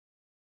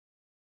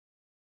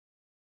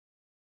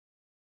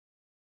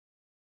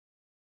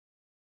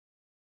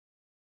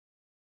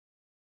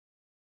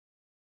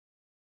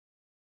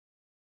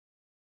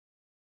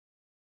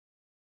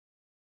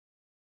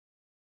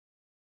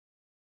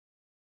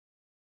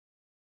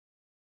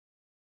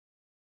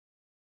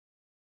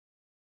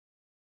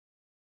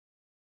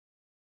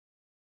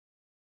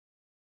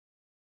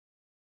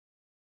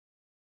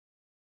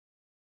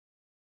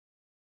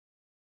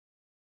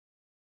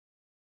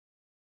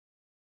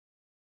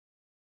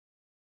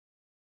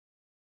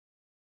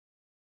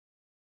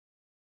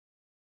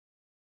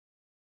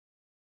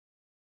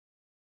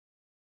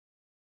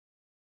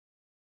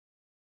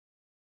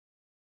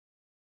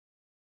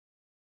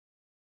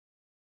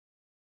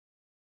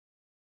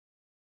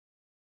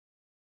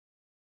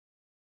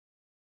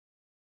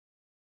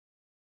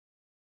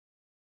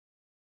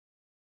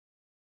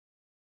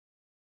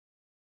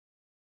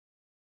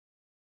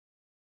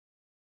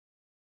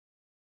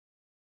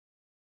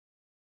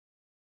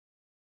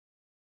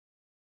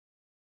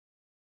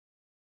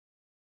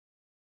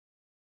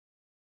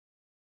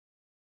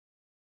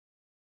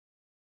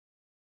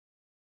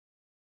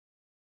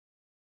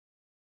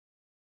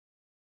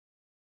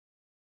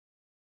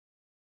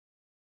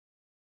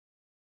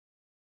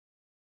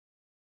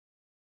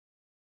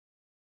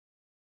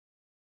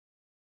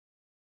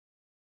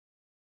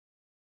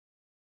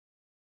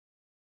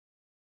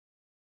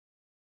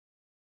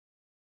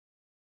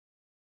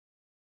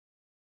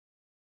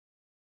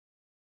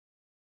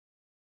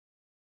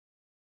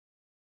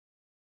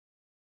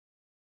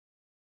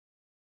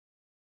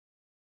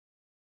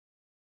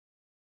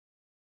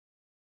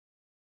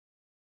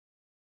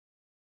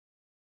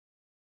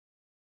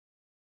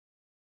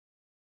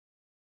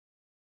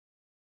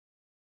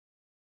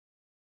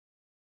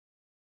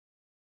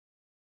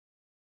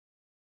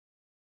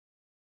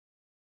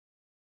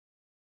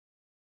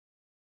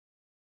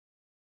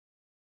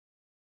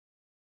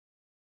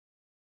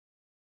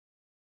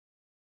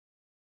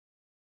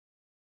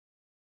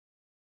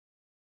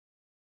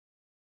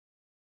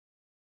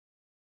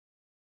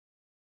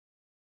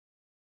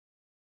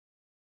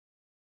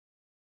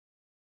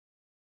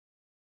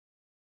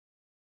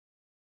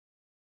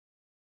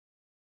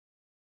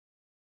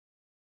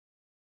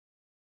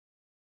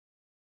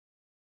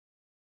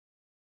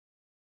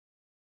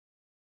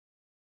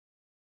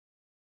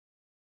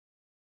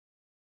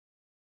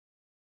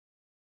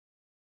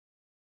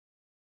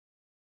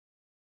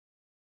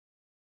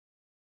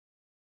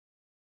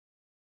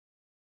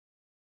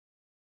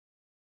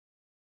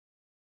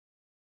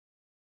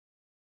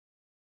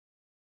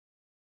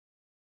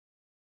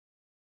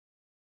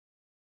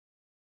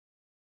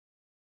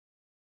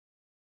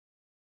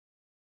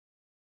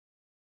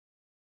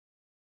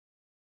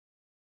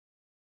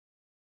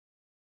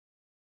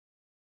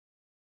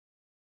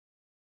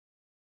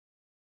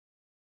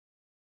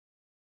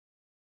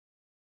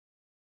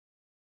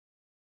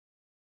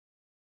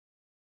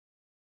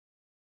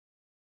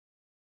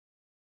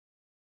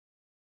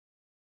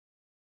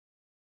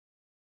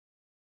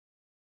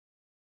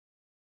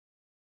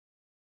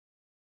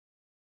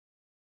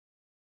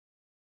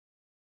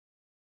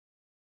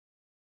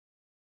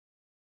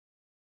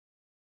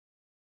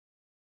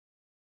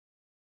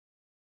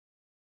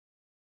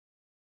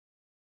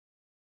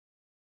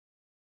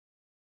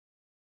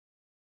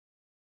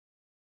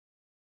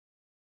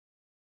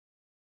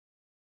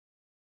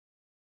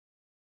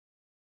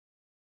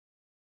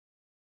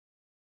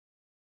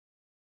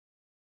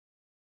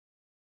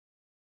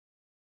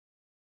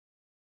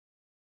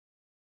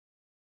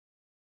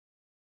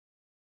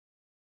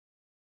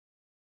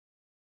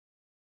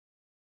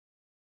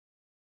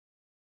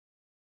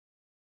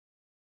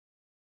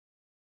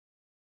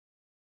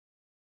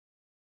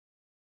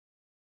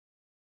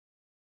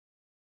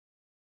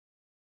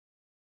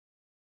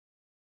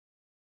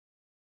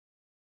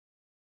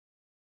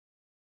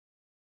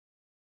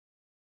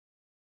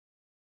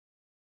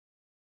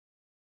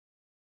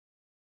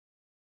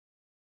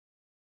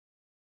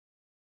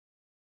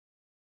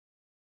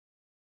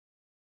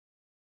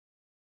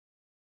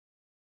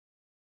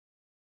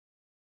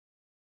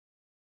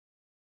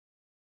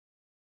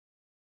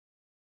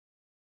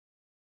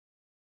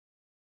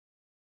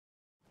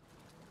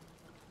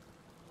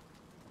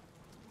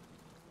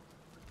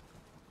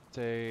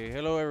Say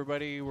hello,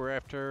 everybody. We're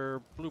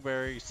after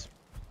blueberries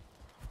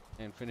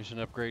and finishing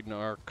upgrading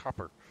our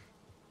copper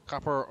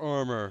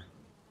armor,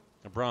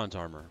 bronze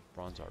armor.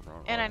 I don't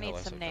know And why I the hell need I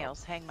some said copper.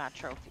 nails. Hang my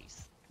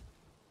trophies.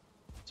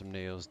 Some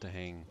nails to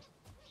hang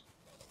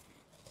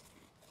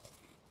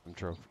some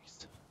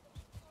trophies.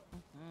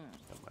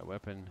 Mm-hmm. Got my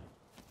weapon.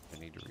 I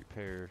need to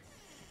repair.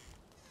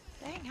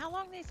 Dang, how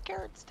long these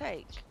carrots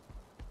take?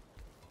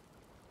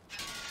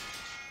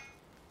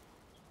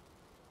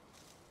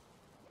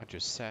 I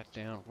just sat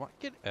down. What?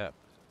 Get up.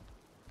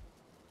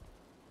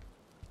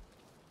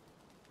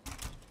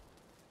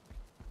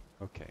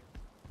 Okay.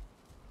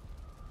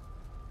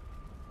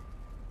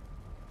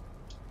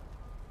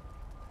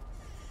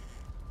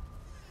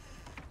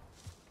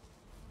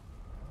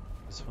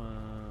 This one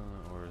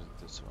or is it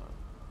this one?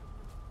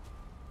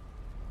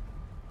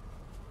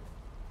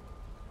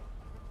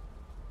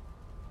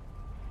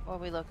 What are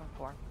we looking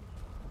for?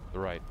 The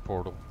right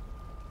portal.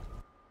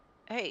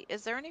 Hey,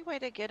 is there any way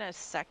to get a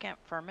second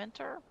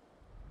fermenter?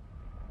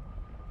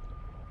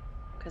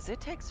 Because it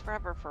takes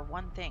forever for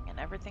one thing, and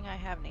everything I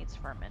have needs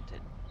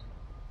fermented.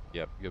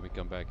 Yep. You want me to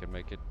come back and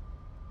make it?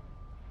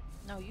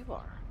 No, you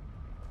are.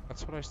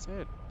 That's what I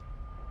said.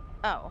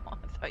 Oh,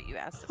 I thought you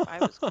asked if I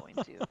was going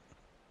to.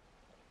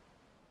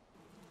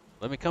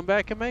 Let me come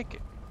back and make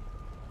it.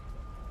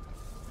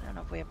 I don't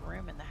know if we have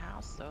room in the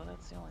house, though.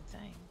 That's the only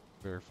thing.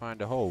 Better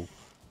find a hole.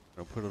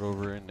 I'll put it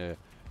over in the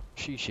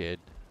she shed.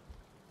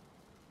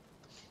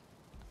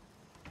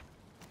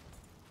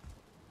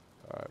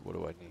 Alright, what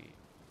do I need?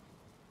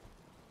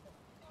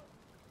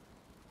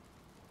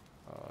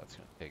 It's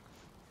gonna take.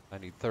 I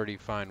need 30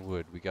 fine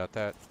wood. We got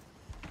that?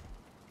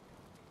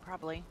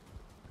 Probably.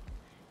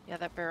 Yeah,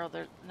 that barrel,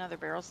 there, another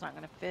barrel's not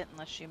going to fit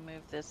unless you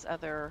move this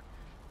other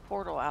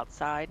portal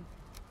outside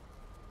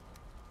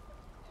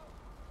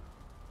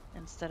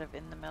instead of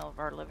in the middle of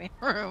our living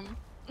room.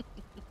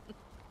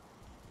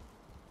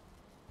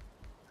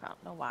 I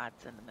don't know why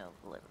it's in the middle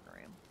of the living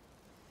room.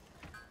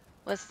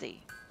 Let's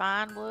see.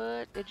 Fine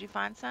wood. Did you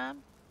find some?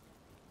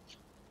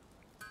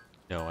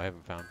 No, I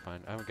haven't found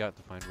fine. I haven't got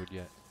the fine wood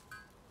yet.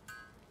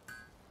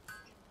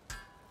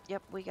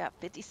 Yep, we got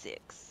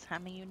 56. How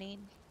many you need?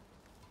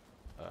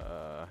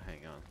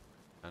 Hang on.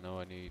 I know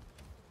I need.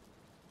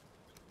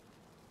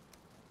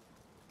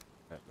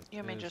 That with You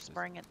want me to this. just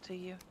bring it to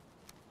you?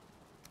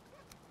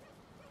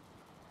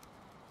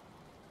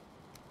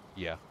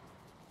 Yeah.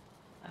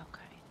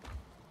 Okay.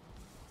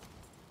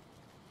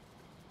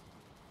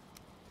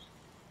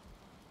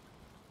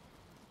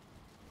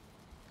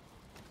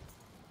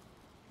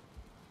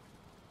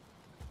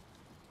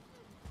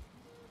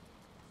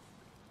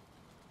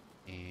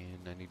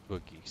 And I need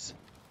boogies.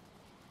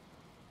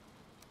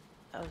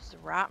 Those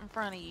are right in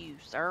front of you,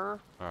 sir.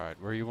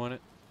 Alright, where you want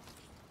it?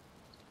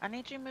 I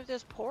need you to move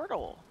this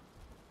portal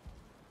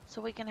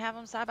so we can have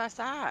them side by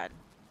side.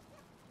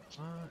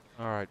 What?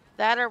 Alright.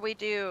 That or we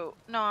do.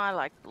 No, I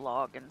like the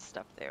log and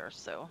stuff there,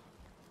 so.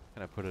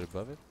 Can I put it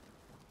above it?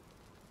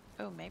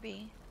 Oh,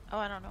 maybe. Oh,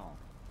 I don't know.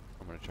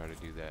 I'm gonna try to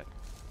do that.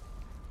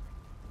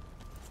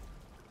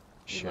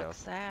 You look Shelf.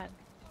 sad.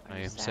 Are I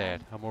you am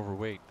sad. I'm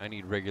overweight. I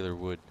need regular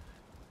wood.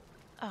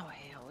 Oh,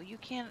 hell. You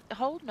can't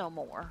hold no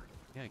more.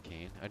 Yeah, I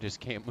can. I just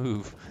can't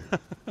move.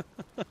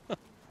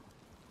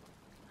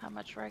 How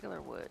much regular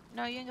wood?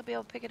 No, you ain't gonna be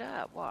able to pick it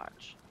up.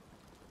 Watch.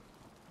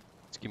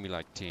 Just give me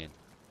like 10.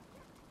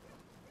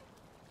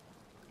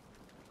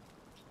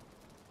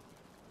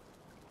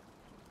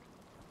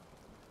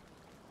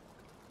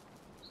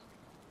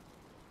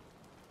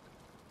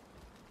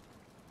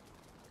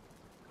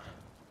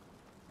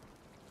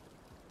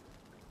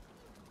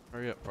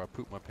 Hurry up before I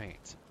poop my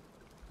pants.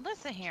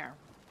 Listen here.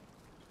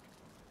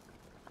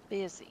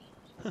 Busy.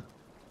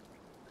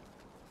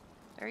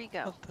 There you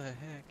go. What the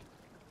heck?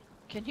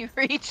 Can you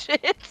reach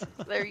it?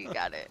 There you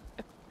got it.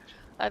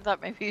 I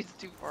thought maybe it's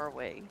too far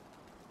away.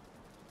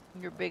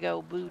 Your big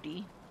old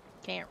booty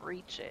can't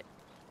reach it.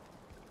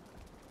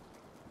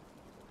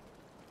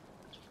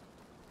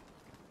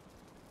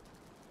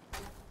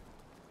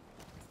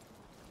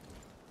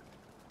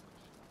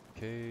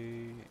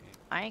 Okay.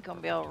 I ain't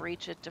gonna be able to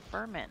reach it to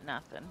ferment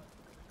nothing.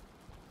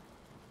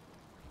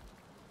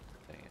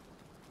 Dang it.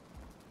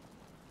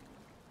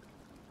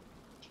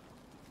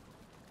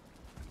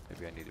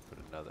 Maybe I need to put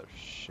another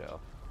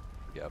shelf.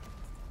 Yep.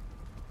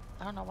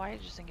 I don't know why you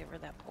just didn't get rid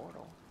of that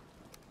portal.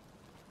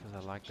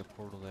 Because I like the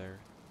portal there.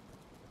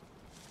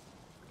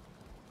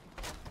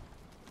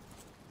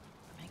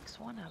 Makes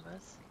one of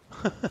us.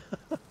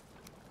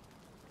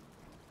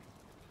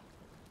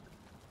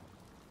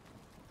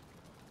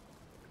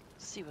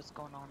 See what's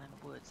going on in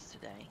the woods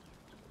today.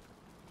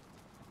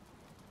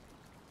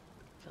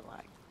 Feel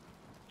like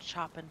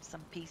chopping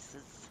some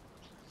pieces.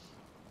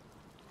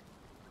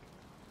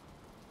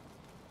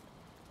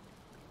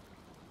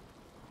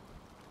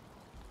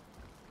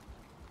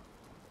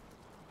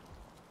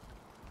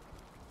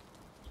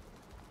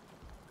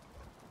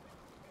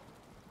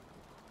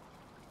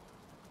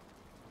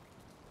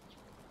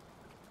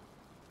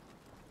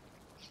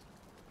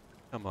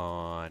 Come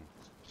on.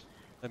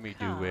 Let me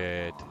do Come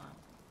it. on.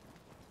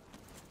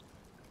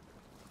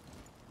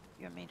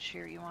 You want me to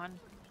cheer you on?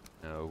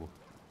 No.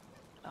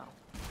 Oh,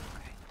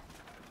 okay.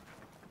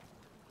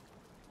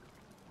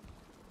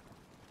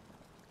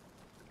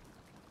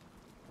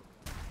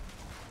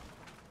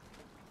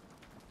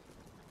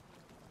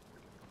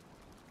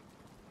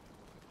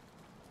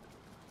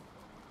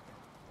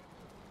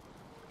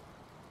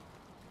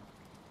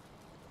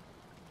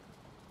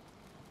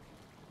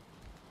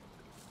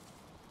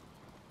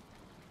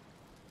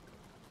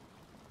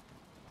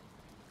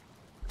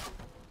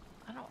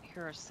 I don't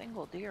hear a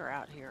single deer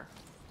out here.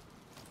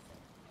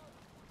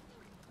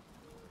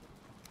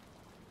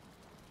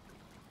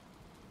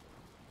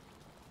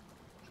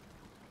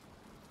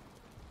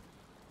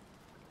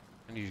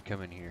 I need you to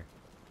come in here.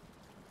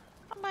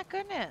 Oh my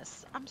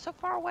goodness, I'm so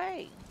far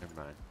away. Never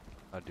mind.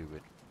 I'll do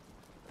it.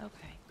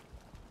 Okay.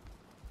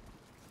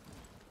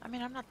 I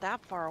mean, I'm not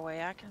that far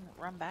away. I can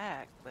run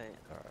back, but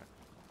Alright.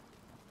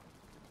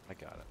 I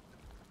got it.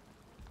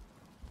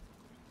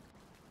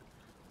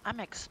 I'm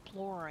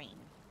exploring.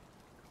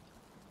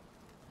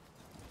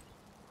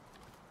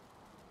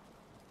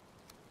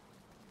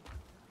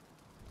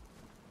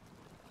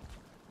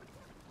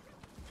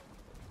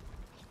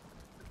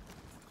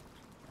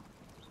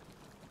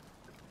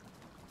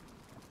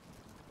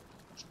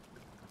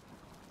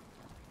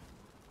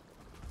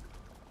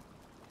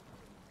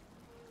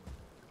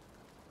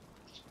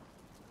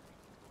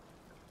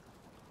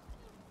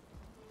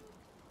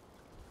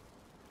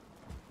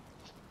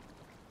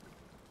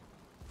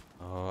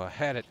 Oh, I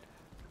had it.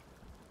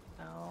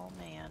 Oh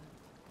man.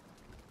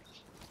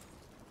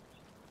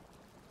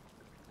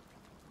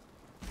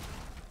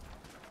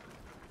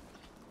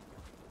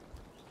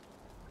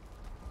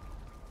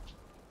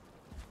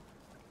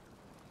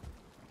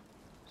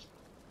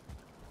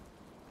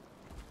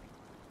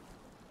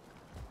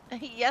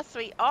 Yes,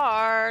 we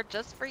are.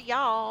 Just for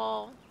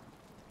y'all.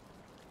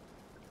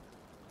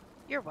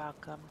 You're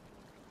welcome.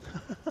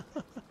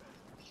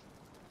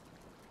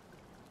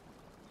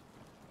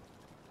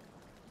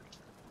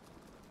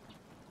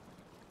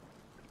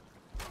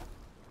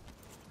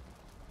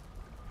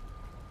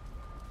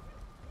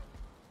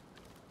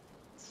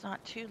 It's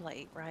not too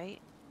late, right?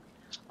 Alright.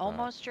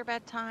 Almost your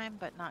bedtime,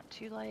 but not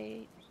too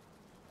late.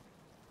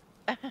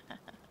 Hi,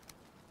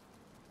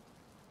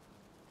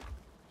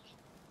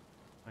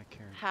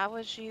 Karen. How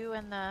was you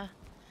and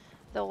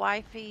the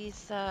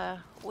wifey's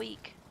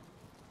week?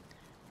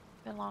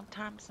 Been a long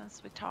time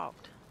since we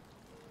talked.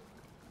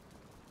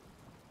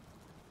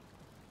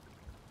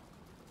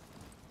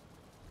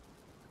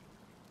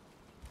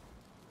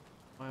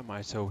 Why am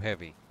I so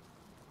heavy?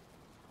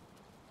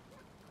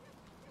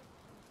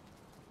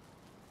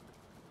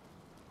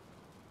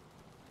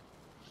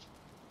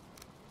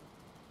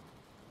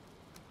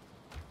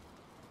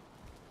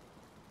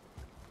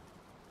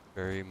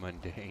 Very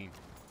mundane.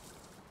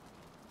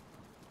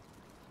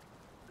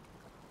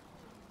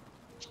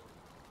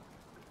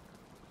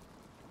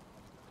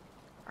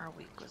 Our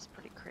week was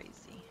pretty crazy.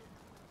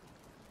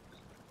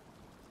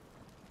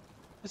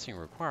 Missing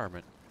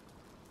requirement.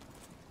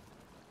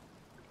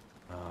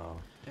 Oh,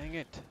 dang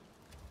it.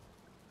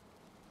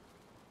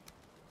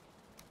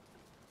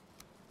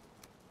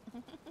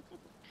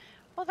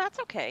 Well, that's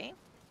okay.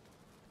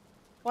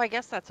 Well, I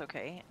guess that's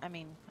okay. I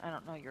mean, I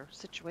don't know your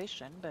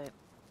situation, but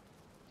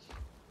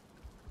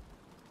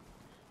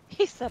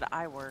he said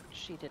I worked.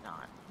 She did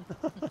not.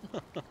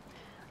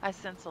 I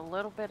sense a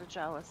little bit of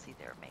jealousy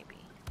there, maybe.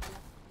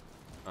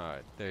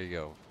 Alright, there you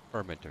go.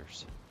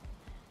 Fermenters.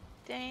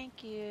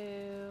 Thank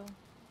you.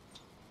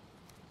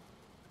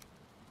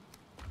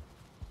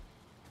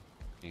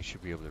 You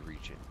should be able to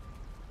reach it.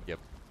 Yep.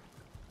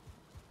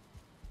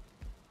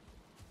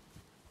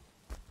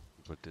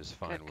 Put this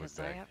fine Good, wood because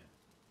I back. have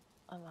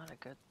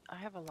I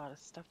have a lot of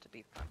stuff to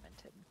be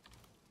fermented.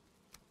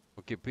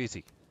 Well, get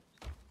busy.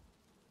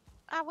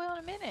 I will in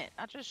a minute.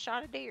 I just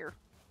shot a deer.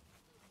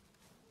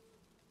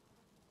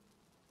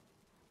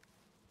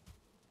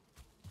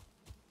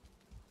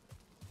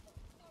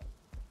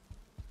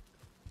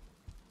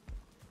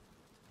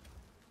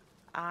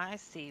 I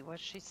see what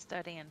she's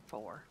studying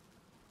for.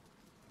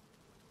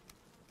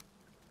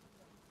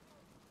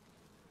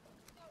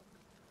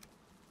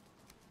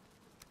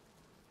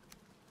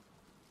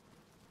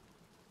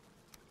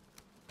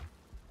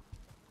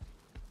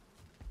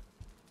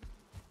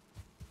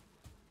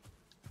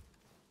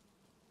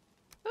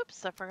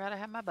 Oops, I forgot I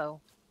had my bow.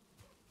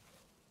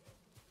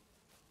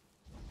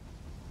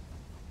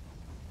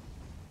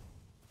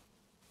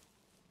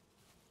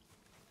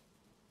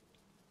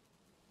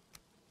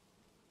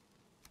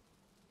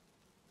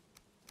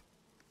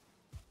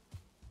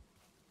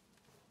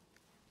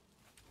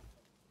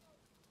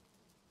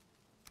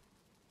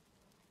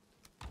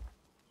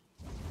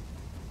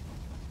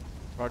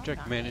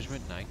 Project Oh,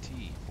 Management nice.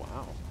 90.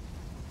 Wow.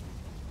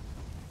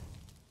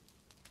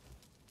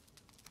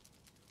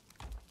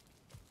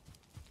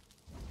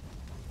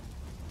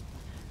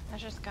 I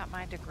just got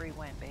my degree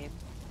when, babe.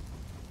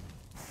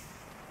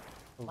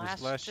 It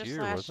was last Just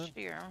year, wasn't last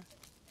it? year.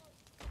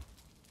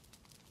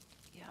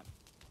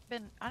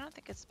 Yep. I don't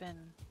think it's been.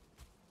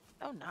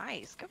 Oh,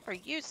 nice. Good for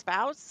you,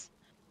 spouse.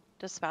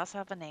 Does spouse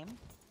have a name?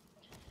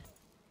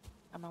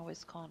 I'm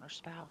always calling her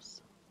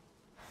spouse.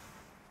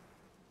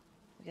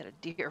 We got a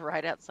deer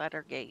right outside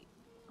our gate.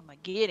 I'm gonna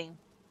get him.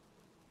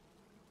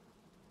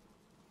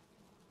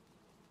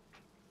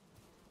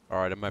 All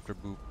right, I'm after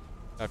Boop.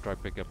 After I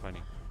pick up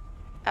honey.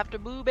 After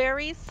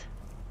blueberries?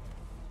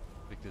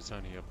 Pick this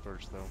honey up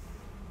first, though.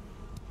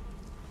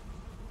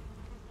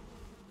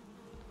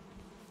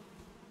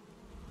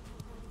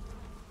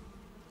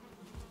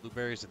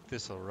 Blueberries and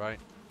thistle, right?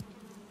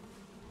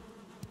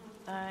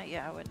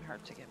 Yeah, it wouldn't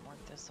hurt to get more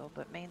thistle,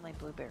 but mainly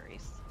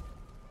blueberries.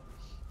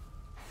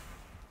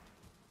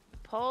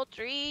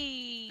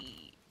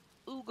 Poultry!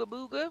 Ooga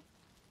booga.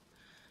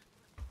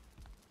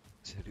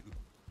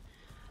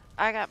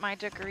 I got my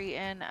degree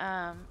in,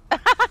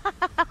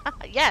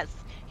 yes.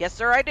 Yes,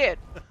 sir, I did.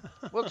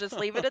 We'll just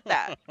leave it at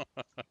that.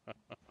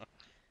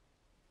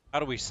 How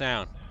do we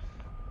sound?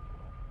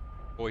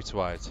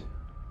 Voice-wise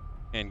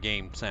and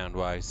game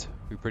sound-wise.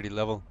 We pretty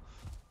level?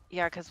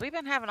 Yeah, 'cause we've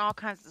been having all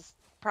kinds of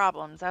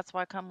problems. That's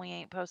why come we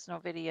ain't posting no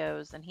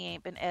videos and he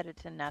ain't been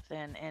editing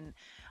nothing. And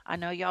I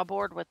know y'all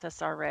bored with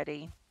us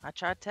already. I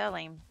tried to tell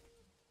him.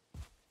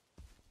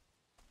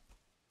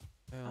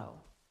 Yeah. Oh,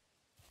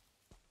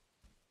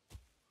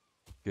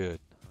 Good.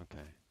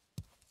 Okay.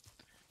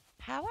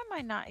 how am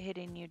I not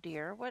hitting you,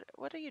 dear?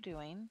 What are you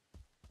doing?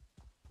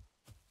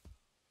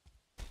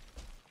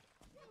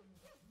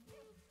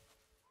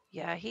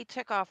 Yeah, he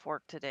took off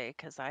work today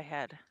 'cause I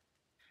had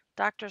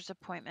doctor's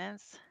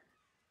appointments.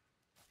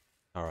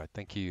 All right.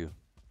 Thank you.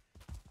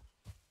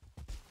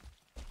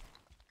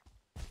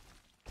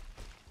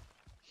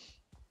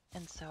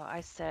 And so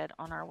I said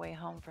on our way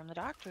home from the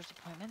doctor's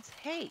appointments,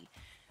 hey,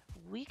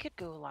 we could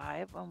go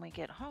live when we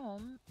get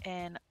home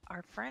and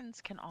our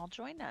friends can all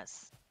join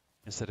us.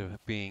 Instead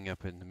of being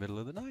up in the middle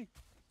of the night,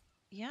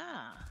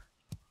 Yeah.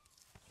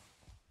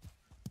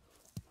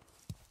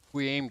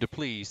 we aim to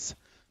please.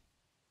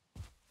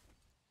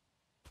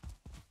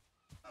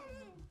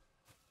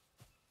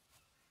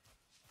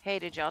 Hey,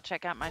 did y'all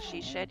check out my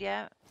she shed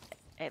yet?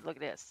 Hey, look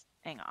at this.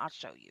 Hang on, I'll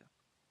show you.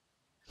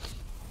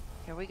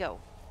 Here we go.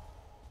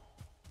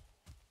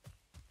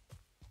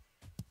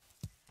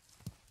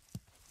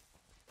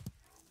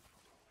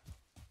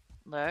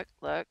 Look,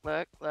 look,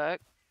 look,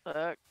 look,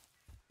 look.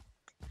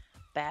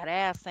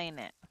 Badass, ain't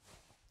it?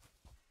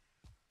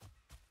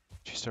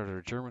 She started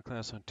her German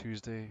class on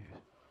Tuesday.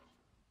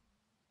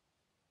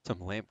 Some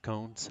lamp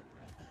cones.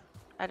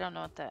 I don't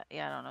know what that,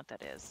 yeah, I don't know what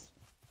that is.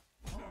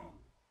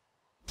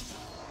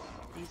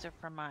 These are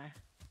for my,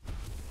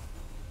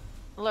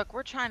 look,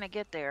 we're trying to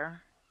get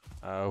there.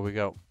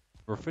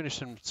 We're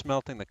finishing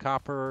smelting the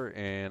copper,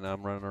 and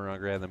I'm running around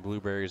grabbing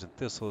blueberries and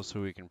thistles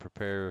so we can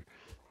prepare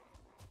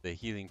the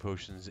healing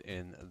potions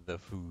in the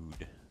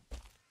food.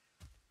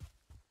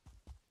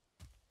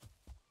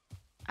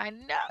 I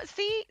know,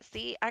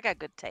 see, I got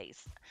good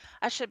taste.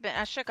 I should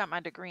have got my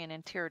degree in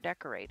interior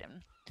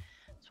decorating.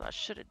 That's what I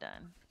should have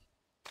done.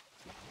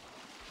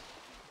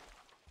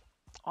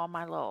 All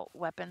my little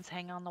weapons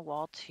hang on the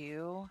wall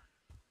too.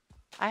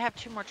 I have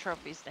 2 more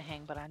trophies to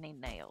hang, but I need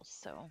nails,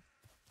 so.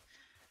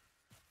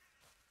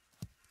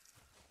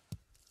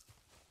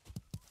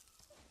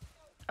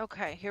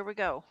 Okay, here we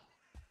go.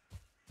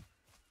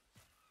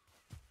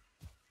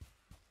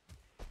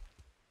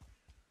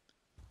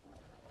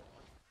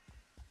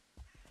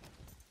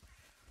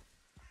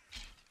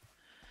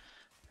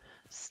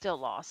 Still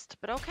lost,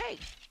 but okay.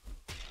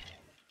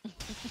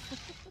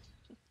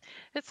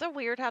 It's so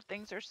weird how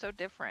things are so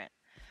different.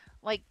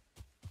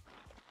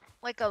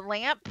 Like a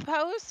lamp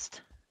post?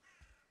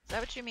 Is that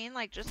what you mean?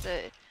 Like just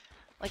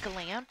like a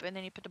lamp and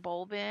then you put the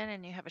bulb in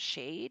and you have a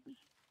shade?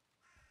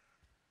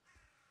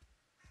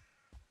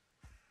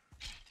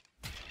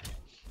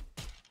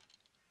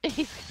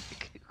 He's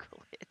gonna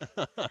Google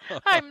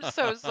it. I'm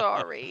so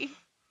sorry.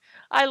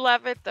 I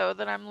love it though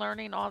that I'm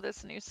learning all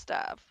this new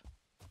stuff.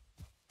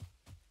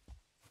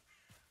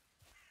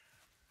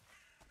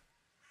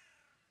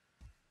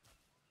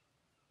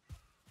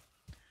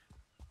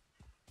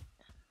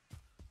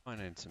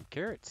 Finding some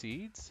carrot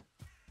seeds.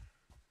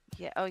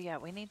 Yeah, oh yeah,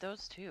 we need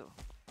those too.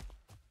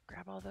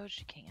 Grab all those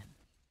you can.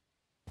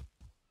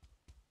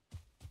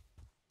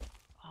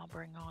 I'll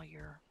bring all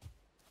your.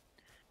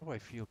 Oh, I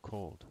feel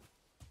cold.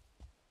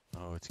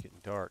 Oh, it's getting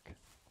dark.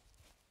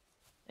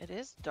 It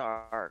is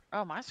dark.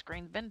 Oh, my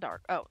screen's been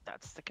dark. Oh,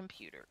 that's the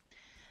computer.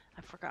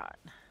 I forgot.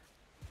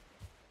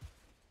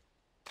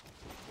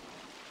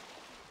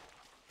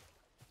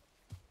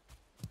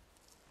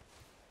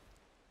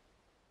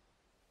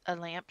 A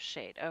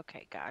lampshade.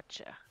 Okay,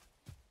 gotcha.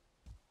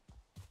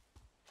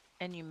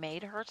 And you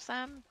made her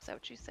some? Is that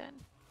what you said?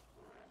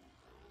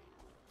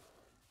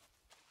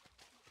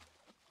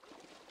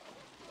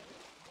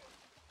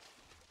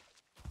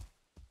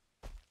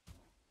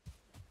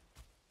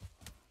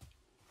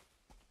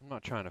 I'm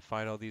not trying to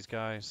fight all these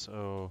guys,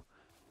 so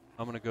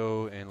I'm gonna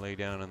go and lay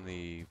down on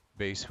the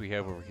base we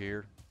have over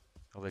here.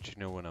 I'll let you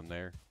know when I'm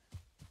there.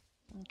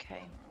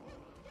 Okay.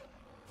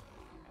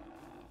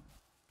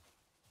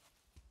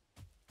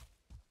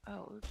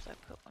 Oh, oops, I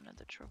put one of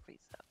the trophies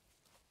up.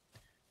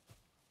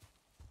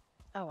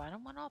 Oh, I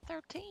don't want all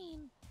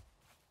 13.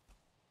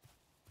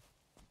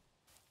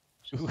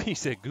 He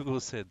said Google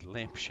said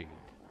lampshade.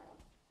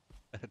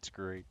 That's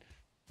great.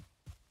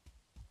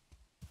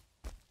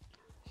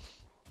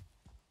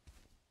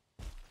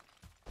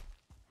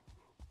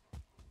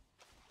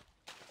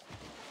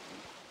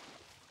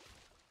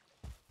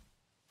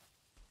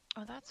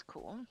 Oh, that's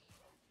cool.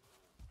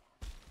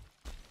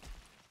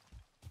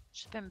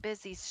 She's been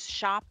busy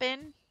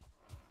shopping.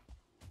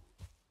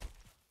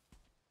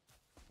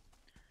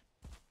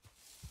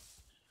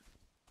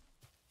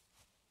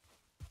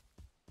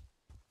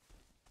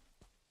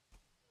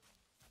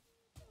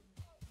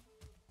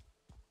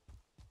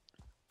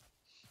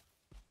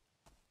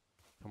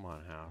 Come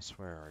on, house.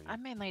 Where are I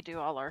you? mainly do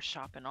all our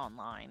shopping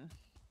online.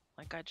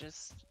 Like I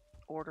just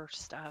order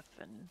stuff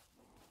and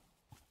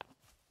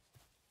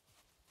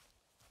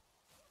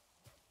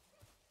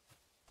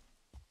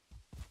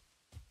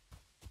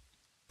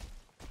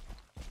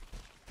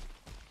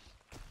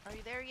Are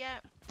you there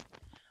yet?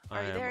 Are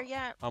I you am. there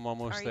yet? I'm Are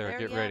almost you there. there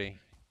Get yet? ready.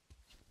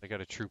 I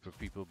got a troop of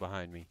people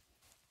behind me.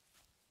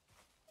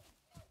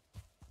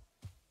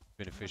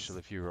 Beneficial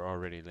if you were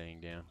already laying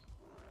down.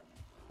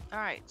 All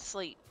right,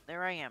 sleep.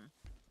 There I am.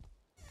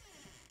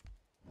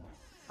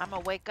 I'm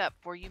gonna wake up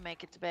before you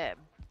make it to bed,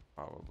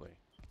 Probably.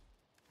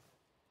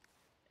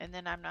 and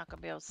then I'm not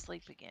gonna be able to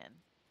sleep again.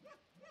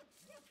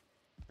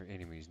 There are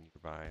enemies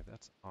nearby.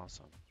 That's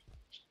awesome.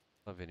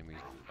 Love enemies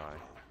nearby.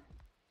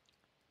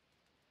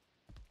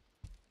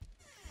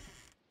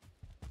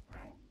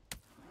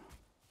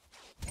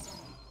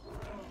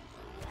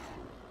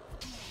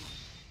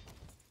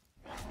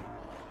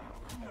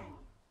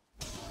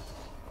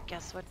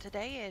 Guess what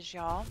today is,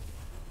 y'all?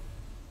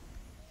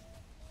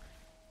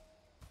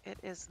 It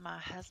is my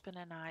husband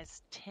and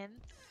I's 10th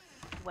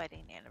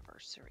wedding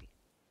anniversary.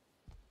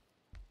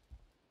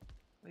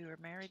 We were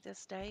married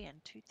this day in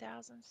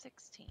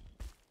 2016.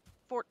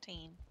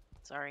 14,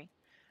 sorry.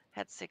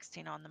 Had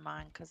 16 on the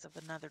mind because of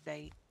another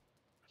date.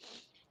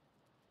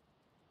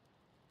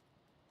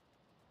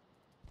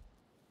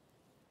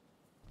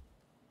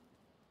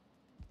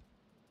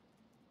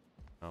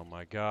 Oh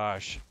my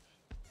gosh.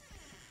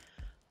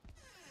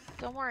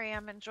 Don't worry,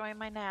 I'm enjoying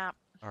my nap.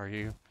 Are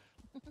you?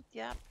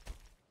 Yep.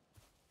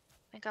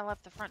 I think I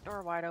left the front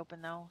door wide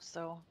open though,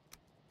 so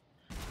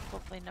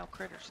hopefully no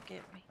critters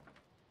get me.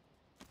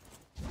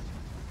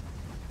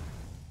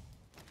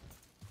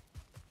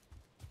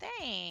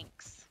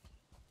 Thanks.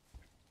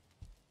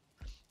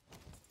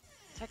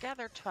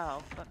 Together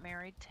 12, but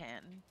married 10.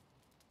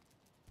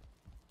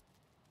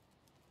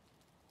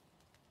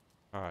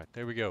 All right,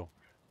 there we go.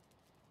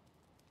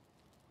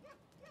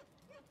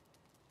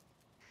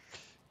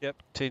 Yep,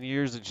 10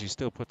 years and she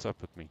still puts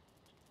up with me.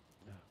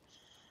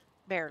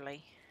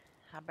 Barely.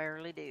 I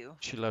barely do.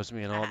 She loves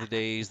me on all the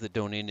days that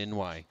don't end in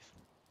Y.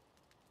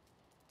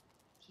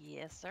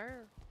 Yes,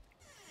 sir.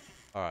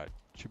 All right,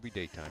 should be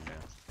daytime now.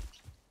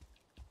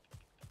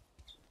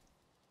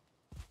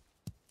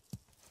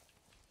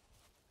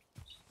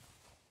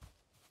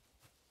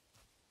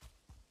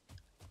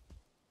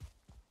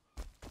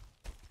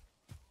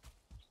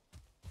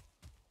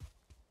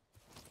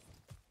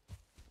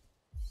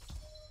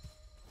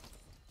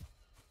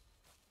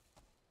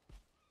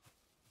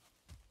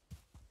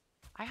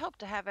 I hope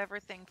to have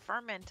everything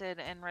fermented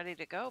and ready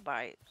to go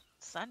by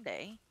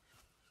Sunday.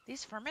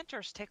 These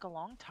fermenters take a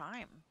long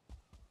time.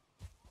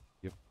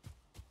 Yep.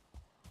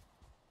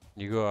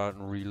 You go out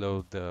and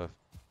reload um,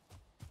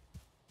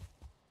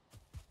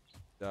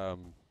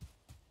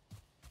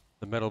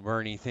 the metal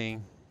burning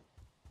thing,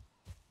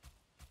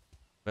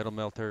 metal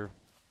melter.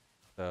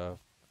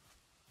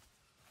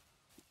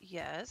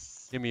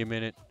 Yes. Give me a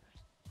minute.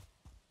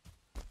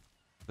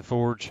 The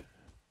forge.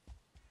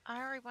 I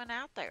already went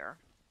out there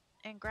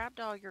and grabbed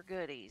all your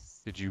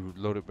goodies. Did you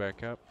load it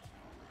back up?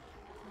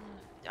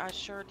 I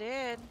sure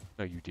did.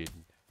 No, you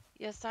didn't.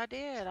 Yes, I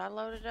did. I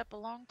loaded up a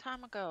long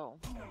time ago.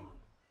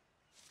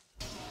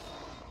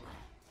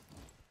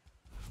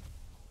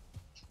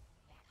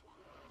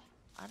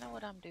 I know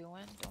what I'm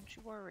doing. Don't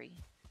you worry.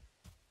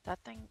 That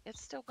thing,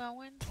 it's still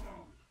going.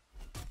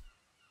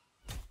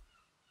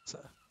 So,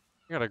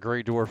 I got a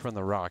gray dwarf from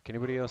the rock.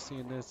 Anybody else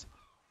seeing this?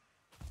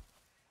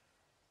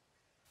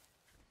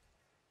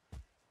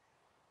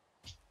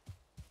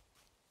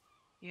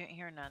 You didn't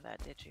hear none of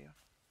that, did you?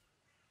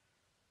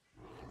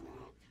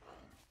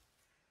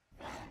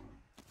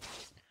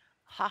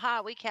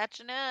 Haha, we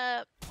catching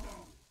up.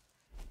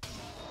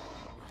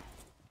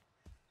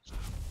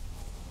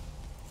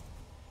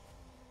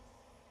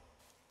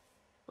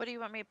 What do you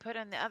want me to put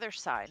on the other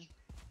side?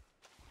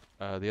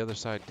 The other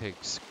side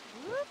takes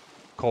Whoop.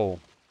 coal.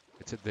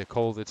 It's the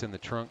coal that's in the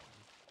trunk.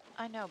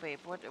 I know, babe.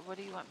 What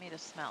do you want me to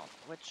smelt?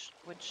 Which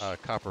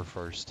Copper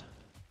first.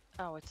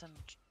 Oh, it's in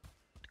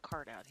the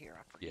cart out here.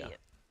 I forget. Yeah.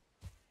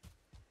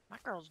 My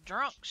girl's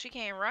drunk. She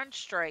can't run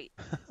straight.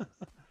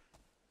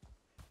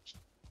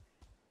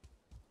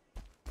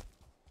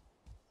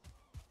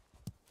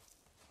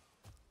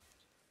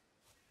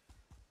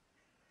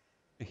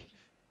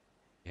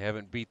 You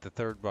haven't beat the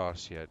third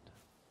boss yet.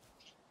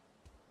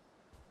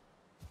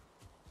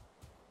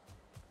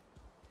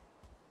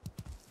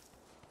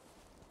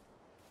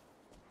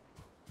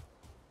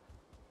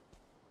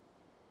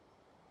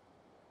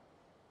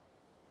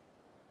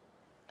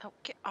 Oh,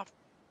 get off.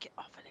 Get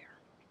off of there.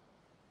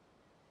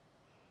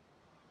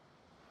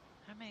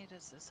 How many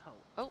does this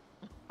hold?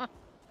 Oh,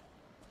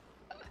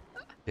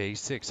 Day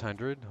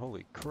 600.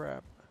 Holy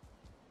crap.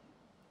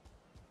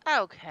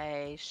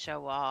 okay.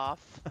 Show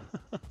off.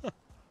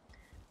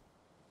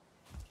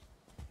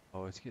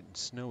 Oh, it's getting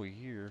snowy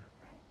here.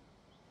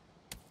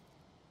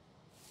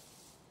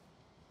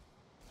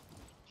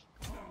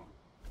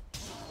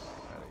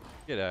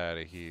 Get out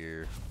of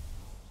here.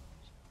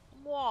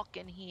 I'm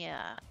walking here.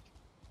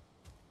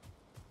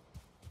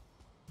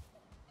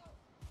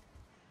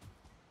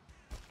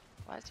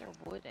 Why is there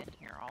wood in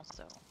here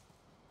also?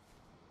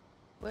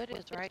 Wood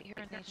is right here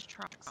in these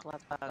trunks,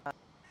 love bug.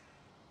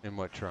 In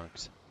what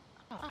trunks?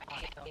 Oh,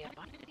 hell,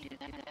 why did you do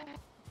that?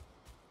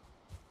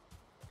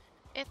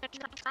 In the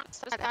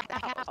trunks of the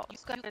house. You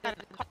got it in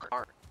the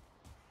cart.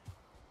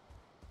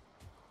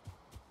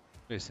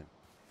 Listen,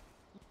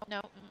 No,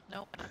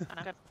 no, I'm not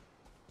gonna.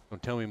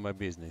 don't tell me my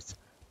business.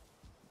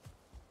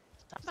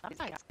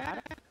 Somebody's got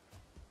it.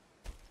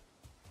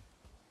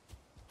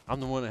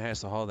 I'm the one that has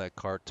to haul that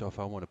cart, so if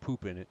I want to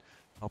poop in it,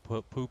 I'll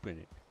put poop in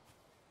it.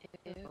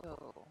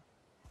 Ew.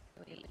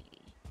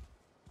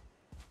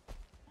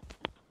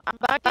 I'm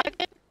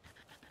bugging.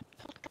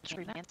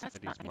 That's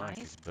Eddie's not mic nice.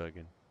 is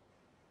bugging.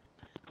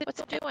 What's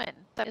it doing?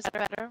 Is that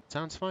better?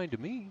 Sounds fine to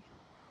me.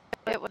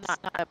 It was not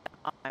up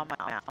on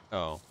my mouth.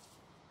 Oh,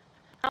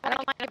 I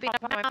don't like it being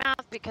up on my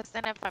mouth because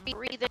then if I'm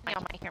breathing,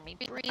 y'all might hear me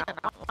breathe, and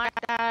I don't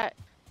like that.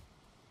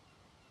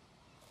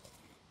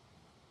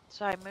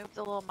 So I moved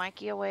the little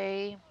Mikey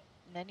away,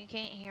 and then you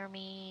can't hear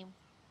me.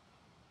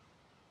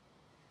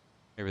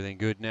 everything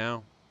good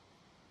now?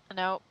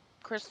 Nope.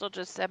 Crystal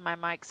just said my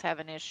mic's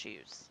having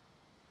issues.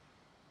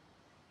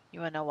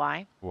 You wanna know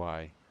why?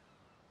 Why?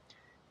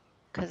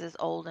 Because it's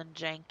old and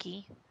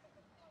janky.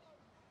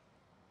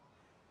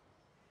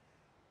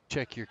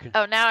 Check your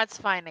Oh, now it's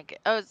fine again.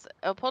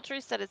 Oh,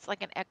 Poultry said it's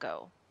like an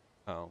echo.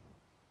 Oh.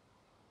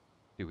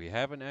 Do we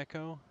have an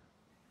echo?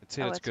 It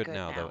said Oh, it's it's good good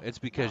now, though. now. It's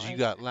because No, you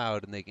it's. got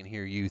loud and they can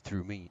hear you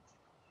through me.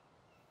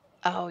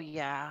 Oh,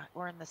 yeah.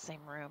 We're in the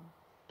same room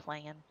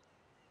playing.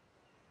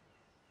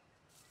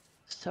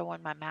 So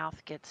when my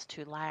mouth gets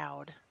too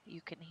loud,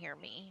 you can hear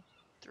me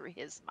through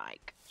his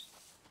mic.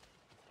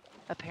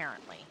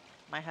 Apparently.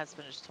 My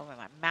husband just told me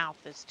my mouth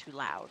is too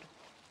loud.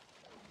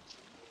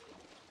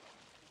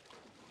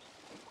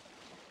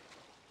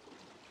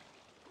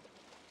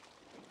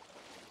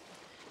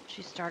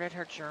 She started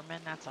her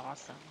German. That's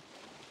awesome.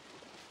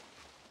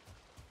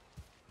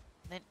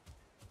 Then,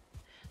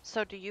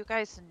 so do you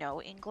guys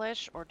know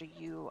English or do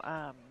you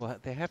Well,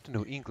 they have to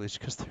know English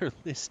because they're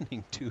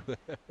listening to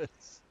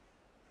us.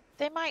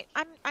 they might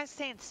I'm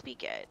saying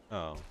speak it.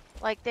 Oh.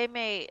 Like they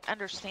may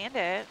understand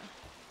it,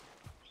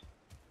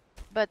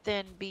 but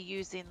then be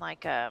using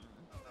like a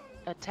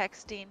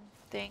texting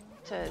thing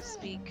to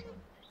speak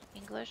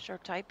English or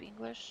type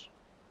English.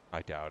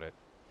 I doubt it.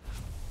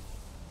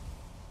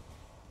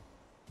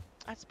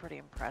 That's pretty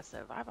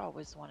impressive. I've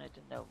always wanted to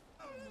know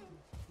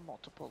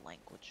multiple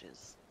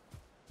languages.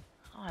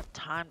 I don't have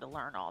time to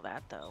learn all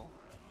that though.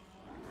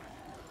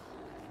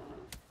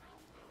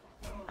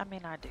 I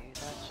mean, I do.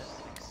 That's just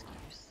an excuse.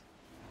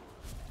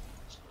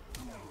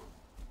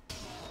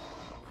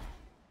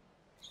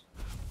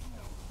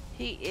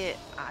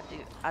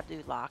 I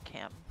do like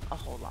him a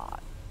whole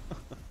lot.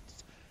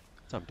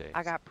 Some days.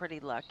 I got pretty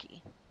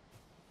lucky.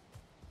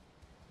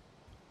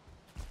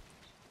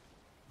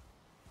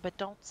 But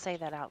don't say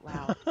that out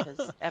loud,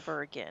 because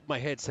ever again. My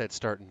headset's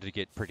starting to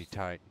get pretty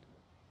tight.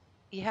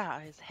 Yeah,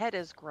 his head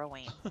is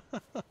growing.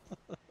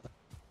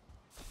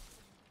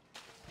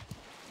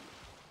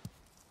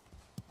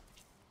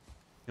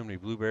 How many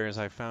blueberries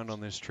I found on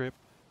this trip?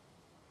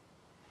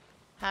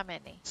 How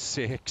many?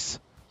 6.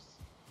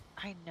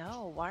 I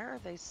know. Why are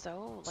they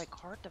so, like,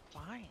 hard to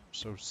find?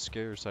 So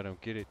scarce, I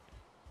don't get it.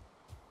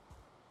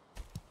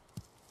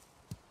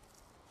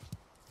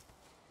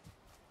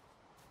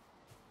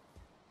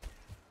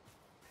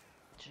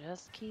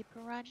 Just keep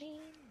running.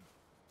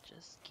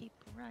 Just keep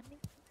running.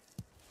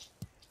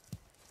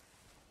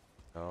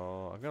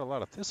 Oh, I've got a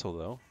lot of thistle,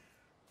 though.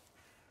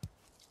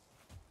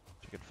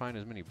 I could find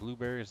as many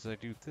blueberries as I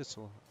do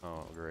thistle.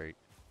 Oh, great.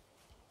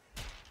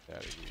 Get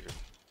out of here.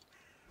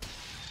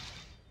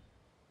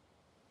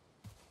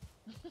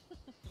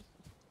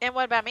 And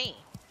what about me?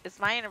 It's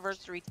my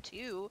anniversary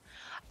too.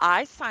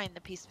 I signed the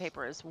piece of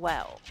paper as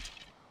well.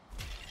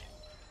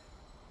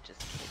 Just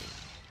kidding.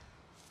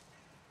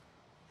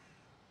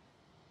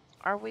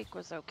 Our week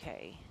was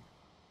okay,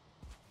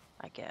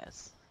 I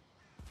guess.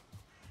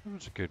 It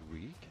was a good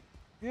week.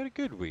 We had a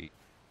good week.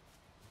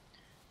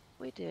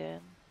 We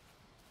did.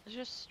 It's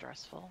just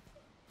stressful.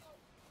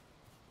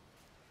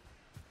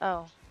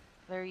 Oh,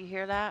 there, you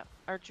hear that?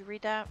 Or did you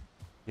read that?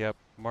 Yep,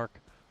 mark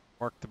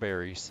the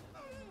berries.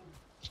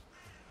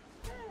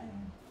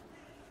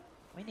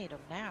 We need them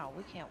now.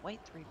 We can't wait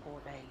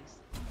 3-4 days.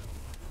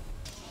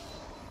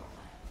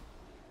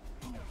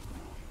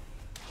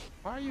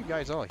 Why are you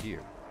guys all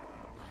here?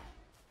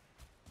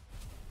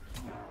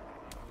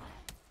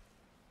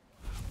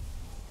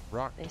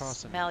 Rock They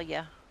tossing smell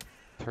ya.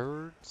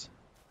 turds.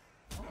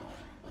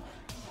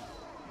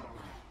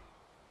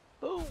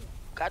 Boom!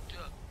 Gotcha.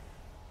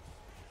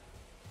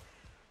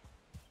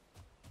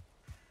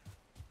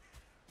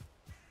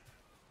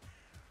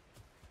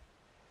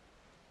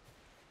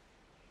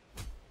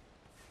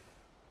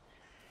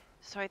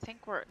 So I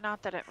think we're,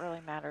 not that it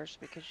really matters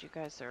because you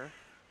guys are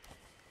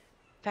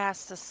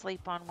fast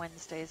asleep on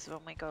Wednesdays when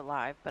we go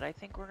live, but I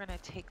think we're going to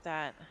take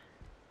that,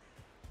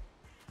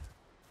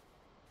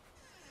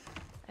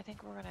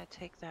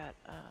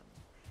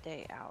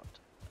 day out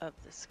of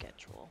the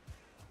schedule.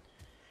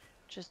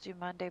 Just do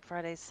Monday,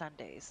 Fridays,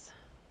 Sundays.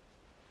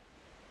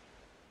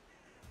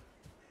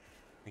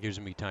 It gives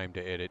me time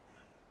to edit.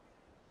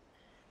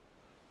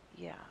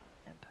 Yeah,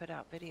 and put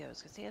out videos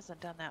because he hasn't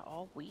done that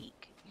all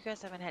week. You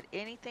guys haven't had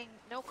anything,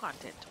 no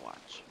content to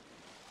watch.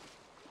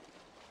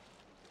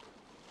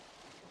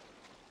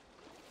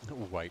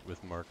 White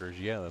with markers.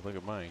 Yeah, look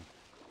at mine.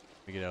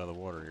 Let me get out of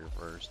the water here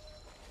first.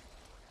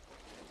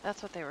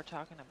 That's what they were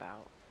talking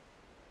about.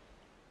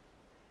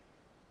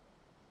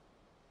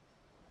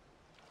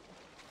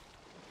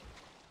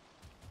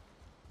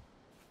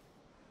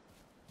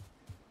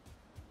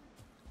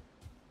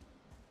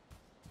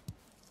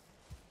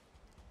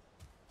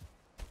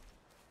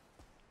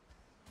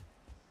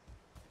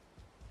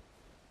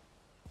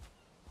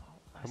 Oh,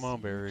 I Come on,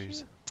 see you berries.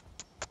 too.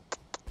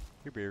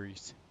 Here,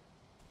 berries.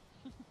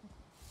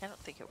 I don't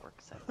think it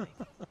works that way.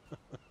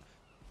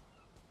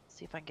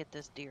 See if I can get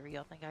this deer.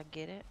 Y'all think I can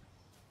get it?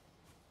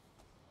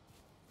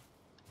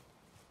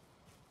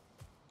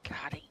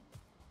 Got him.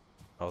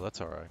 Oh,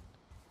 that's all right.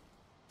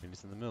 I mean,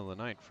 it's in the middle of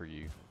the night for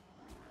you.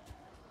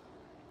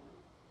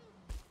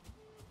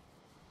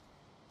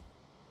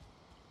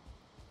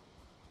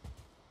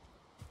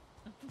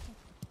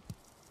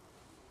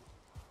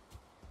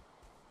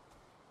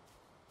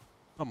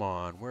 Come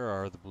on, where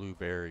are the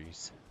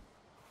blueberries?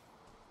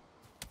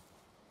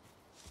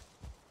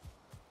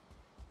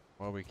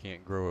 Why we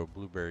can't grow a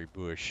blueberry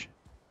bush?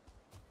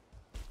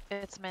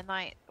 It's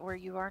midnight where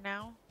you are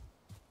now?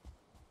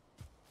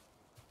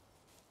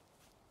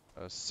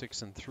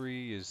 6 and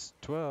 3 is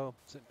 12.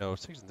 No,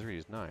 6 and 3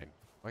 is 9.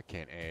 I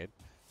can't add.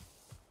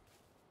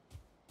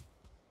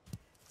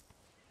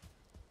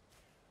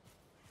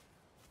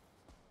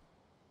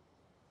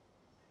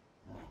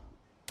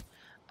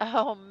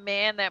 Oh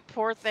man, that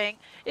poor thing.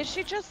 Is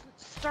she just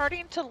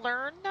starting to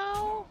learn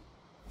though?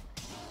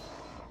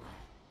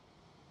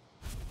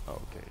 Oh,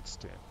 okay, it's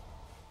 10.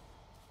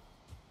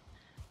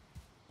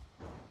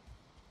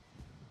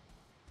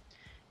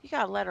 You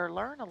gotta let her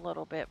learn a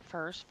little bit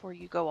first before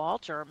you go all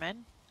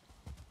German.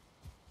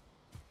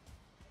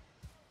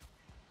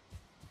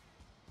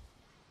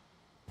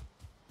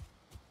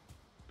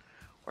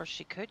 Or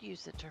she could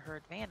use it to her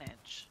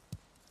advantage.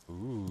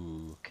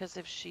 Ooh. Because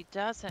if she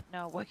doesn't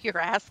know what you're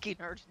asking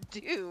her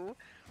to do,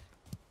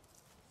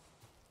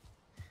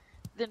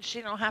 then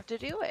she don't have to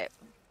do it.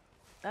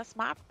 That's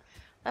my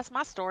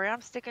story.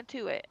 I'm sticking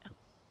to it.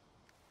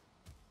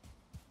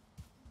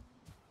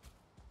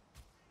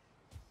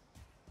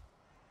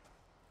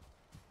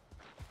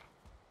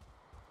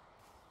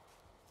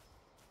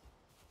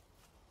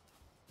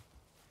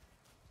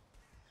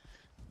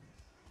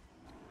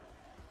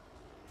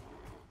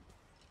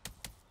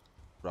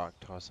 Rock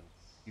tossing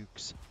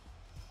pukes.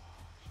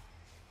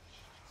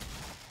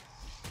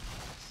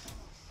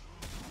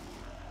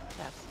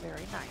 That's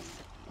very nice.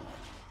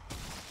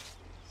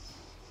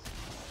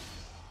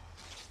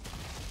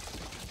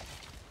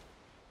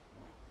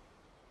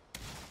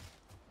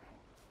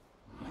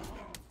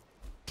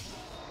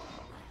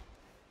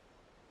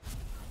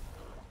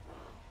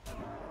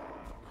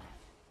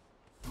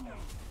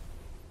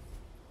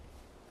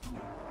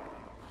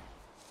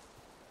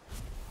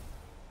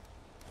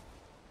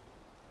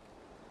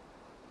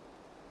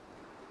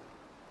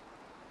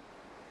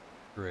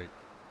 Great.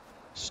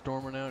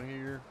 Storming out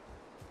here.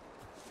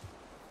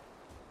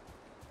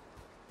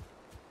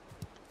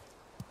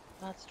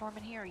 Not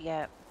storming here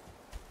yet.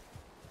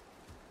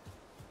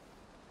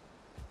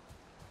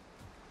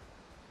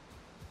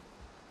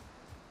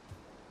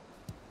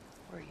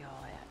 Where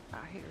y'all at?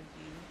 I hear you.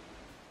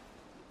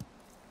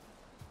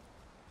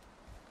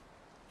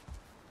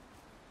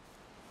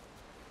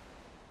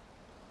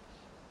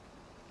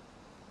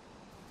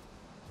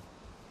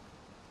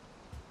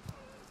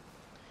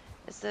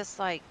 Is this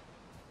like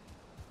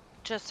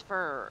just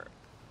for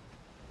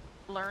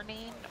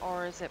learning,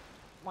 or is it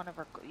one of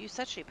her? You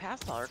said she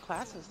passed all her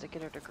classes to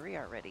get her degree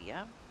already,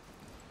 yeah?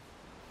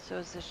 So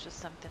is this just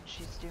something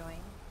she's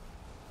doing?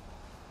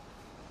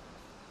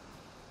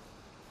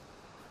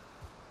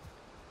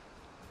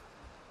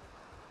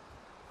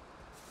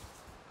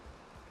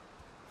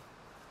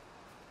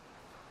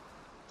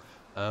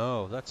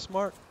 Oh, that's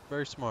smart.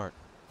 Very smart.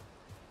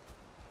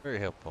 Very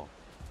helpful.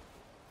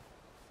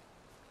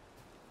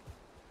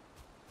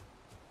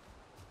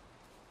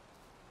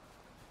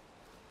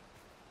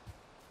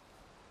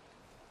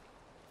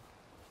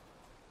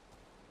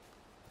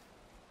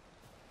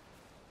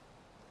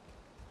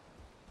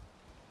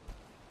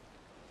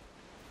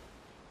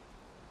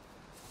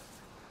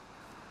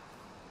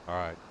 All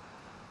right.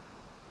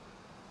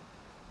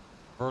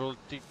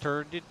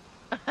 Did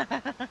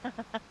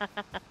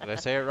I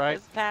say it right?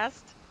 It's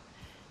past.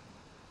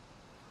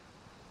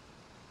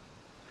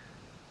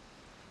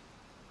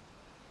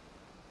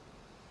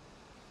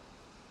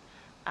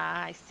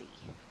 I see.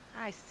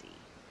 I see.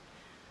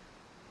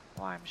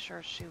 Well, I'm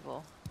sure she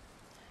will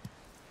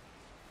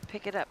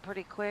pick it up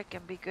pretty quick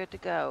and be good to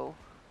go.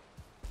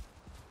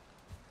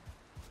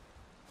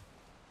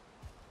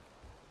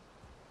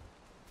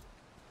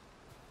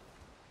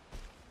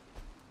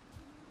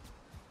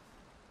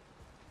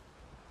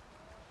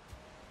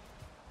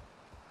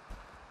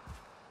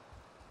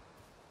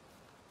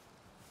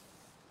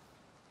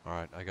 All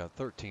right, I got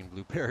 13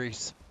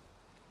 blueberries.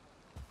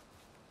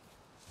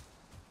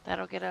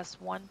 That'll get us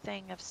one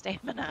thing of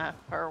stamina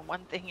or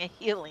one thing of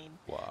healing.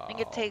 I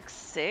think it Wow. takes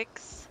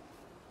 6.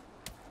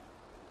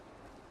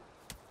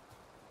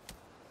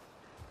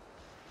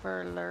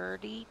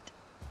 Flirty.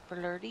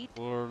 Flirty.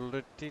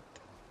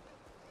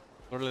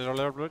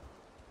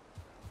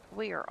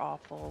 We are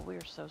awful. We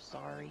are so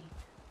sorry.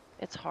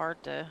 It's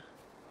hard to.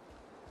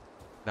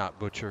 Not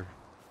butcher.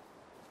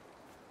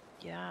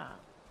 Yeah.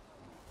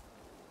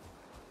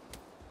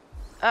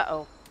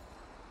 Uh-oh.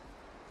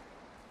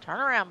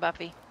 Turn around,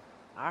 Buffy.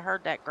 I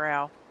heard that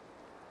growl.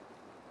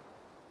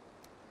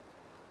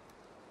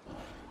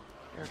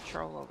 There's a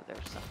troll over there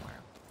somewhere.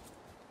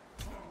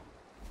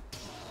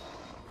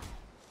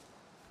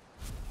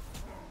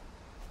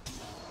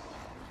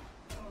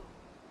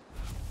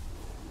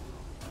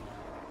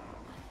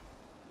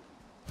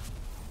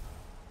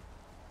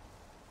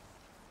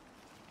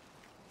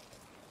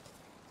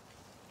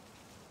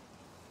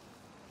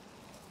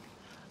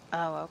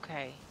 Oh,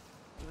 okay.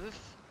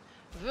 Woof.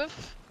 Woof.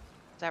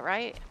 Is that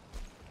right?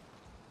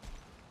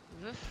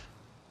 Woof.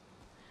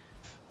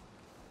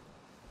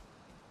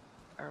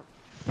 Or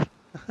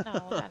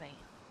no, that ain't.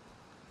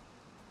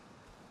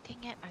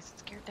 Dang it, I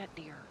scared that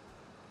deer.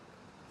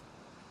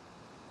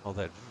 All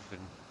that voofing.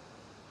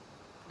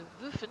 The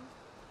woofing.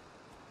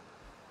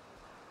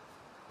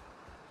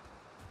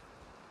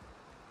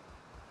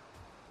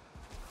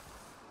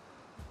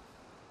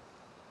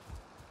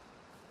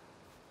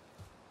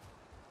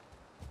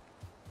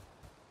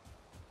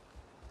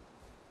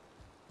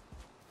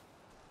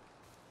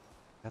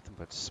 Nothing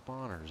but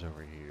spawners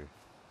over here.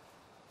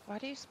 Why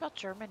do you spell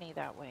Germany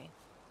that way?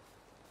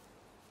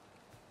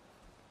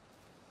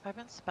 I've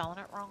been spelling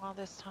it wrong all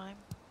this time.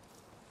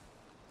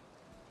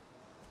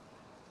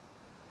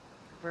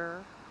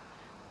 Ver.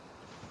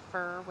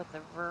 Fur with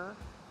a ver.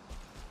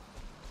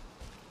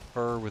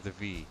 Fur with a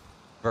V.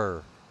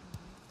 Ver.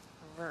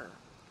 Ver.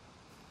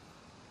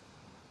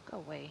 Go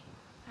away.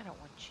 I don't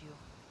want you.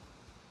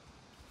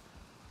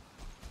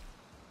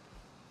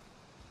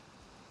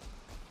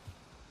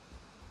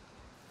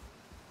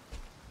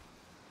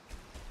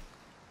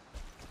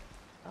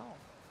 Oh.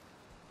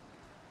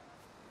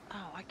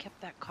 Oh, I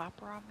kept that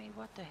copper on me?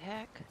 What the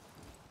heck?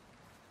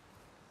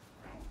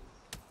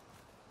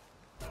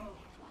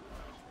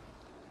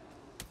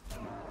 Need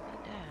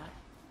that.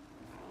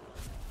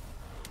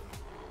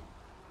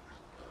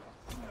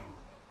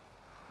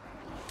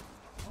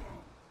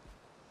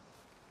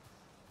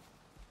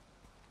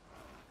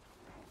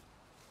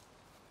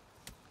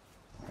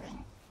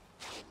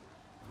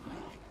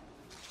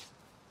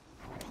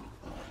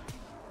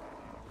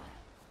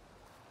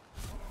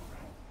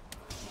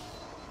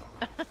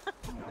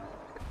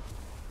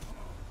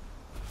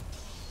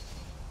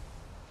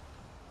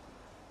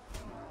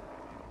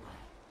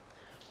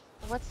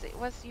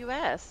 What's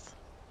US?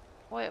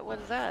 What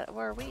is that?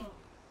 Where are we?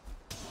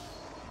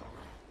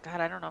 God,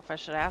 I don't know if I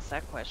should ask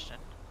that question.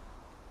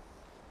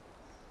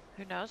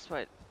 Who knows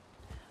what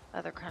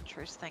other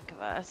countries think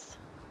of us?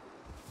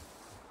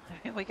 I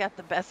mean, we got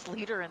the best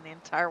leader in the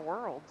entire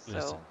world, so.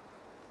 Listen.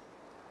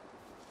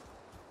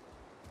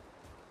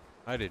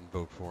 I didn't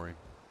vote for him.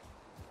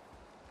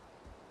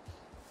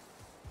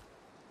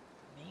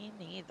 Me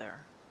neither.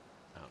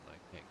 No,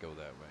 I can't go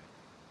that way.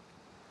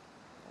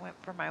 Went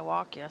for my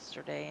walk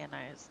yesterday and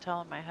I was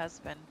telling my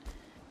husband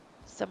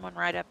someone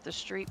right up the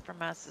street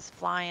from us is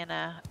flying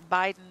a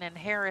Biden and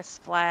Harris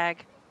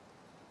flag.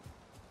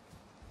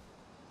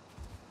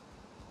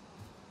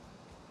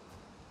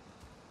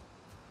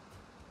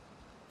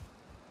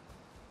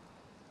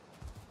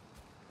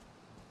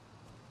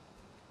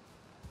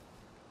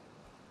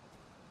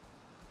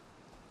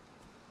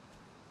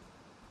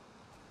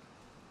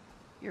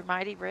 You're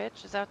mighty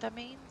rich, is that what that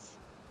means?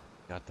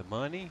 Got the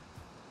money?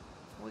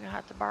 We're gonna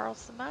have to borrow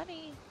some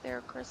money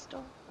there,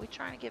 Crystal. We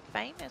trying to get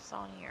famous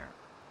on here.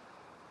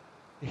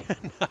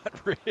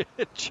 Not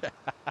rich.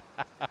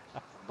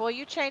 Boy,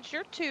 you changed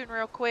your tune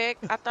real quick.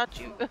 I thought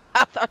you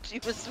I thought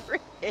you was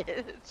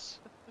rich.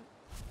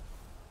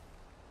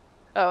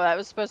 Oh, that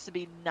was supposed to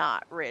be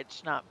not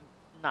rich, not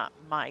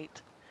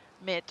might.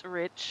 Mitt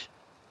rich.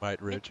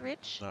 Might Mitt rich,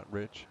 rich. not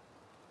rich.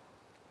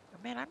 Oh,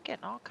 man, I'm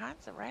getting all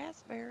kinds of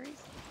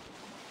raspberries.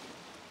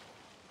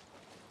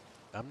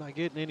 I'm not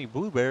getting any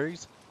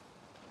blueberries.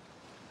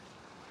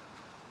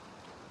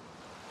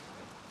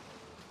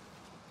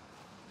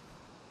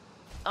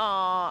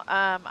 Oh,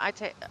 I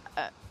take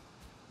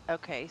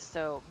Okay,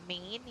 so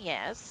mean,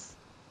 yes.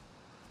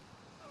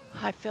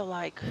 I feel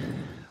like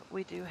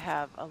we do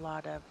have a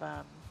lot of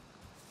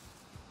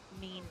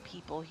mean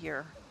people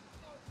here.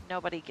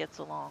 Nobody gets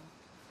along.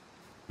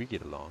 We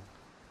get along.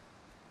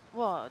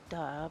 Well,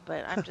 duh,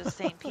 but I'm just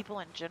saying people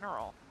in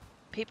general.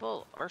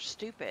 People are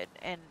stupid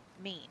and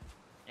mean,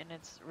 and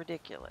it's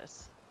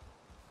ridiculous.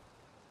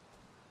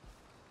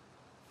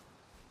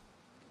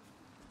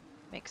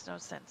 Makes no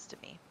sense to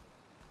me.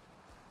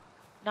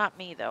 Not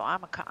me though.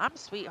 I'm a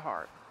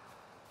sweetheart.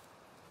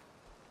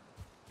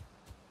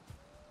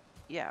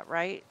 Yeah,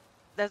 right?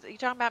 That's you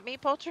talking about me,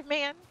 Poultry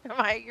Man? Am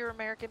I your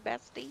American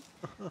bestie?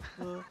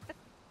 I'm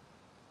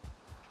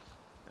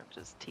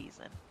just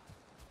teasing.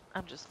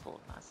 I'm just full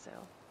of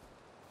myself.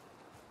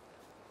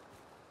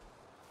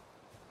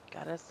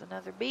 Got us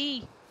another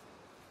bee.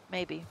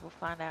 Maybe we'll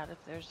find out if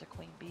there's a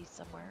queen bee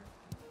somewhere.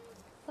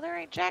 Well, there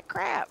ain't jack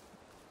crap.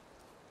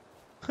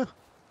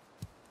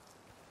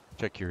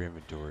 Check your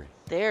inventory.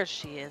 There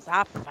she is.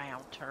 I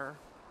found her.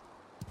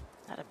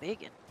 Not a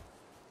big one.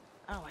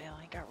 Oh well,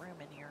 I ain't got room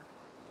in here.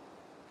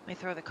 Let me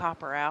throw the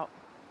copper out.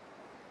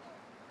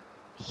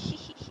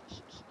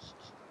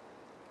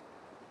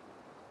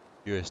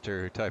 U.S.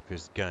 stereotype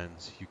is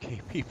guns.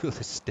 UK people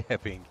is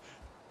stabbing.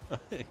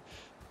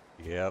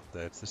 Yep,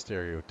 that's the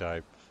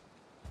stereotype.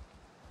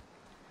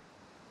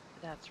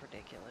 That's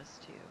ridiculous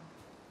too.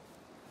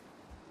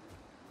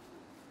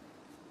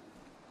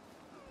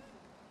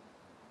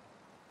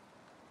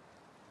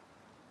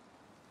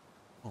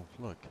 Oh,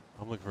 look.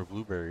 I'm looking for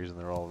blueberries and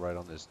they're all right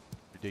on this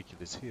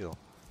ridiculous hill.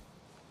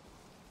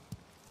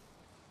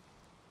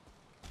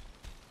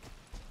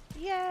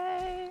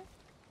 Yay!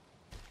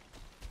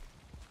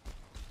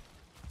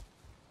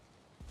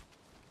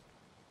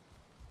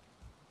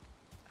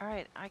 All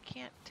right, I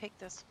can't take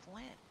this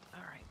flint.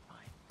 All right,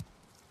 fine.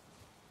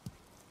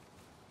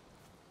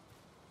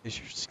 Is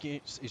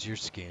your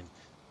skin?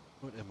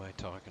 What am I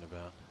talking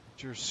about?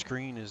 Is your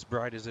screen as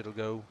bright as it'll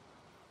go?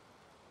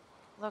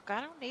 Look, I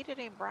don't need it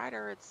any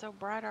brighter. It's so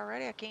bright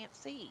already I can't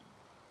see.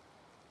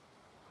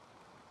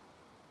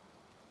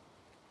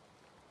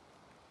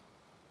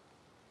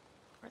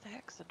 Where the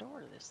heck's the door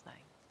to this thing?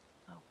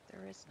 Oh,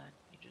 there is none.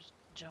 You just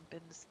jump in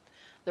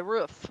the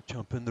roof.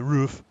 Jump in the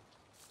roof.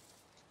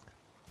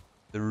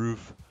 The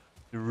roof.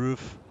 The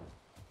roof.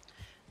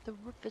 The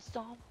roof is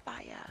on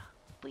fire.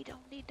 We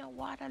don't need no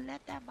water.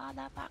 Let that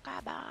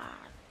motherfucker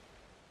burn.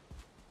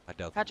 I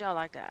doubt. How'd y'all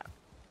like that?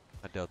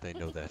 I doubt they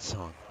know that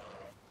song.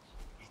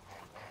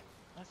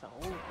 That's a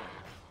old one.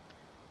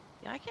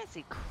 Yeah, I can't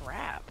see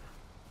crap.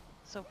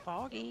 So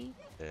foggy.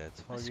 Yeah,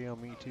 it's foggy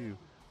on me too.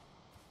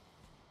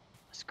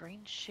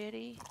 Screen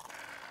shitty.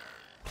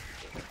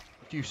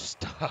 Would you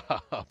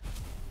stop?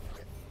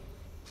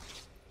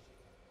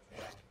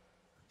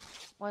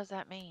 What does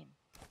that mean?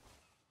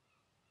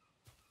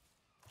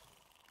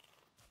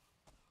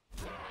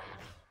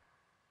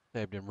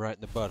 Stabbed him right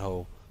in the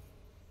butthole.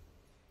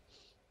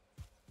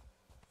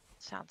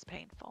 Sounds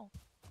painful.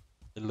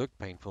 It looked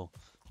painful.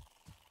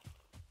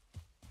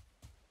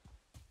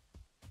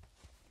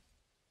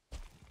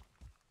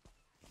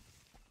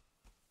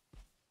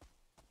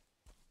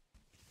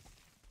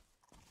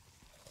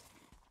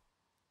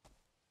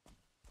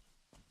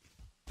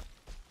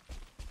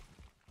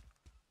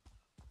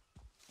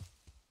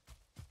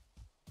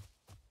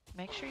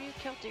 Make sure you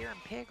kill deer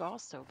and pig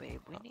also, babe.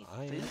 We need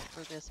I food am.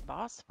 for this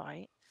boss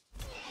fight.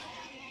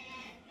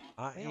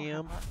 I We don't have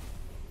am. much.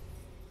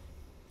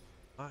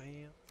 I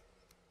am.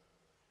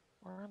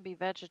 We're gonna be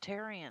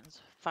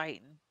vegetarians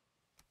fighting.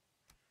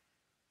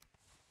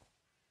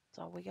 That's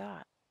all we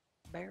got.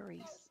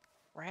 Berries.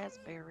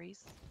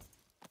 Raspberries.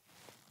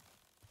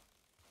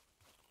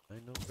 I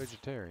know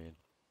vegetarian.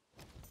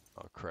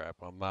 Oh crap!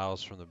 I'm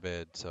miles from the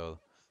bed, so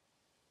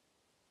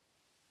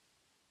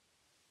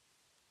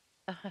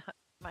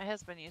My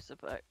husband used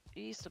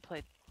to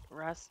play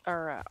Rust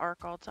or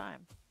Ark all the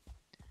time.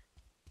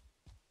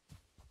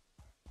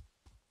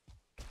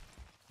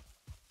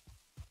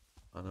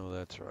 I know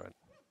that's right.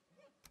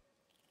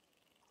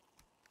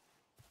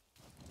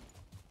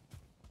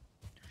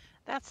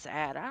 That's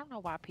sad. I don't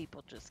know why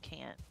people just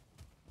can't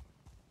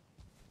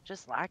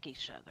just like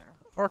each other.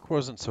 Ark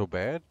wasn't so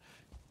bad.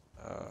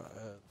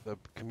 The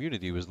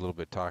community was a little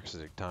bit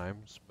toxic at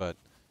times, but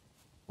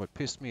what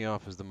pissed me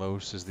off is the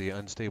most is the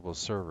unstable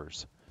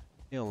servers.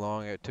 You know how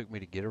long it took me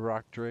to get a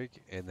rock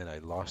drake, and then I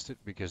lost it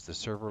because the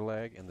server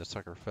lag and the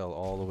sucker fell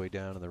all the way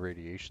down in the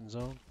radiation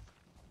zone?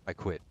 I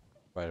quit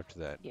right after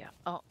that. Yeah.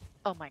 Oh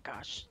my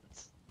gosh.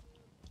 It's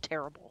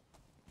terrible.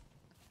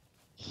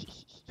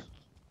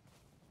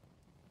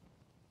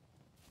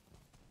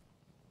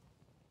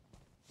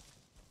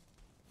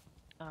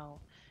 Oh,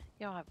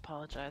 you don't have to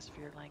apologize for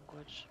your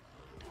language.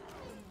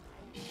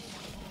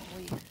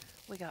 We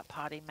we got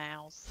potty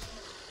mouths.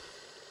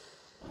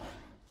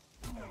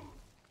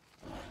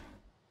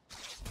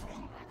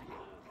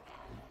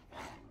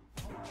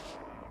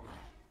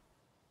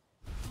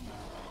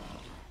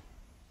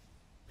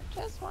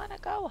 Just want to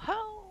go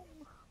home.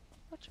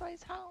 Which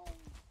way's home?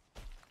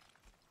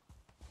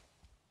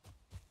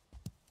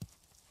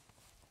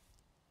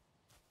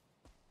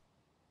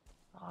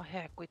 Oh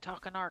heck, we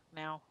talking Ark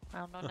now. I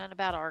don't know nothing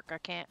about Ark. I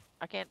can't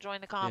join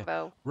the Yeah,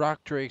 convo.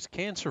 rock drakes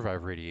can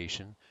survive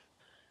radiation,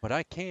 but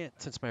I can't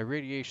since my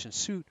radiation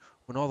suit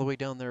went all the way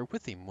down there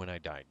with him when I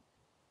died.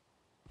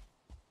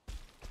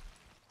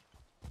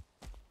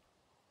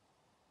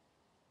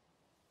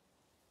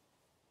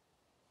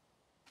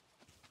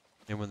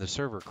 And when the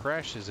server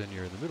crashes and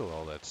you're in the middle of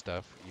all that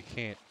stuff, you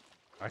can't.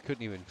 I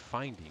couldn't even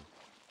find him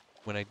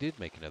when I did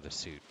make another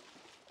suit.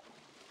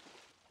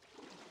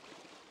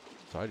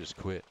 So I just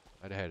quit.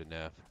 I'd had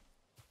enough.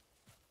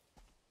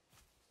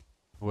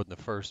 It wasn't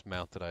the first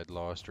mount that I'd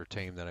lost or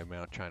tame that I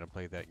mount trying to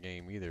play that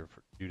game either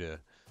due to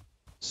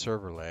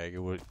server lag.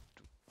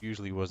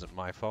 Usually wasn't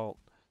my fault.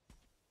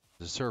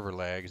 The server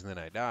lags and then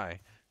I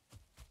die.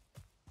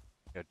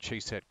 Gotta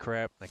chase that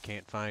crap and I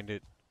can't find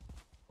it.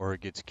 Or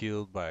it gets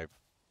killed by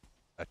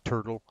a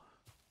turtle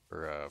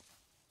or a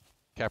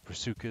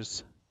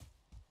Caprisuchus.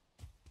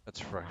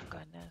 That's Oh my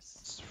goodness.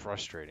 it's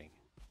frustrating.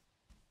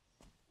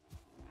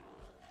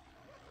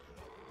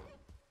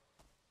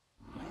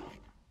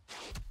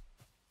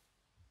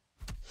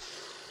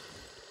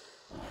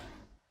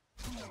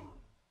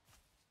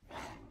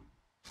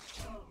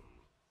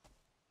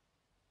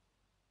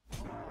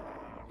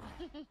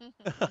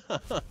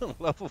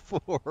 Level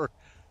 4.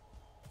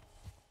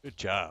 Good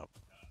job.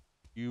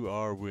 You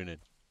are winning.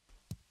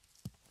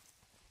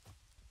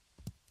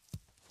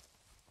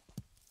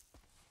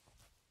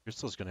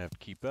 Crystal's gonna have to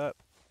keep up.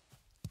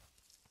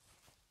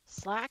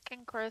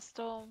 Slacking,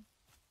 Crystal.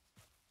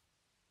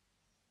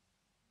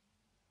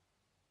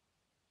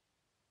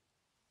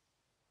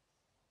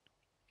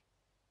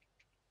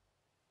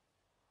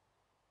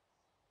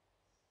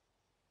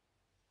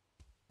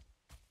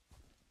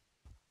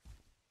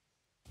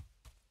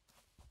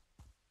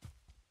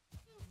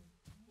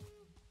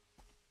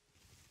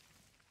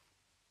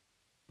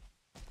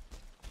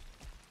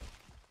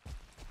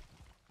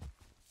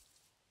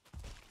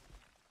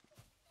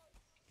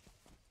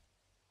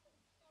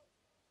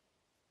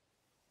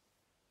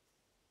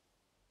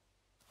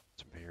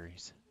 Some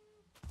berries.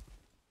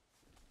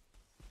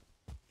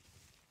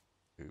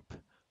 Poop.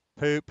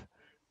 Poop.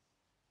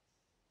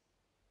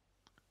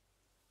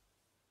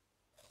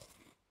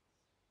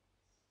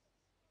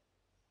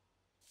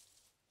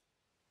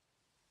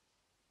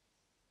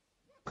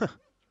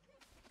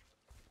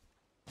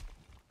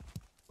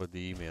 What'd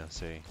the email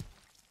say?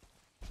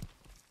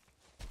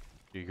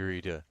 You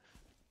agree to.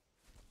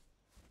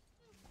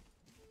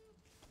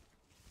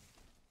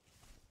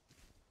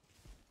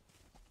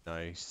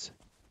 Nice.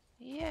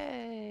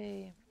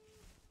 Yay.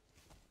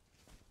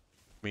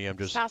 Me, I'm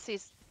just.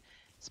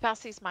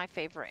 Spousy's my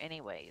favorite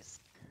anyways.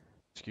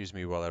 Excuse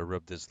me while I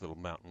rub this little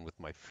mountain with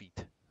my feet.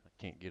 I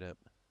can't get up.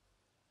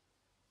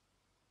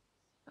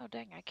 Oh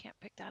dang, I can't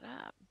pick that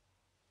up.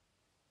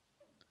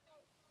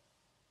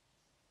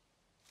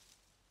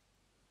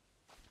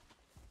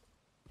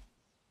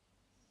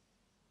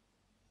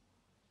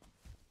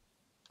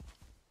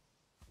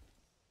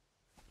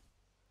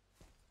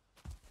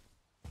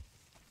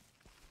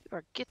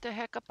 Or get the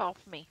heck up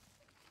off me.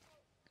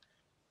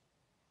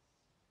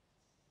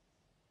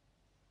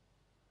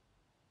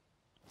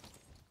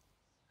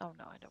 Oh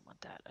no, I don't want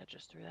that. I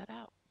just threw that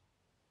out.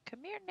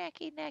 Come here,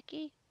 Necky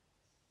Necky.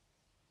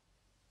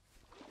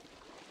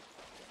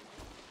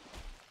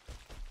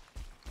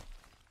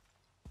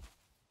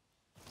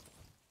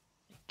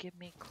 Give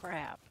me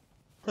crap.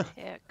 The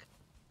heck?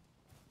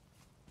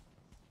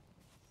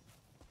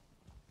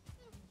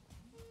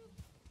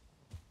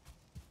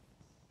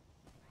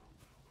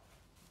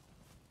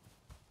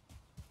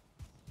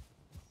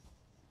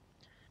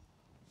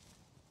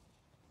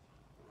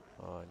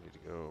 Oh, I need to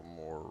go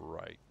more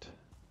right.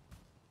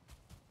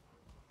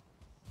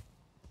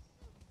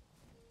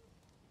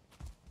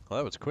 Well,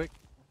 that was quick.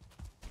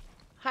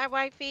 Hi,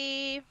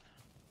 wifey.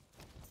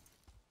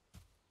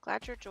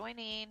 Glad you're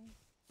joining.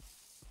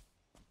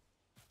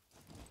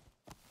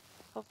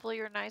 Hopefully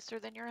you're nicer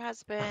than your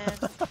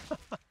husband.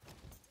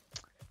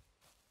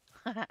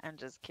 I'm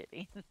just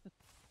kidding.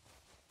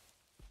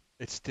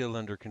 It's still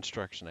under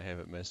construction. I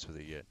haven't messed with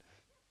it yet.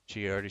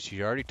 She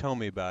already told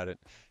me about it.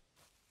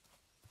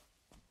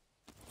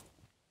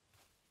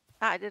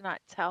 I did not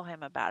tell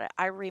him about it.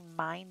 I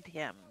remind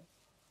him,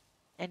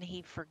 and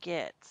he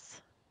forgets.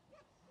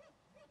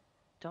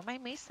 Don't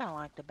make me sound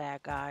like the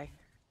bad guy.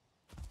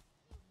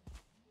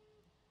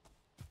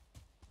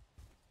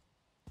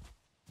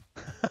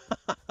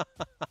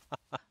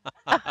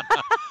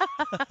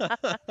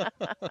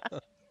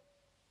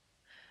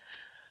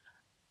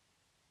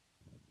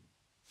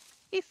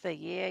 He said,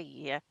 "Yeah,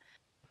 yeah."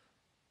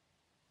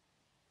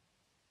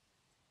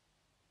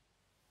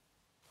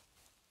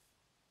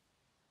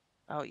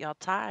 Oh, y'all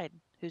tied.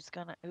 Who's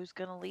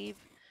gonna leave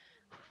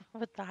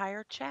with the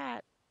higher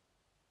chat?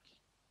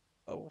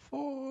 Level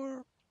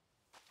 4.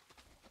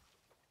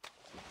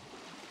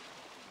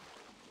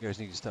 You guys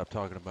need to stop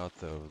talking about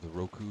the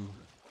Roku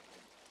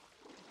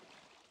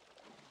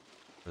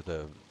or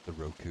the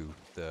Roku.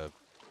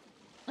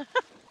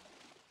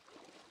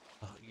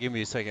 Give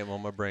me a second while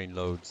my brain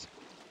loads.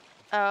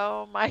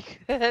 Oh my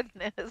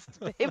goodness,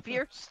 babe,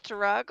 you're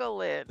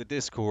struggling. The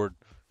Discord.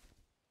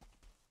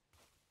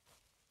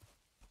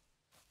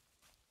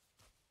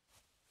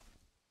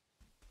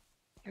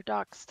 Your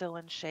dock's still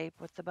in shape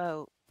with the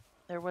boat.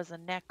 There was a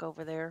neck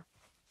over there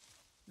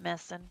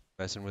messing,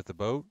 Messing with the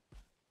boat?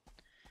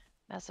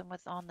 messing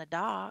with on the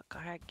dock.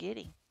 I had get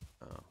him.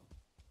 Oh,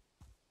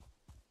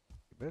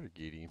 you better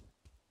get him.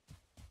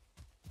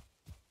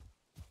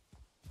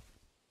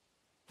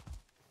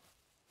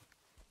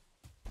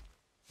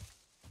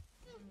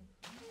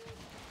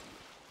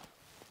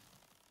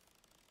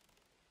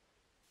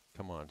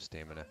 Come on,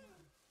 stamina.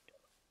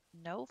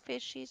 No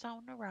fishies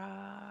on the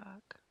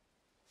rock.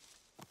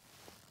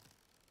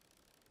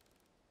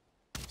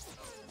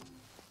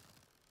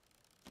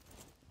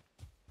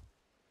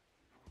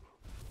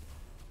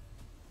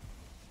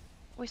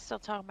 We still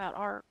talking about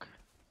Ark.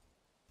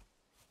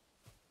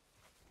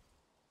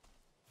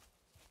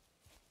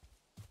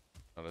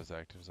 Not as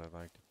active as I'd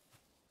like.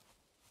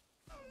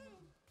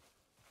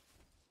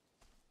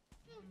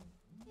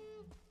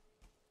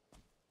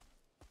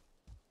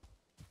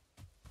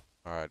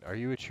 Alright, are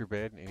you at your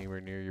bed?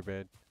 Anywhere near your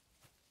bed?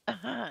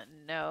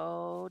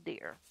 No,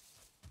 dear.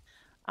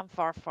 I'm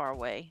far, far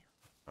away.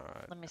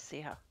 Alright. Let me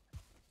see how.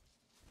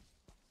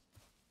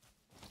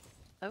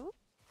 Oh,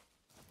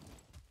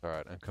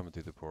 Alright, I'm coming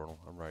through the portal.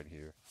 I'm right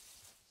here.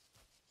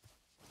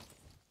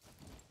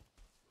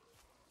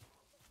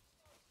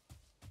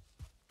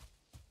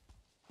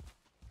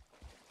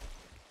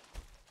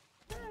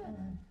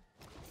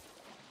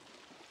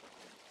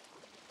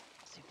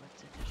 see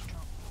what's in this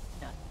trunk.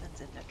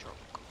 Nothing's in the trunk.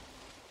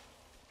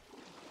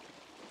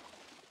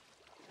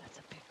 That's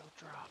a big old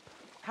drop.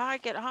 How I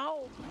get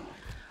home?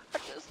 I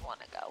just want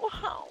to go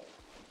home.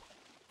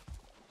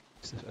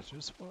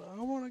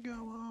 I want to go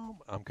home.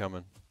 I'm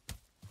coming.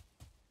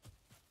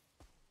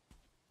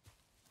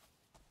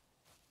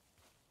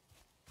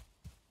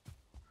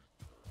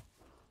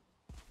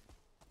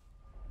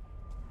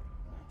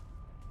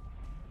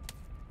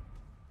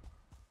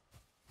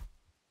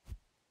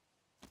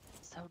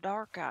 So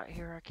dark out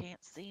here, I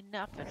can't see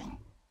nothing.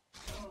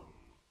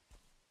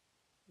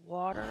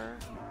 Water.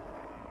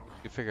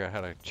 You figure out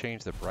how to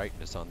change the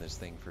brightness on this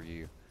thing for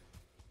you.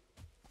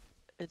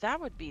 That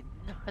would be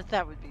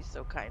that would be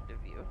so kind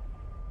of you.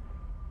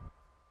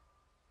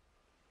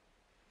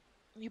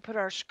 You put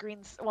our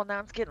screens. Well, now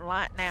it's getting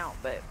light now,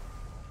 but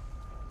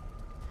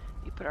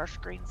you put our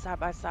screens side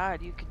by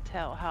side, you can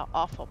tell how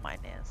awful mine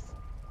is.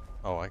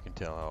 Oh, I can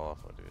tell how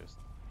awful it is.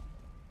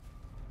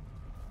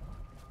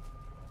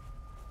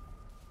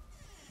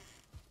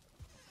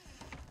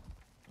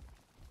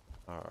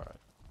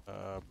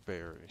 Alright.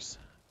 Berries.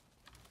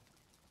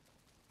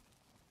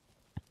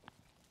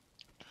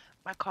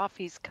 My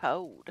coffee's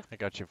cold. I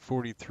got you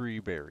 43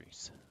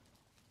 berries.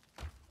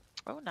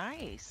 Oh,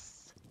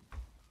 nice.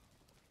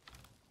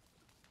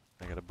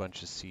 I got a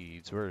bunch of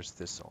seeds. Where's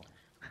thistle?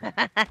 And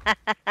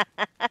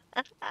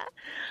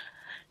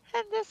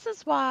this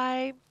is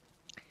why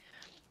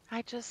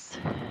I just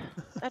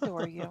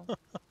adore you.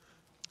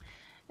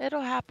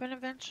 It'll happen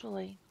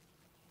eventually.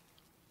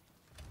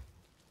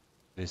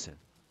 Listen,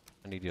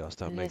 I need y'all to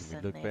stop making me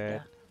Listen, look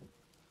bad.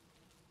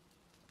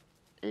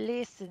 Linda.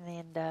 Listen,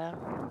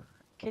 Linda.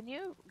 Can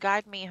you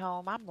guide me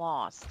home? I'm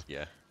lost.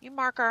 Yeah, You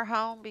mark our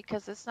home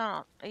because it's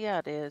not. Yeah,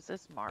 it is.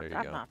 It's there marked. you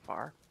I'm go. not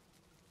far.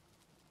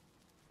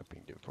 I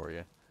pinged it for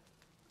you.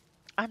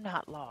 I'm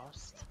not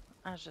lost.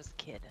 I was just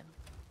kidding.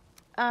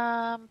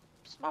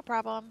 Small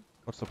problem.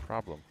 What's the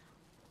problem?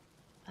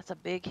 That's a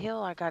big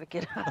hill I gotta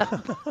get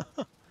up.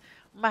 I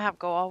might have to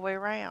go all the way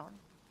around.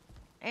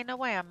 Ain't no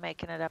way I'm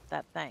making it up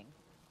that thing.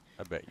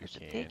 I bet you There's a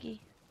can.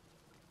 piggy.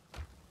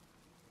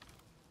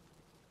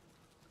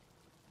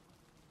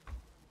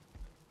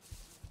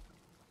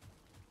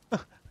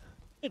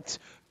 It's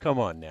come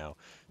on now.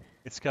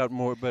 It's got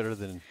more better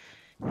than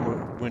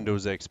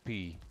Windows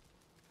XP.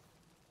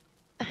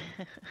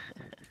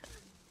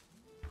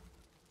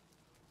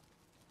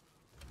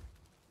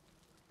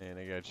 And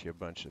I got you a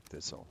bunch of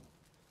thistle.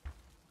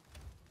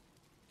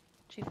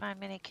 Did you find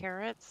many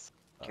carrots?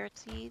 Carrot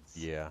seeds?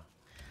 Yeah,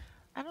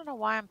 I don't know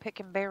why I'm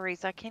picking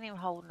berries. I can't even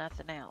hold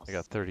nothing else. I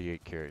got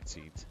 38 carrot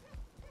seeds.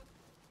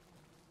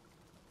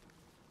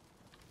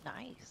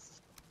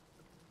 Nice.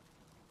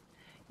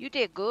 You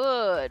did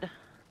good.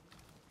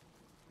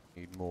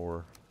 Need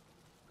more.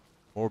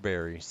 More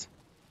berries.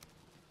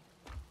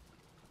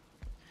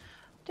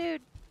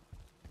 Dude,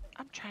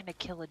 I'm trying to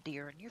kill a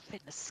deer and you're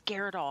fitting to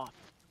scare it off.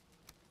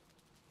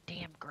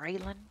 Damn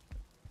Graylin.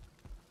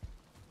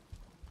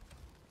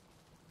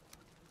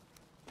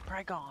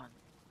 Probably gone.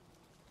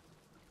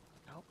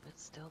 Nope,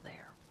 it's still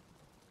there.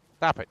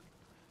 Stop it.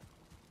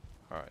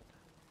 All right.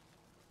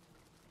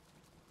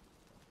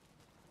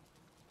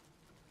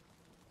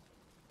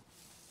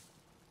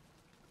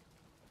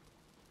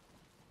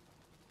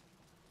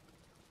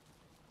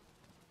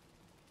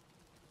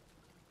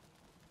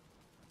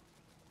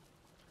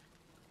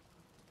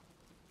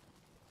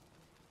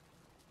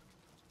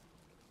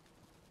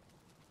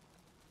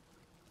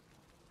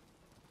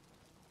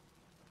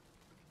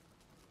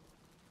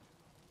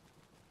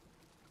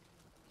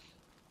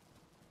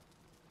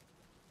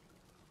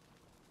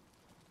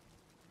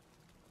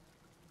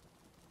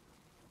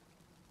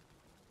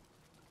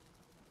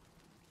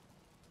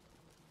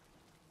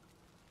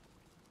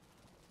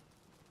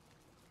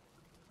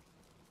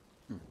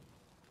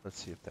 Let's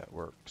see if that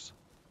works.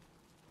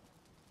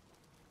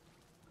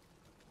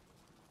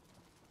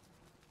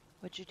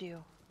 What'd you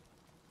do?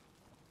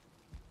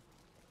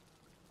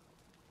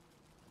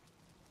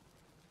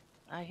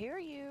 I hear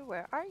you.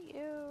 Where are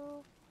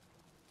you?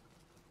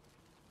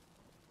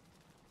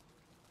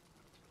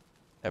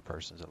 That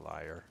person's a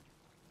liar.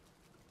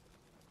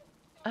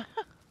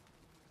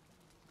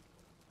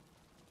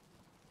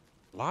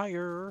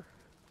 Liar!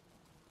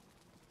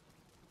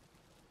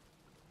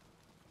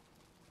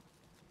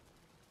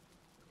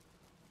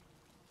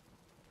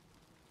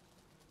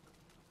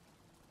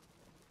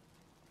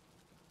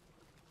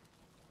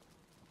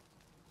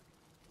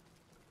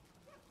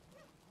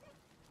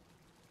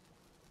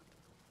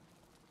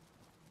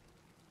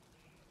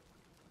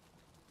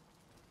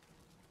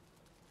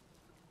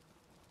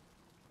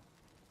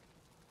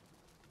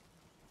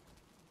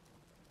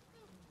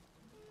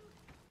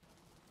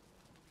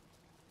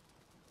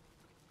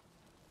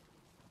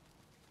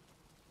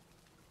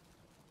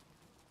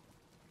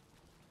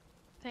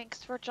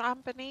 Thanks for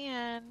jumping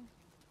in.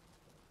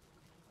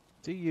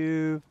 See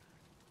you!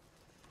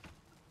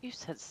 You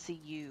said see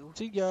you.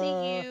 See See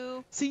ya!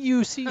 you. See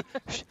you! See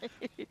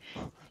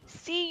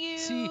See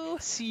you.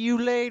 see you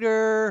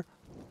later!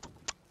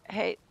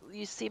 Hey,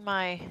 you see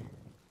my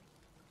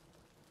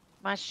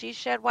she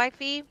shed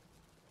wifey?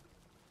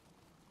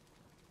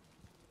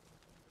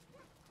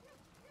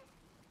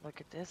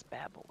 Look at this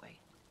bad boy.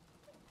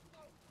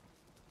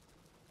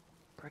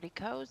 Pretty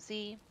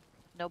cozy.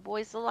 No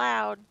boys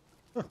allowed.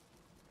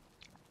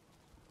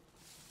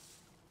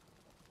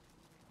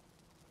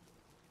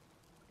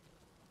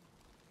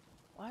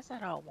 Why is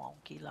that all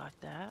wonky like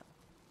that?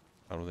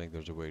 I don't think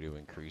there's a way to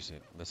increase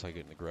it unless I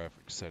get in the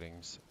graphics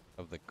settings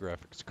of the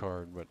graphics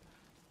card, but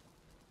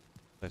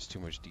that's too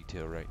much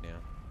detail right now.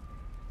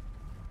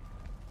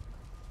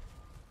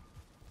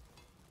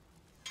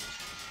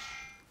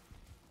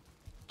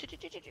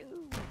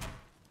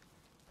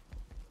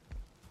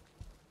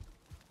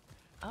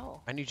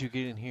 Oh, I need you to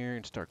get in here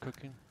and start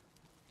cooking.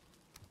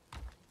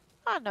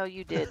 I know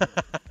you didn't.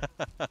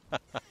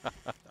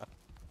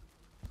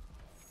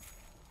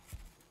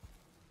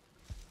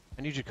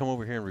 I need you to come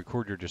over here and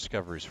record your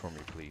discoveries for me,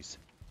 please.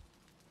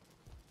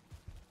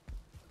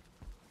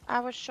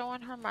 I was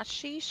showing her my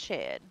she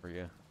shed. For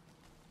you.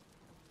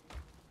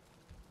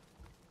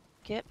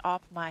 Get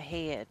off my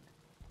head.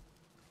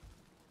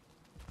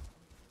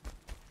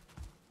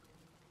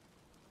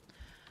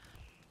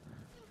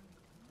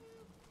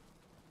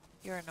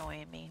 You're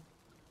annoying me.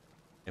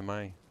 Am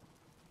I?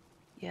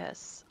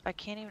 Yes, I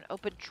can't even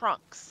open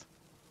trunks.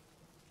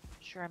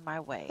 You're in my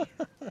way.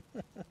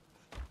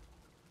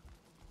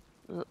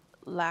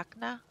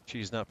 Lacna?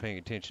 She's not paying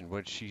attention.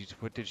 What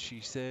did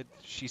she said?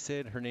 She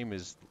said her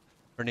name's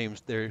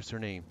there's her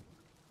name.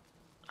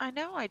 I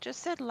know, I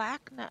just said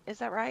Lacna. Is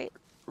that right?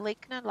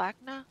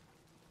 Lacna?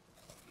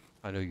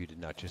 I know you did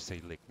not just say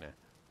Lickna.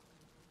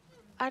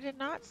 I did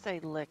not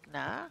say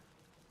Lickna.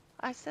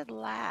 I said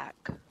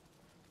lack.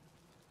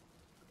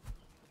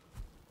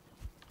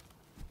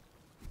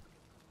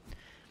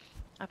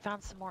 I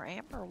found some more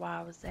amber while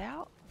I was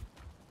out.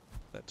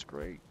 That's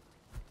great.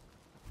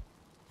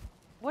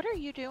 What are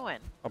you doing?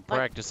 I'm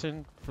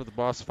practicing for the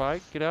boss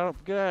fight. Get out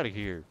of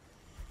here.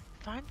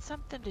 Find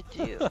something to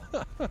do.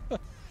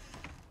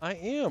 I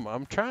am.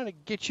 I'm trying to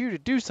get you to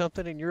do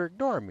something and you're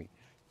ignoring me.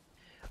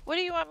 What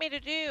do you want me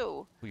to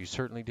do? Well, you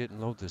certainly didn't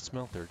load the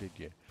smelter, did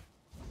you?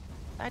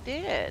 I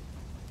did.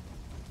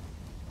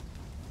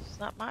 It's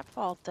not my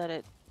fault that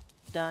it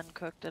done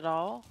cooked it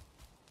all.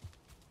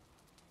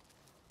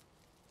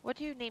 What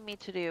do you need me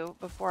to do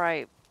before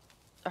I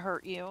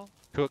hurt you?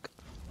 Cook.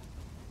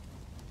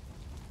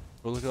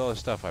 Well, look at all the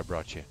stuff I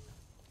brought you.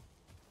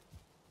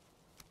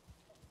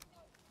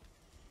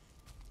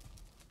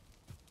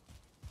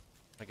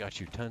 I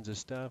got you tons of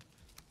stuff.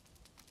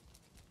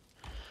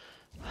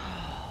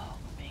 Oh,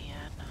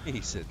 man. He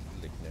said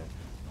Lickna.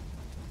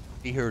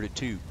 He heard it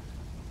too.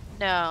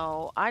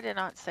 No, I did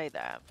not say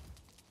that.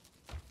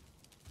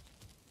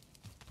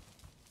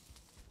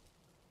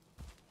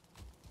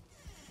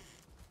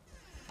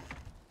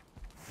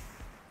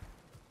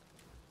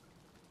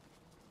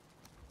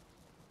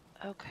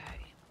 Okay.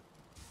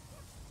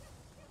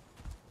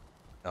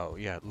 Oh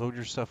yeah, load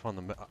your stuff on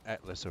the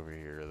atlas over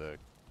here,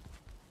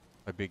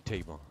 my big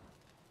table.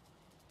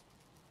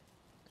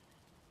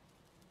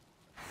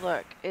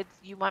 Look,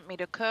 you want me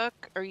to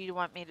cook, or you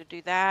want me to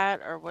do that,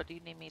 or what do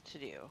you need me to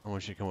do? I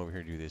want you to come over here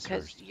and do this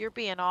Because first. you're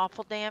being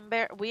awful damn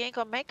we ain't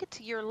gonna make it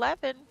to year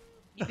 11.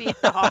 You being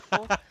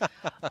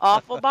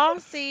awful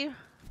bossy.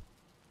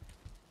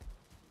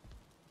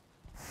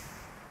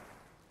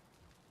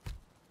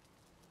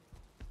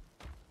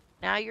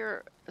 Now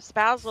you're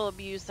spousal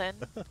abusing.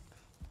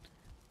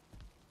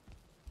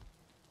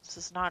 This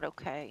is not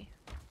okay.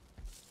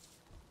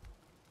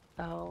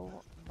 Oh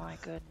my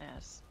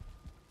goodness.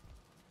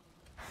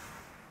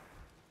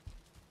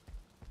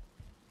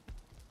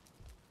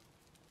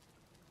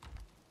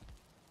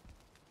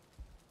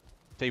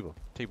 Table.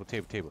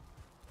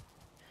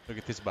 Look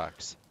at this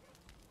box.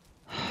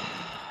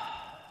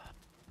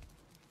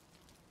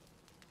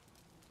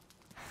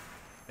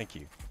 Thank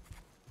you.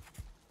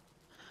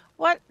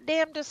 What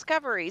damn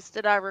discoveries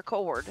did I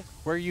record?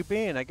 Where you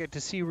been? I get to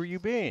see where you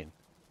been.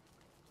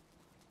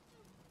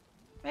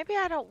 Maybe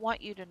I don't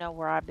want you to know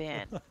where I've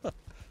been.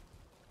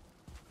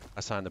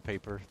 I signed the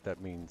paper. That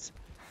means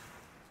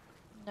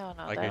No,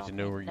 I that get to don't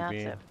know mean where you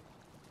nothing. been.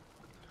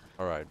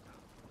 All right.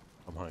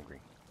 I'm hungry.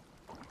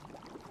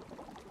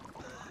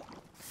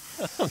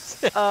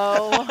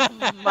 Oh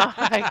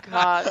my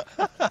God.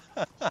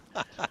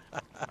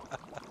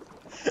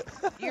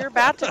 You're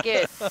about to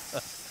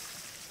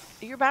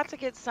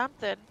get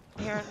something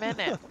here in a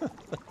minute.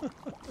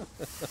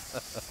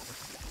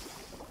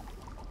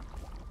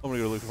 I'm gonna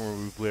go look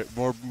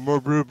for more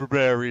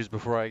blueberries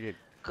before I get.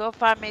 Go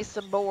find me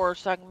some boar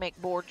so I can make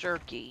boar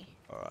jerky.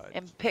 All right.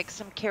 And pick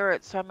some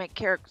carrots so I make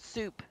carrot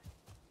soup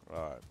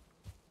All right.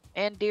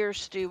 and deer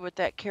stew with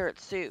that carrot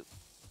soup.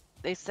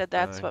 They said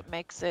that's what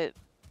makes it,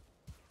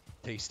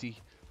 Tasty.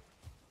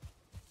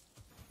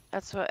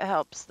 that's what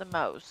helps the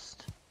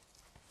most.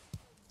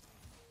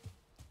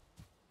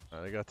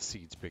 I got the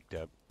seeds picked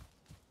up.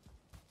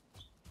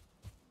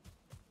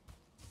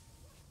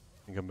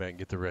 And come back and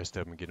get the rest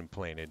of them and get them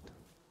planted.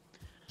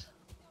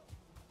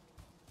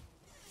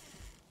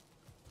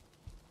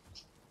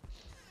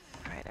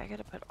 All right, I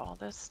gotta put all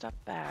this stuff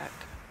back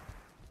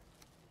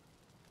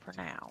for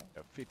now.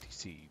 Got 50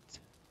 seeds.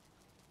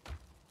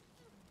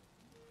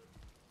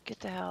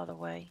 Get the hell out of the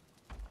way.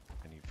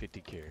 I need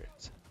 50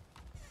 carrots.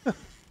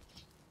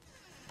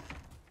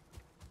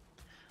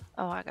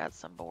 Oh, I got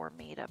some boar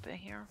meat up in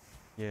here.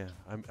 Yeah,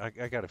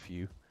 I got a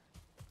few.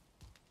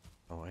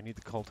 Oh, I need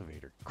the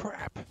cultivator.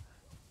 Crap.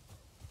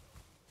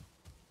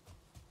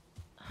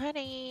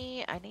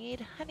 Honey, I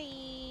need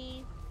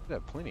honey. I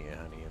got plenty of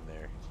honey in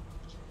there.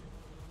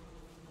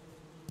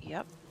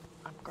 Yep,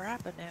 I'm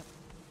grabbing it.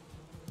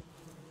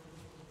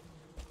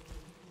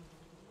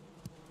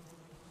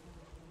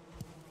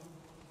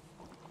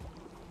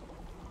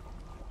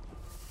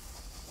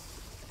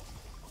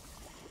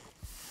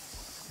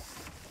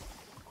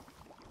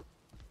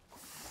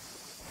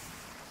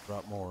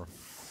 Brought more.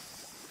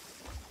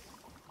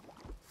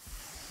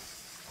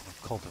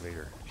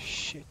 Cultivator.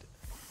 Shit.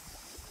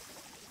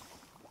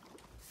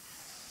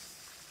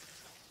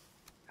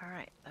 All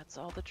right, that's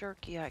all the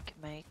jerky I can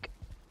make.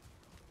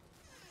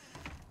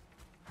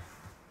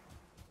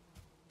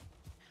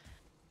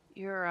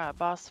 Your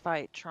boss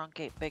fight trunk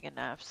ain't big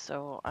enough,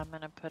 so I'm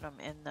gonna put them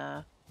in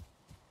the,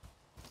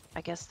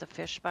 I guess the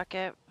fish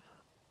bucket.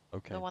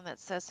 Okay. The one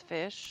that says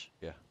fish.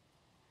 Yeah.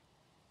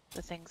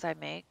 The things I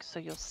make, so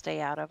you'll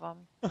stay out of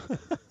them.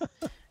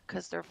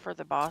 Because they're for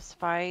the boss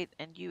fight,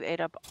 and you ate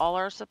up all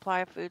our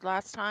supply of food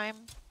last time.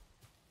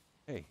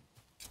 Hey.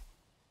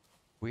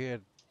 We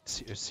had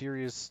a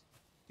serious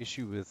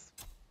issue with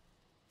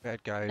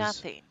bad guys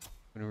Nothing.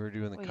 when we were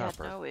doing the We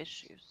copper. had no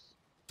issues.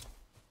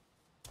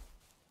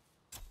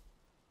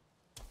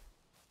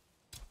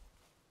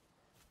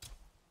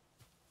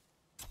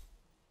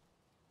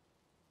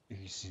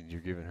 You're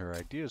giving her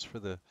ideas for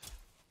their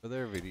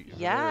video.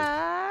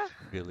 Yeah.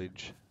 For their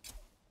village.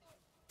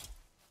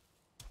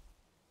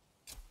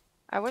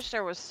 I wish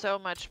there was so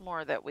much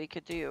more that we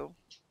could do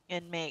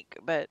and make,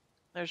 but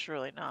there's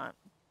really not.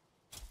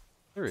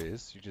 There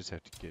is. You just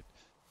have to get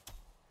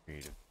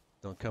creative.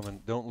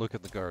 Don't look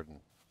at the garden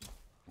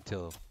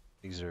until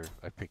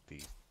I picked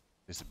these.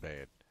 This is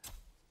bad.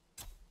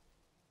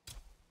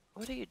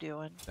 What are you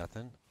doing?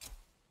 Nothing.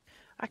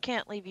 I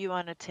can't leave you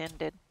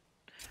unattended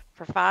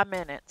for 5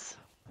 minutes.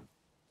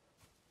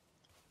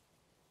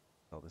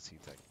 All the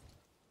seeds I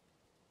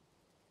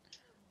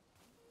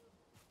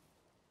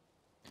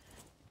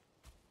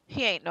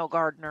He ain't no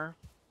gardener.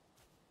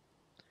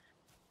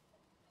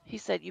 He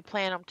said you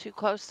plant them too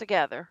close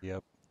together.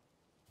 Yep.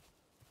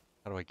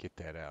 How do I get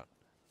that out?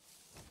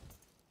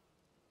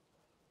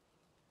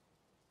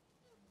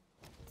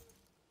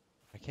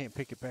 I can't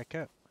pick it back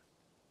up.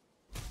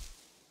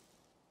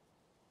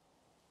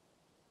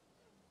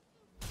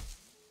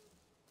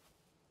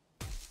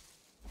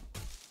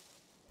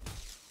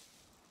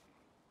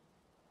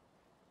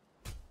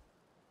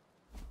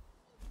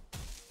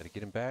 Did I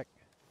get him back?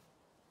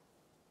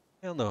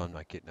 Hell no, I'm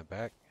not getting it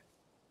back.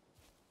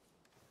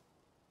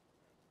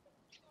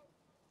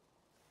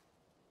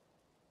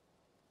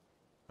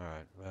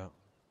 Alright, well.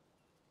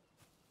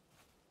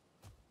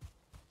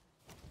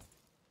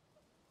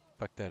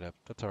 Fuck that up.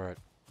 That's alright.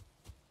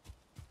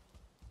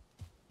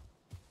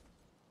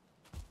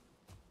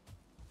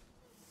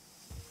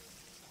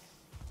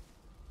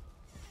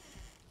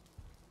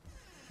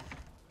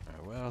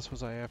 Alright, what else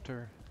was I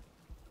after?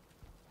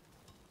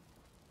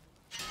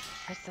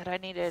 I said I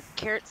needed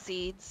carrot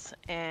seeds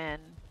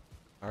and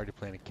I already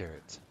planted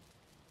carrots.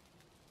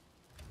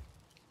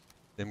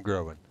 Them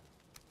growing.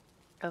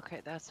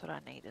 okay, that's what I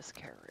need is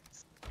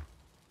carrots.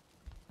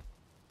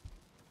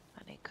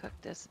 I need to cook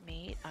this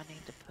meat. I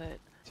need to put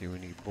See, we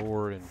need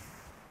board and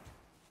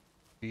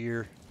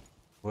beer.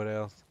 What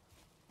else?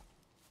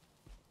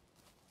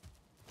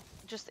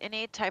 just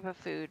any type of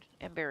food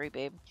and berry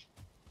babe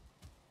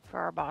for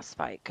our boss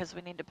fight because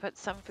we need to put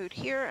some food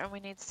here and we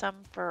need some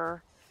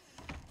for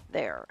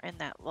there in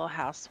that little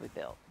house we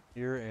built.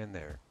 Here and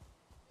there.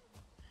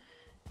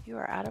 You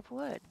are out of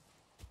wood.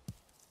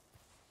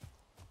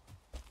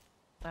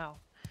 No,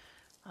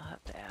 I'll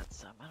have to add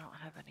some. I don't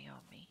have any on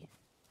me.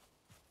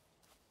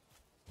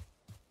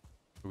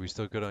 Are we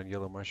still good on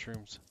yellow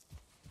mushrooms?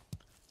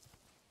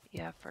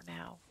 Yeah, for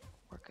now,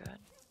 we're good.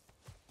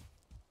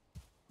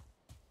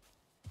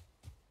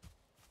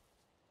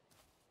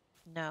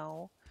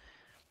 No,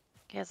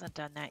 he hasn't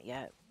done that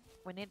yet.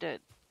 We need to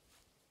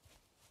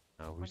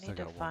No, we we still need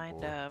to got one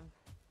find boar.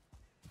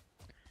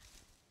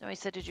 No, he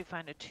said, did you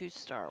find a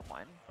 2-star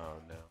one? Oh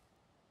no.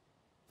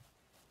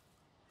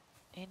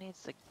 He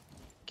needs to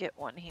get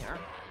one here.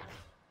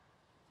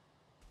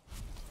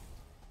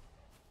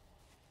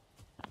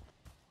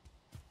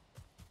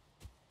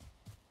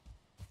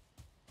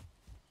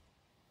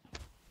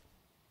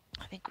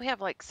 I think we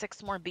have like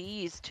 6 more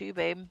bees too,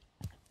 babe.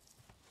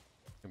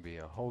 Gonna be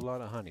a whole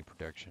lot of honey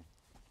production.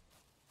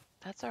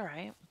 That's all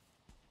right.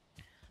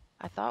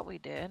 I thought we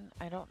did.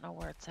 I don't know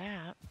where it's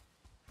at.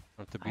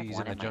 Aren't the I have bees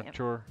one in the in my junk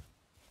drawer?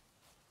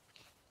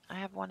 I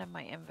have one in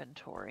my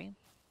inventory.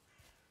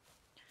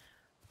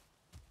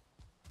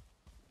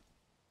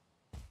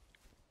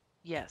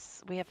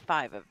 Yes, we have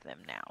 5 of them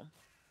now.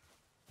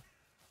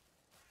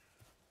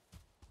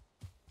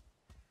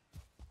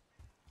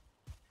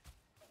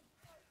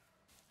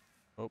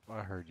 Oh, I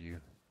heard you.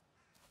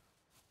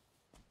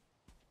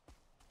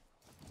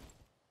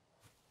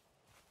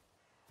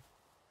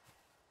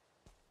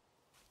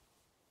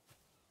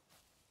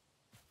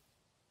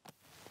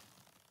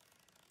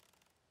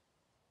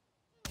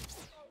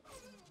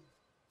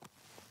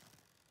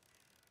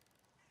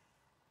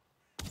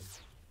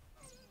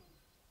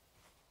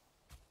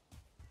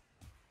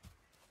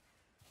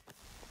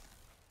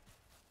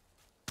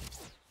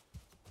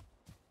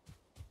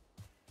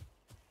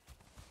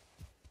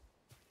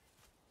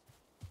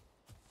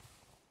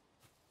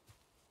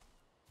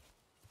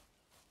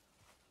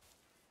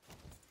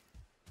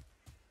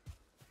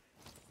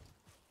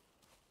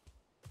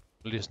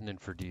 Listening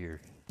for deer.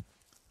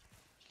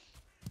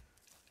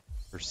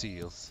 Or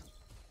seals.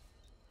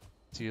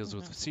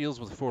 Seals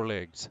with 4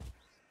 legs.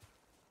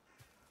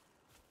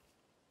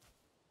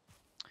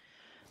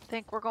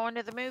 Think we're going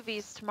to the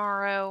movies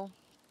tomorrow.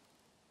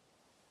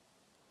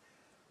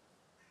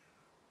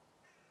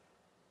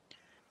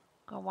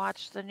 Go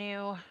watch the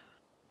new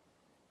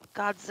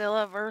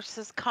Godzilla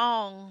versus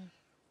Kong.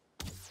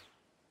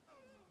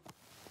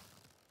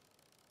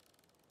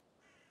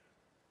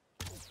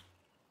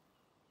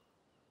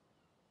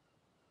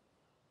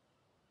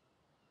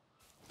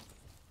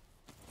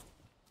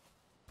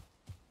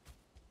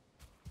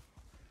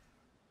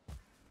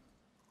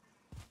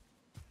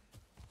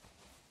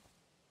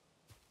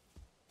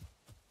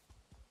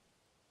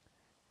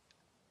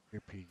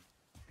 Here, piggy,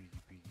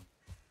 piggy, piggy.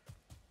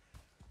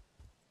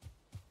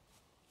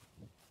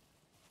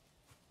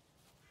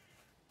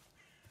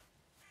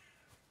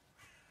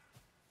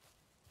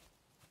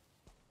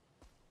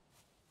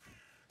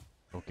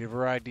 Don't give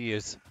her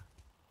ideas.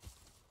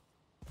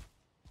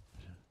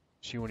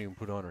 She won't even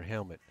put on her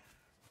helmet.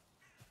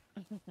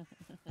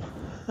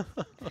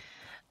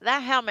 That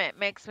helmet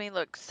makes me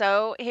look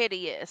so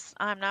hideous.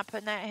 I'm not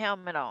putting that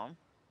helmet on.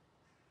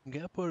 You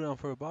gotta put it on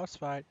for a boss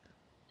fight.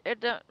 It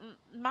don't,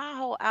 my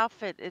whole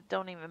outfit, it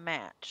don't even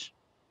match.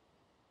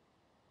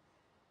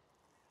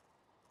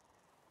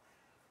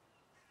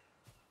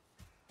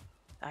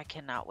 I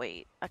cannot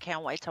wait. I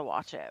can't wait to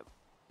watch it.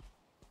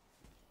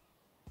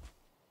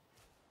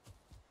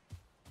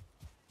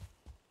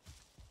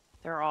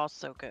 They're all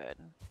so good.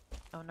 I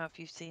don't know if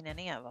you've seen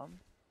any of them.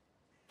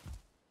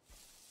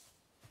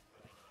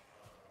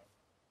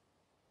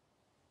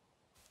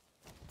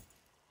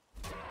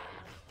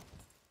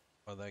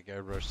 Oh, that guy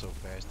rushed so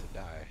fast to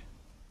die.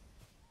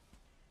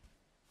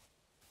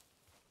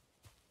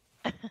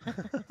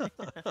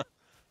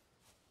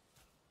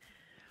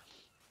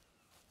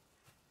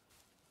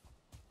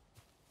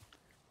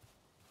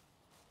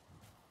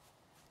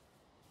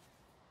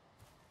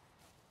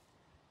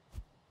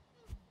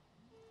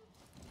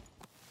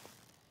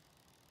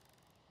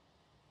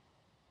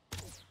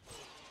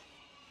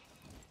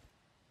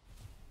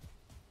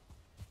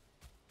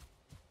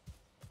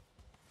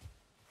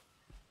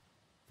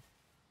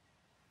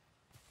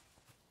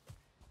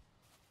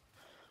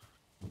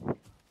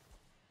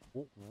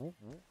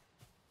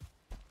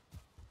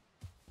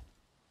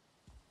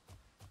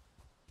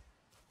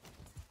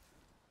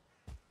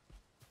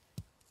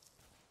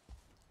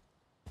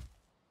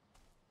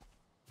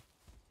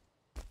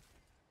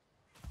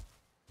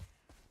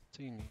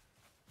 See,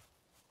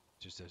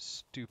 just a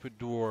stupid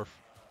dwarf.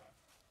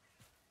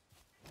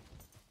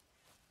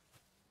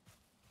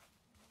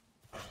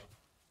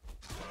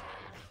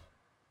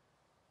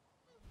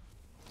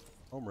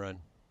 Home run.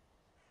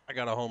 I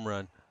got a home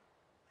run.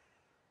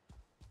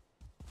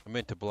 I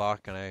meant to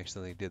block and I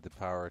accidentally did the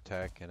power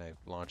attack and I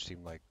launched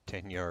him like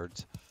 10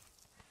 yards.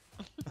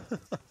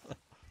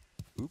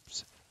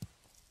 Oops.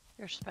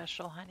 You're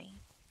special, honey.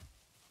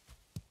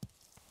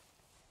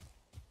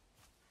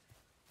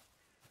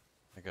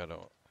 I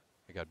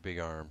got big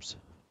arms.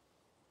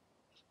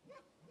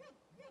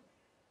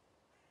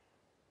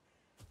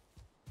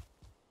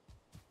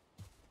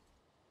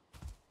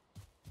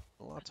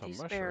 Put Lots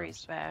of these berries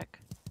mushrooms. back.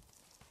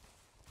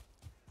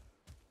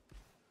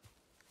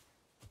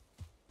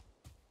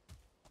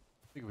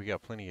 I think we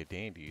got plenty of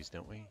dandies,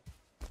 don't we?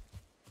 As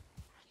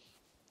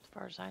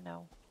far as I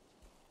know.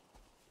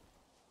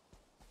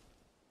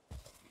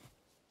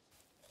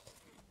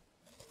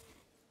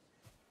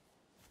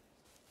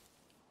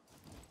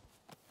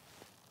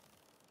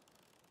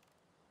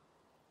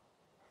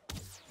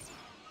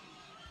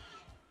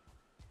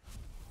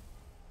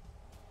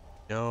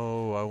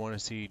 No, I want to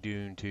see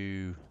Dune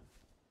 2.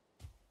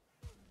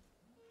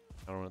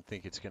 I don't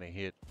think it's going to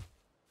hit,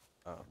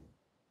 uh,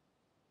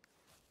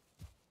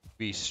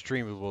 be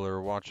streamable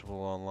or watchable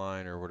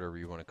online or whatever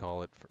you want to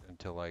call it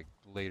until like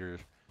later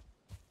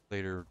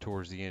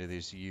towards the end of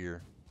this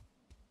year.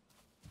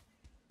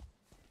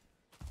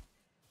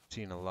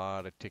 Seen a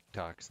lot of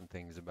TikToks and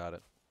things about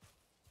it.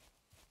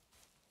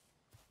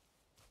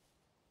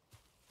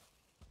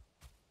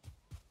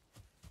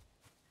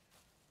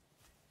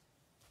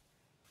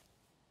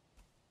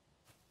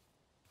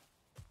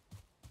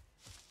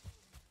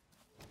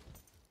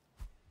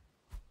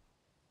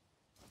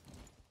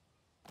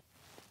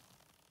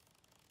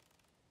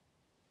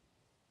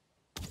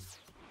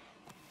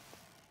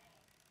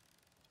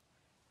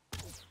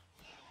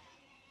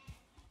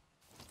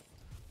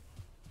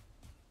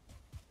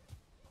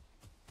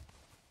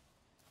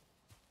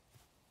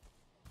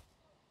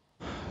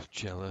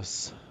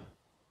 Jealous.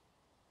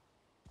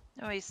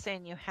 No, he's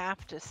saying you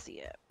have to see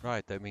it.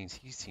 Right, that means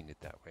he's seen it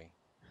that way.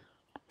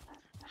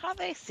 How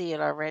they see it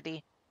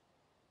already?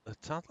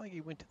 It sounds like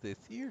he went to the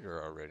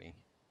theater already.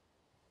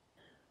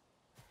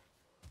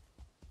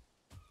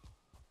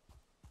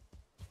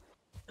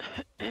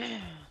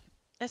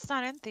 It's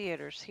not in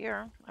theaters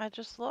here. I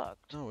just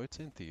looked. No, it's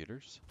in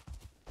theaters.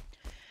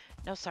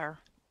 No, sir.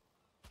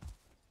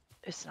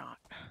 It's not.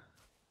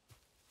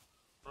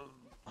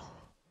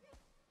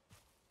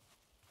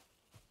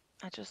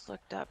 I just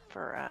looked up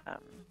for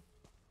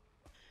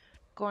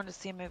going to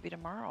see a movie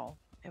tomorrow.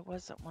 It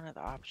wasn't one of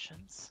the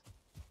options.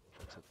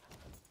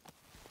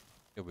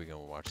 He'll be gonna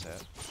watch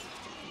that.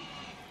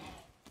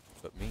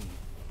 But me.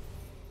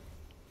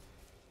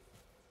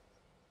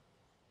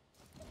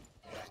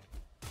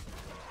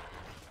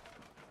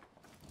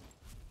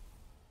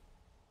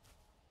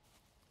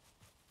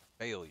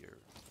 Failure.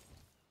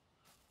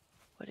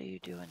 What are you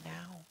doing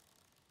now?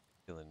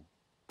 Killing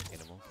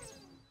animals.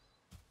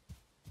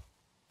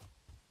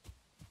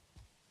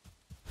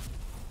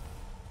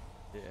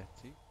 Yeah,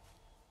 see?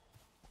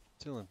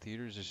 Still in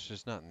theaters, it's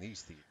just not in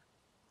these theaters.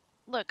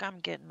 Look, I'm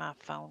getting my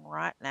phone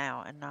right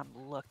now and I'm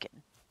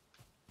looking.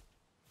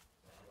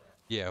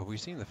 Yeah,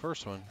 we've seen the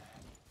first one.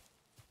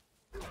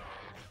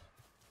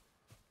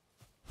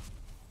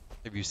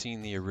 Have you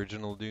seen the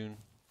original Dune?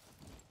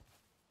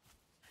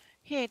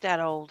 He ain't that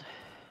old.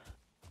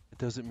 It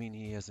doesn't mean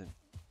he hasn't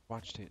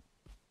watched it.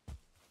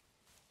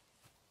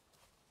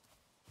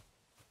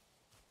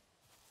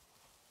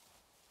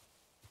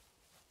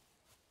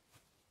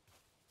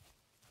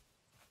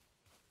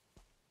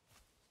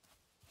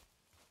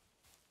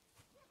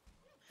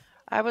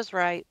 I was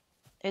right.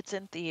 It's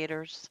in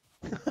theaters.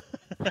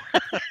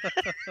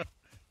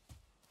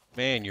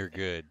 Man, you're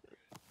good.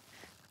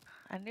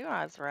 I knew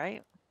I was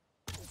right.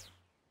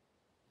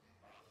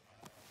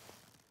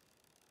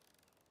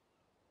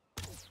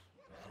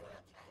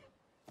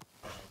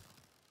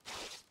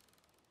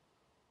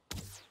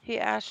 He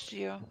asked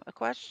you a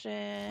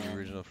question. The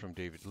original from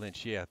David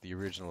Lynch. Yeah, the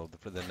original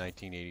for the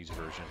 1980s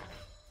version.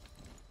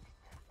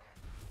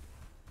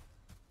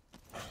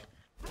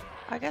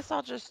 I guess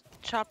I'll just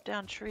chop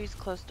down trees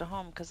close to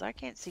home because I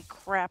can't see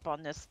crap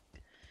on this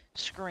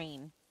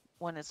screen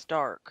when it's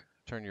dark.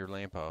 Turn your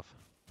lamp off.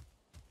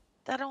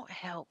 That don't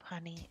help,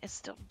 honey. It's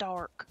still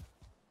dark.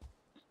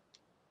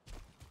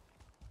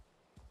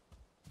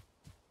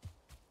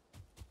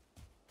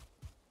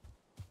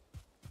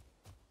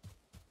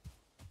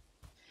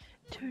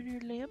 Turn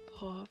your lamp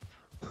off.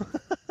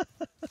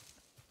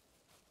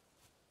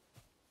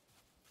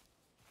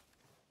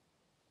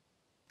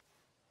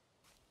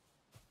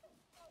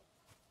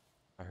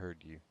 I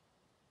heard you.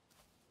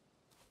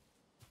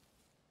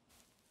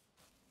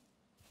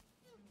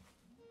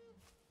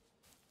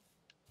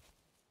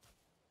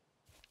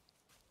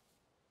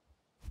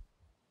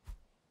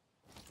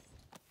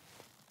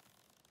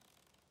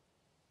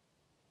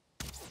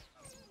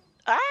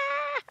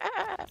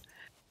 Ah!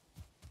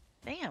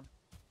 Damn.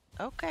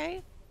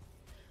 Okay.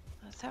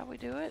 That's how we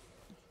do it.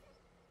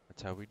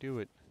 That's how we do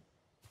it.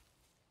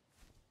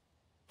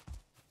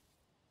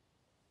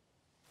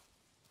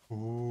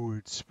 Oh,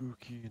 it's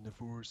spooky in the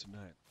forest at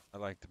night. I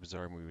like the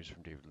bizarre movies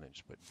from David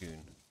Lynch, but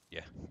Dune,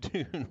 yeah,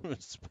 Dune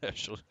was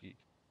special.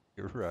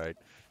 You're right.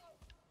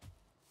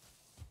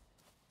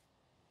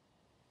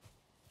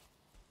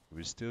 It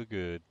was still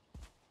good.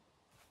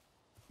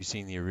 You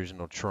seen the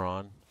original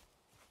Tron?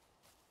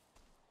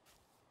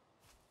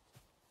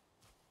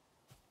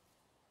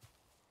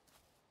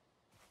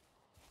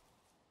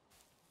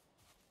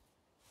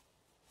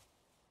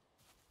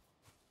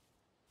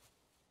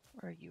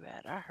 Where are you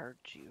at? I heard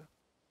you.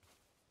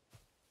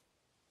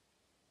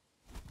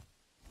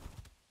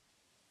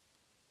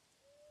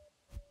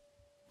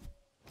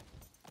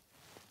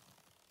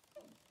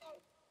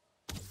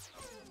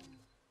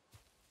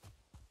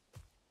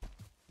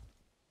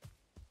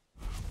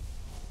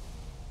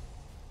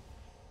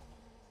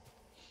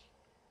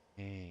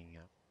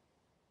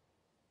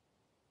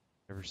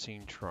 never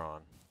seen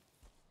Tron.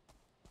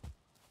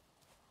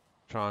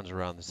 Tron's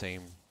around the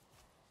same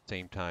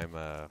time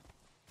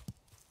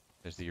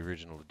as the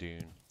original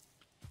Dune.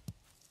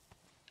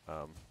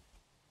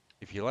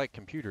 If you like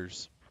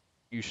computers,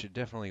 you should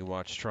definitely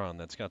watch Tron.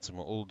 That's got some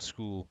old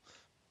school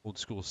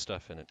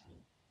stuff in it.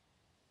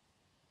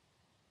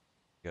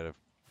 You gotta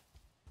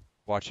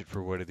watch it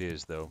for what it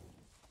is, though.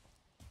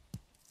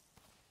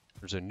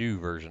 There's a new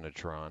version of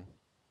Tron,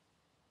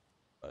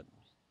 but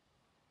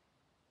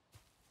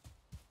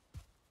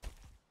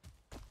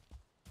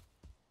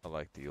I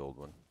like the old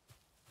one.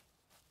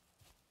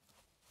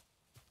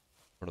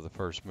 One of the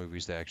first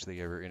movies to actually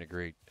ever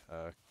integrate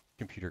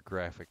computer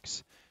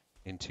graphics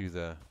into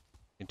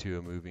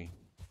a movie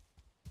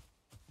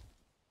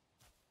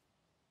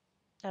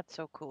That's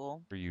so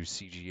cool. or use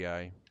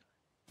CGI.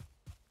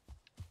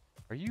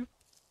 Are you?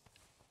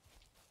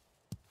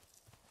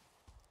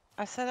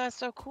 I said that's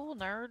so cool,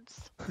 nerds.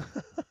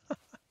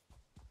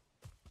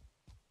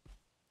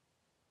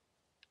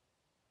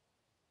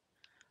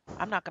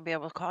 I'm not gonna be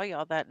able to call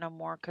y'all that no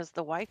more because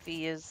the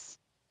wifey is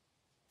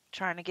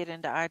trying to get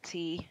into IT,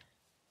 Yep,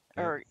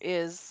 or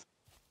is.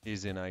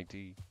 is in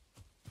IT.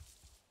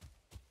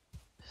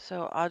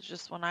 So I'll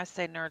just, when I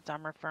say nerds,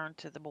 I'm referring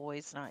to the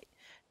boys,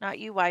 not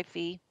you,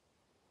 wifey.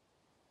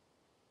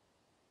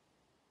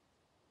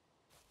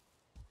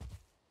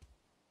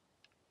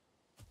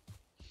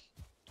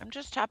 I'm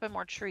just chopping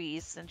more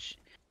trees since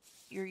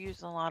you're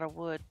using a lot of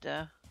wood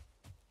to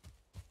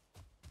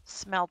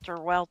smelter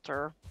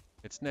welter.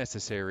 It's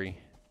necessary.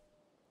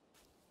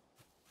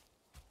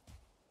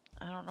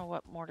 I don't know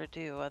what more to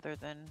do other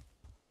than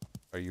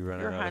Are you you're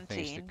running out of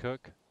things to hunting.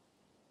 cook?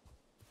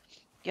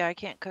 Yeah, I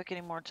can't cook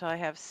anymore till I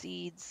have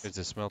seeds. Is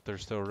the smelter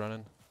still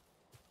running?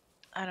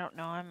 I don't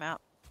know. I'm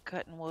out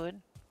cutting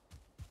wood.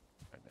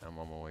 I'm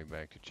on my way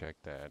back to check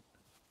that.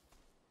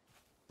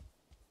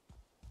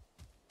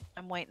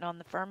 I'm waiting on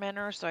the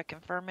fermenter so I can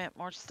ferment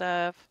more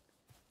stuff.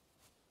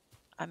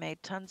 I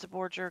made tons of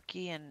boar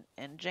jerky and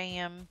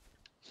jam.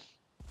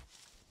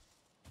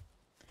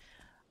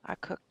 I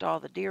cooked all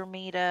the deer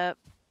meat up.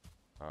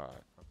 Alright,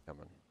 I'm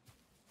coming.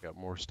 Got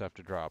more stuff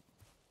to drop.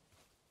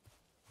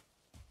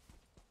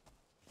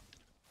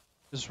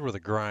 This is where the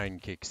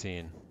grind kicks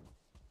in.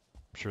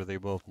 I'm sure they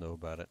both know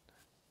about it.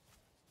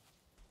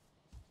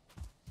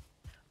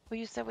 Well,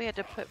 you said we had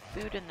to put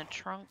food in the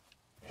trunk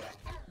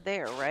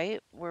there,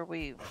 right? Where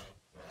we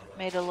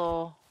made a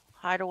little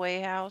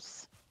hideaway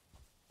house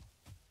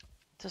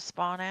to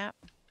spawn at.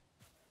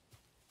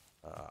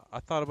 I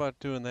thought about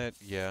doing that,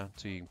 yeah,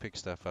 so you can pick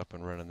stuff up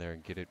and run in there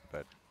and get it,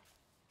 but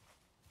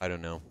I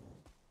don't know.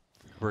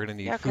 We're gonna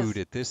need Yeah, food 'cause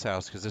at this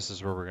house because this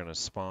is where we're gonna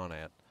spawn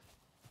at.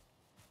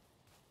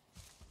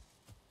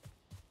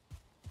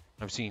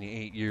 I've seen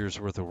 8 years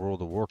worth of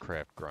World of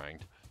Warcraft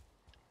grind.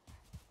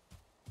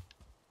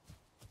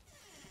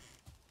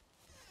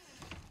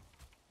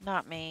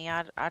 not me.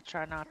 I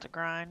try not to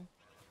grind.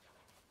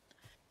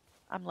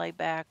 I'm laid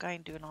back. I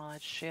ain't doing all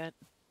that shit.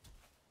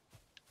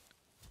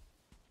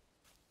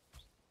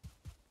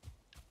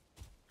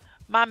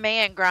 My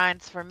man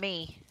grinds for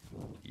me.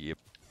 Yep.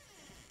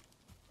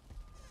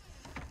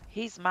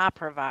 He's my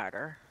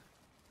provider.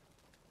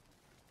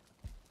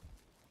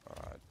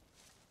 Alright,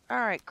 All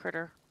right,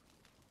 critter.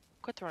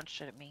 Quit throwing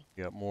shit at me.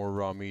 got more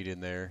raw meat in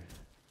there.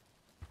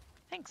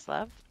 Thanks,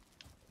 love.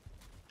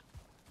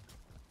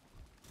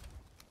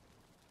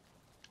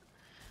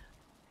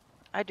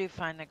 I do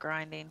find the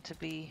grinding to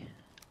be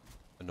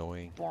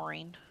Annoying.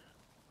 boring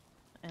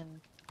and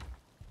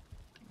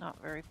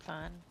not very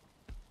fun.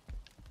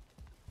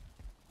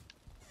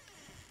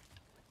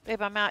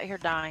 Babe, I'm out here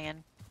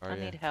dying. Are I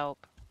ya? need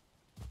help.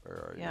 Where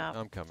are you? Yeah,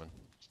 I'm coming.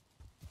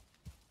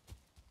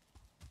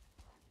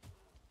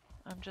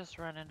 I'm just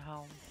running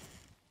home.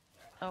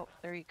 Oh,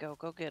 there you go.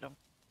 Go get him.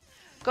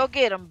 Go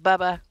get him,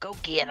 Bubba. Go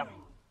get him.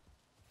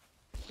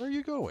 Where are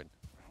you going?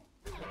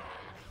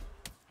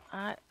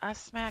 I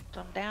smacked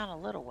him down a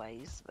little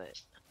ways, but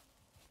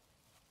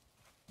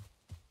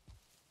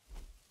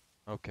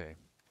Okay.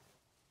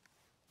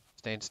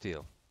 Stand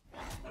still.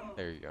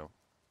 There you go.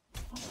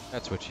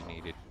 That's what you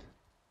needed.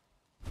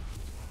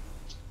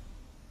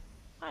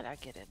 how'd I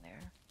get in there?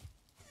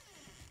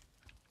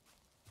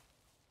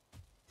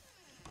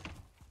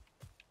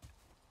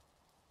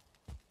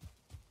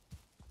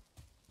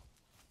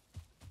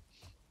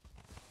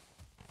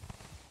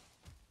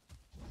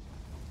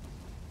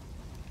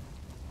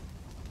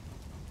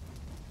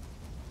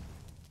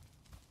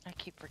 I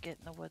keep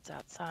forgetting the wood's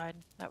outside.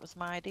 That was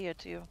my idea,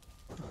 too.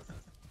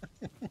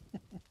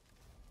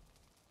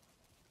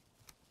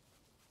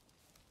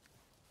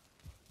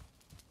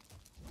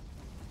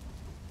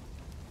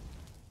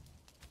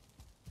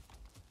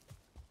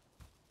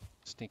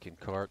 Stinking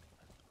cart.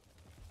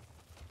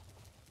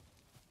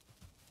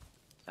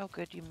 Oh,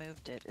 good, you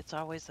moved it. It's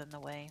always in the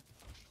way.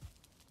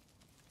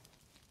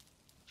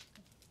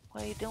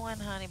 What are you doing,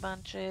 honey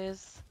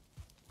bunches?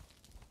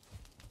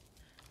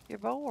 You're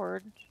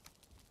bored.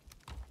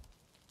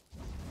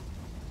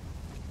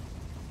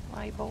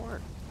 Why are you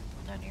bored?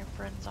 None of your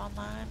friends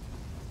online?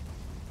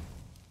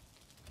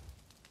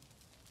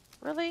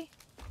 Really?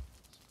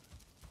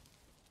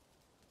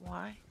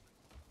 Why?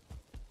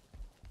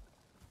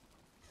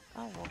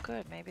 Oh, well,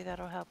 good. Maybe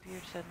that'll help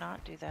you to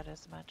not do that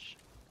as much.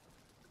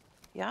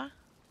 Yeah?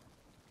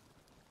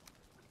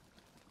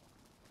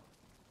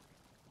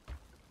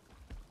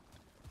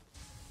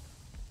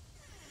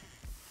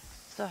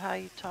 So how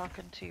you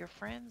talking to your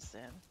friends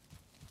then?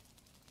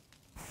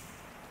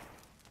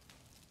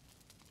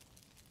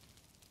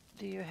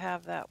 Do you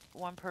have that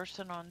one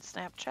person on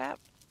Snapchat?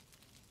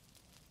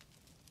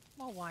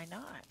 Well, why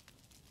not?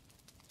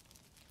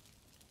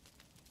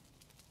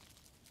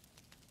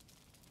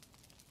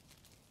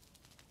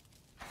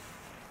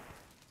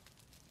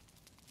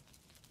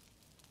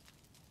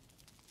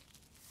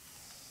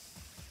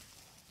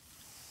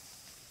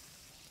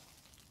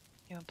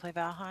 You want to play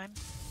Valheim?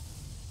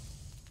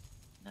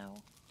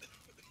 No?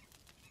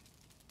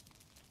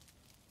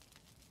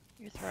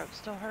 Your throat's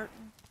still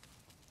hurting?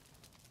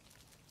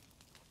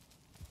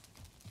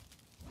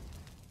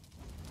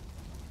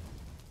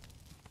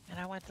 And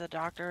I went to the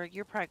doctor.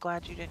 You're probably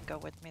glad you didn't go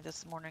with me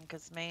this morning,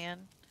 'cause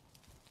man,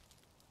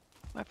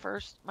 my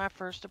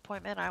first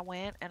appointment, I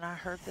went and I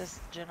heard this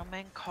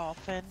gentleman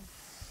coughing,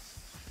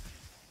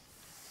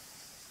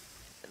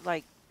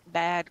 like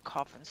bad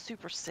coughing,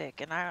 super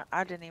sick, and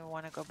I didn't even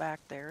want to go back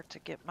there to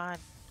get my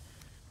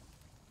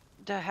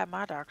to have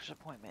my doctor's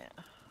appointment.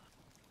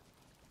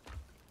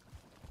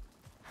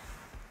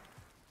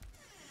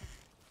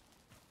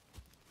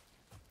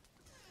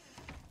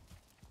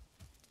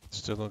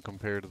 Still don't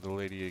compare to the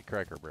lady at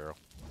Cracker Barrel.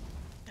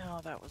 Oh,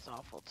 that was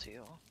awful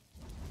too.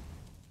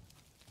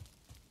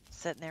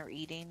 Sitting there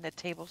eating, the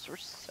tables were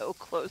so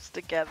close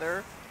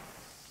together,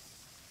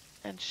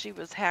 and she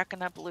was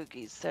hacking up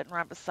loogies sitting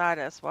right beside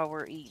us while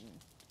we're eating.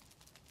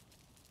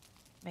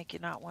 Make you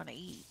not want to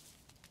eat.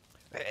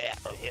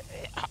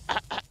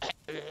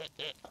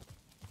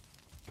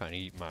 Trying to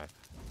eat my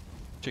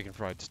chicken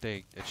fried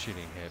steak. That shit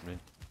ain't happening.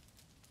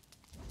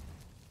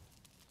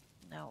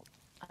 No,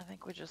 I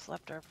think we just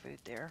left our food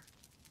there.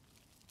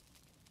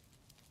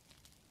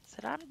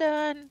 Said, I'm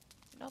done.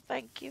 No,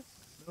 thank you.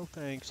 No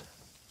thanks.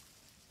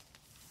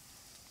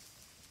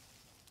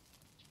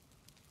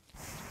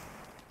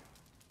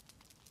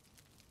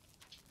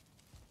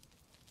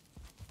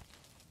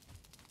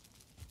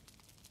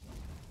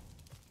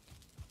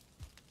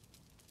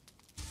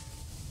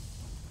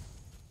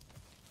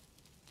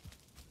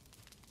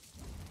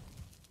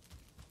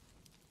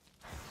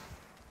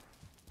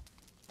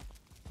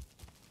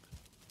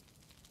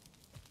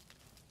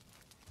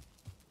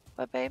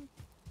 What, babe?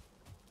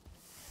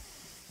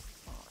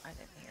 Oh, I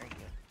didn't hear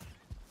you.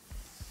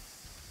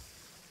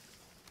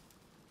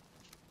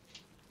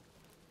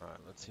 Alright,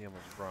 let's see how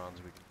much bronze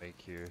we can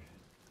make here.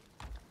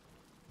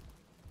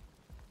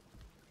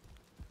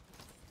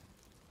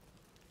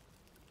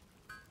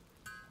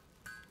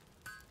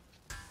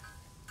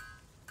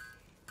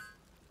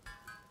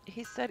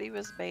 He said he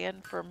was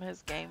banned from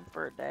his game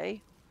for a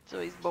day,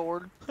 so he's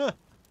bored.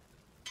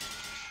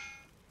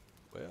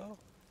 Well,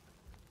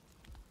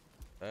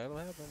 that'll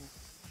happen.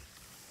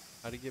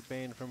 How'd he get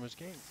banned from his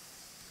game?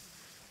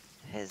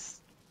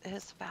 His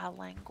his foul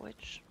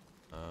language,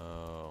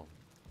 Oh,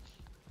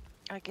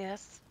 I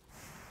guess.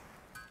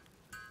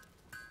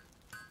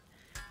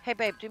 Hey,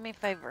 babe, do me a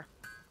favor.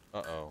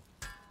 uh-oh.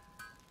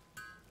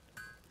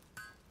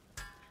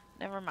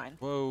 Never mind.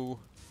 Whoa,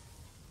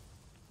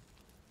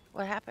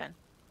 What happened?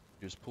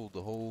 just pulled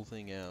the whole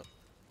thing out.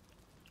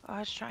 Oh, I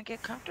was trying to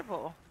get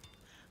comfortable.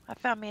 I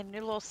found me a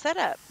new little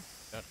setup.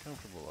 Got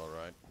comfortable,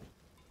 alright.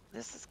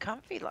 This is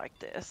comfy like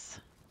this.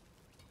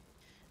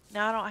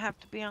 Now I don't have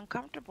to be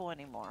uncomfortable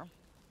anymore.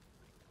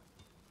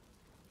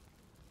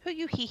 Who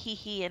you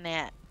hee-hee-heeing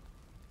at?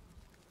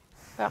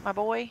 About my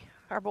boy?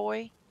 Our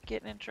boy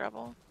getting in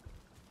trouble?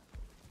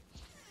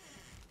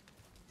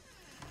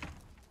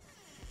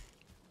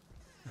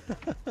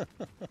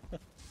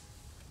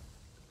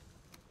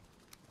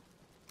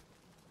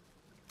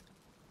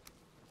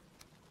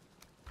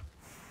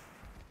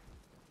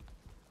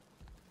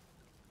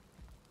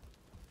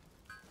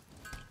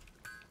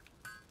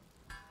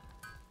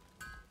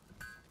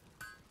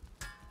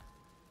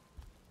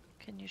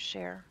 Can you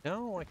share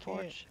No, I the can't.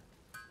 torch?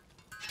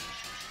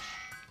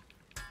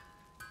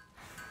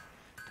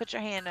 Put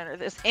your hand under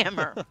this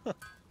hammer.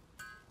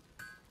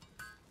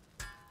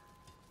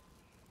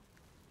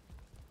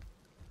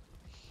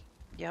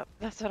 Yep,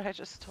 that's what I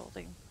just told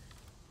him.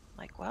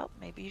 Like, well,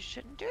 maybe you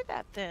shouldn't do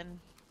that then.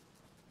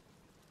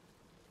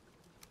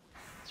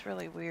 It's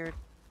really weird.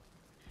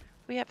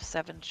 We have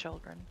 7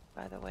 children,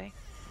 by the way.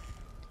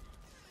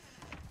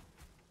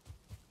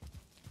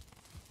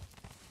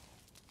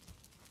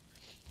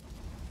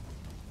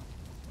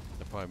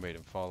 That probably made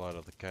him fall out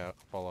of the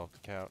fall off the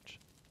couch.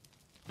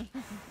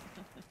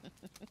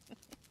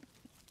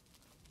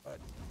 But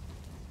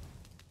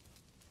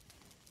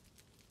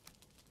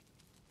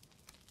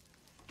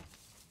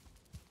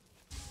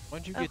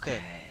why'd you get that?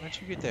 Okay. Why'd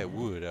you get that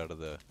wood out of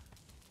the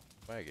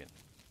wagon?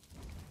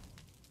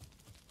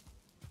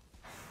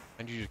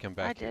 Why'd you just come I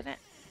back here? didn't.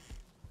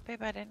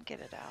 Babe, I didn't get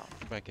it out.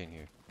 Come back in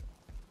here.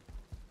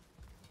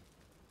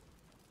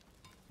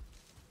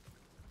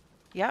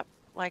 Yep,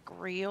 like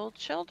real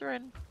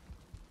children.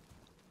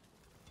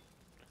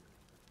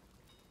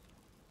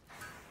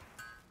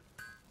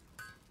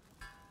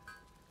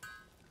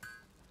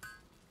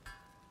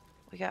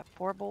 We got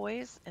 4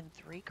 boys and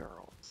 3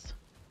 girls.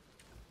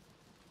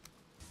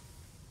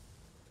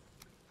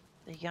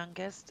 The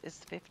youngest is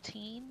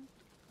 15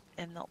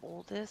 and the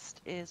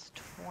oldest is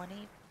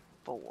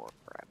 24,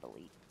 I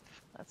believe.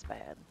 That's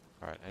bad.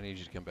 All right, I need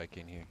you to come back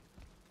in here.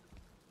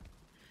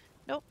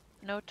 Nope,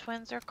 no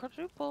twins or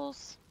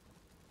quadruples.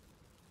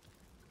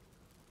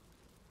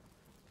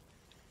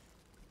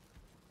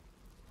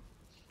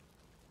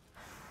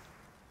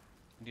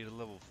 Need a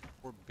level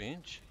 4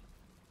 bench?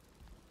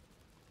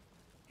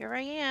 Here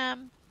I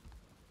am.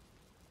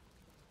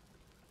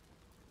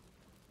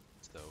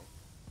 So,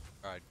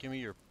 all right, give me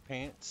your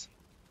pants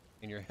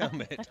and your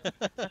helmet.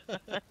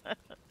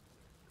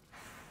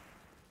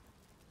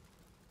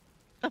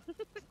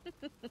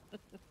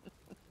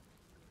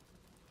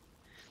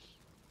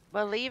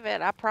 Believe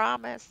it, I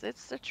promise.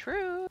 It's the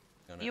truth.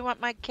 Gonna, You want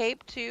my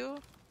cape too?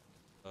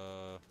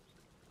 uh,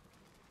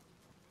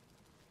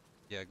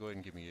 yeah, go ahead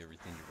and give me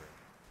everything you wear.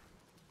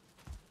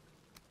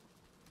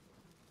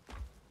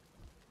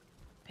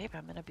 Babe,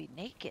 I'm gonna be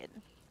naked.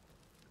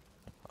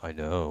 I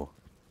know.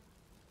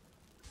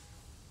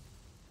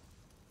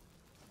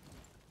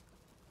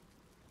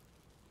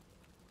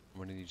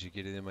 I'm gonna need you to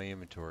get it in my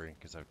inventory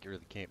because I really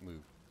can't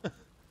move.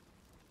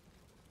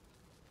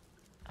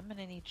 I'm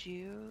gonna need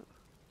you.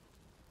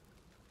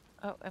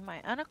 Oh, am I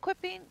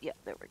unequipping? Yeah,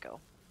 there we go.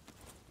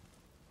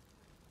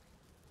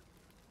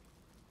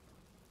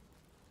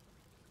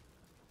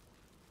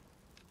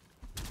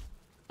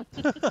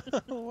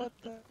 What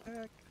the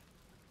heck?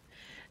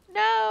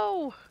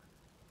 No!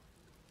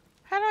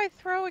 How do I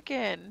throw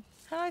again?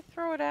 How do I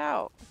throw it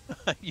out?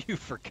 You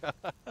forgot.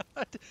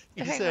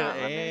 You Hang said, on,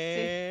 let me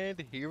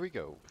see. and here we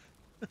go.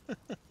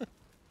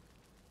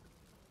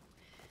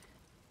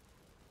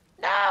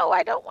 No,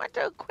 I don't want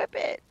to equip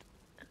it.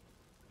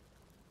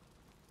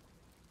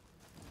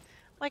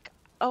 Like,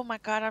 oh my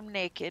god, I'm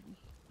naked.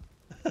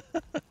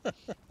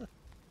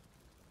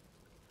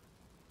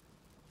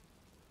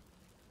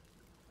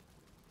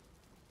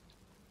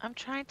 I'm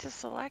trying to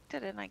select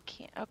it and I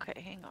can't. Okay,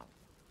 hang on.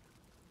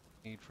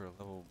 Need for a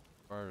level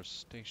bar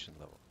station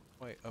level.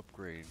 Why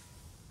upgrade?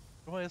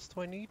 What else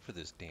do I need for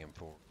this damn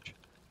forge?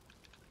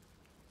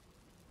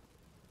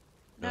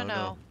 No, No, no,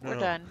 no, we're no,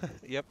 done. no.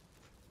 Yep,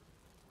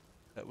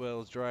 that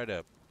well's dried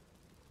up.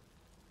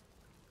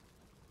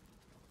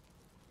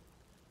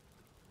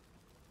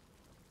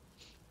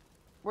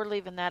 We're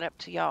leaving that up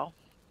to y'all.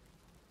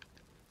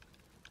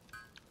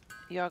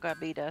 Y'all got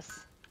beat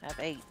us. Have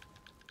 8.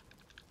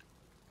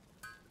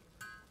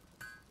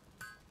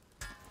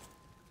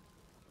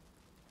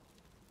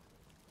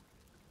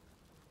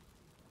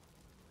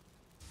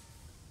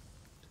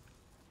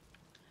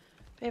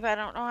 Babe, I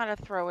don't know how to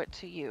throw it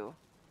to you.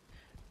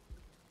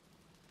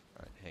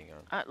 All right, hang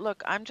on.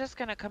 Look, I'm just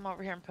gonna come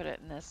over here and put it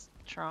in this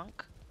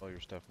trunk. All your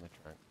stuff in the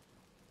trunk.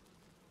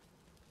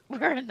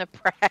 We're in the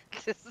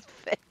practice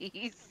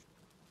phase.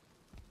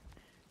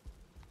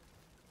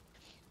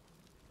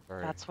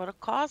 Sorry. That's what'll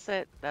cause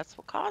it. That's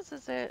what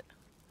causes it.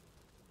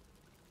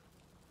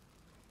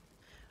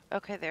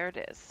 Okay, there it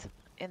is.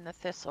 In the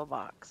thistle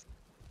box.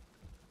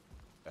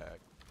 Back.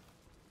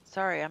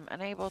 Sorry, I'm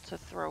unable to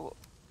throw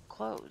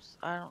clothes.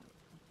 I don't...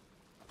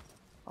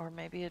 Or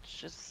maybe it's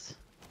just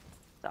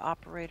the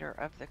operator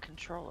of the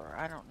controller.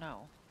 I don't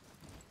know.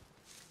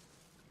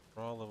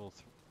 Raw level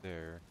 3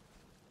 there.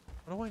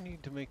 What do I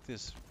need to make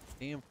this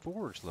damn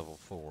forge level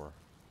 4?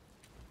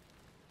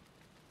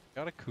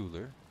 Got a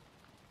cooler.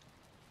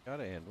 Got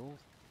a handle.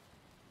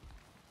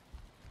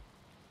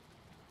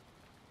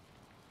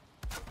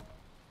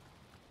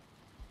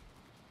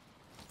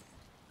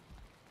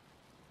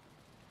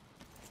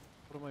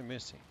 What am I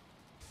missing?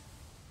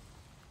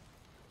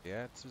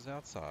 Yeah, it was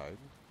outside.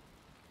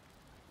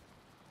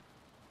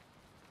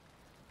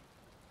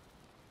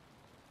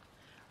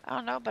 I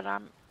don't know, but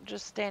I'm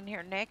just standing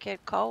here naked,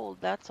 cold,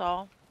 that's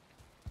all.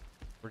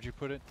 Where'd you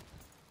put it?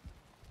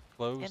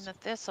 In Clothes? the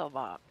thistle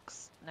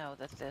box. No,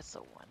 the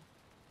thistle one.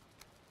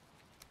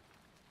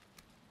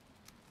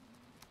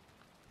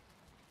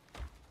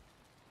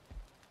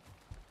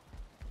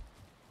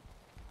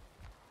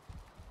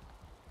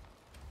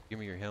 Give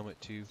me your helmet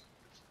too.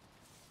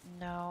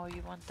 No,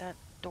 you want that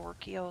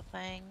dorky old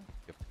thing?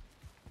 Yep.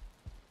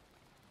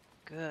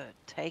 Good,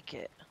 take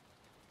it.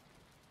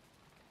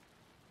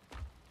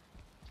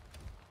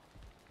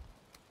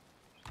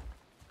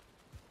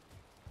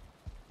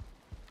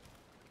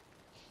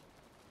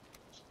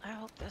 I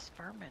hope this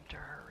fermenter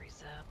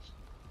hurries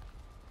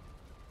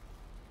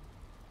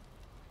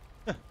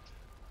up.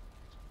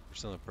 For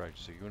some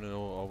practice, so you want to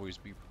always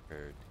be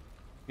prepared.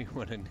 You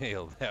want to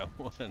nail that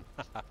one.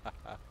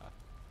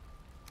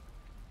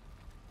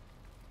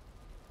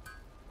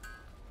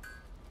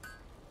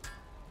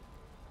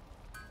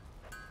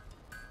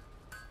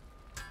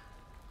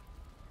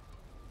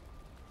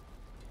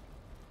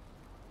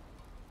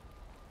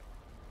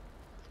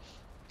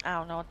 I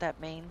don't know what that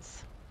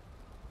means.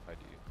 I do.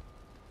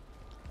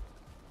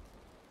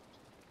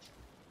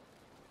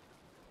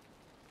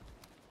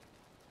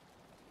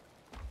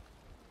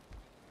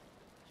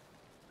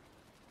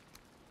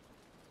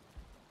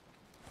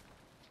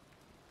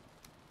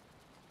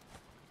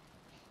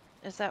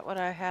 Is that what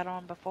I had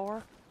on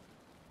before?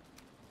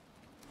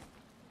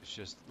 It's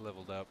just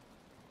leveled up.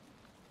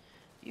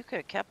 You could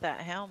have kept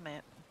that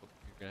helmet. Oh,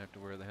 you're gonna have to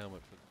wear the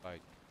helmet for the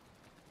fight.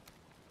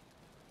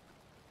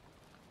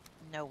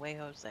 No way,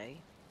 Jose.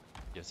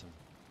 Yes, I'm.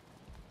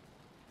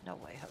 No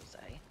way,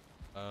 Jose.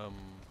 Now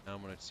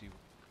I'm gonna see what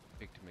to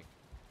pick to make.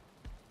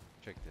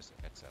 Check this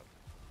ads out.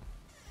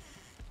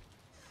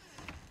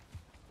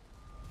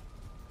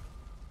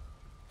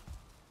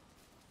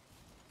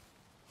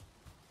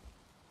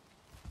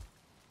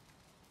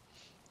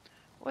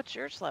 What's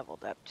yours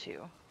leveled up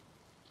to?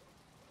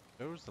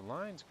 Those the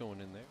lines going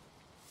in there.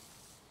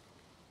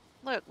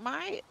 Look,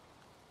 my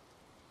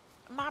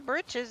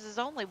britches is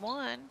only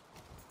 1.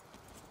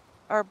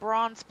 Our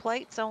bronze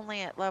plate's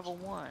only at level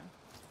 1.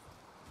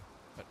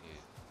 What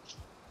is?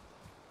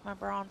 My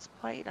bronze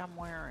plate I'm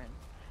wearing.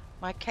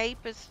 My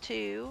cape is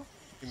 2,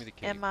 Give me the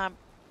and cape.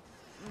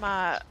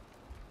 my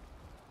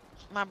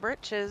my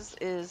britches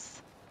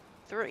is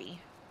 3.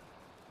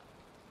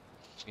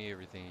 Give me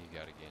everything you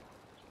got again.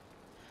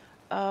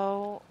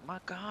 Oh my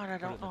god, I Put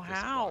it don't in the know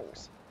disc how.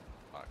 box.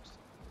 Box.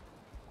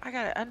 I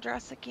gotta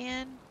undress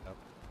again. Up.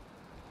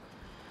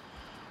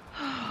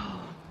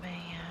 Oh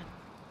man.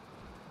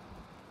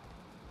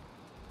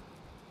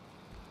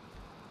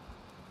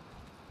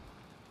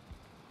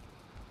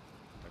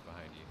 Right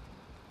behind you.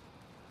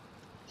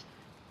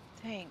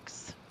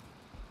 Thanks.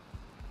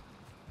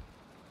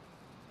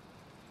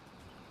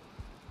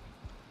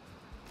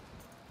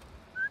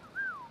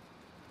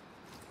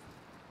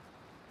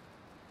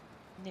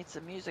 Need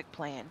some music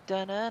playing.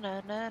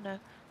 Da-na-na-na-na,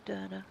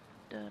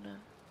 da-na-da-na.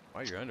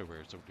 Why your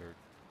underwear is so dirty?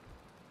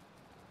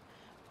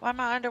 Why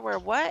my underwear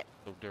what?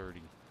 So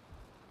dirty.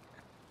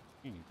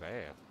 You need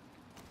bath.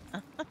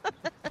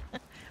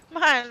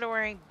 My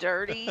underwear ain't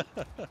dirty.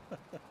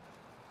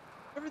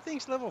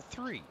 Everything's level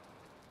 3.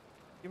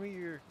 Give me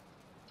your.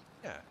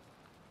 Yeah.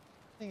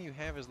 Everything you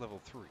have is level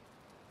 3.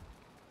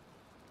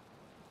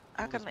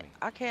 Well, is me.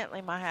 I can't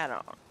leave my hat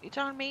on. You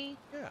telling me?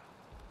 Yeah.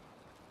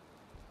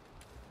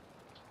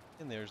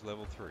 And there's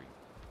level 3.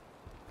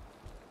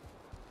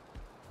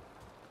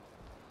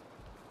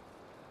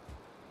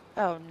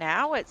 Oh,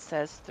 now it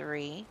says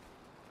 3.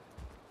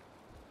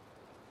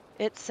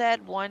 It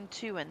said 1,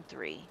 2, and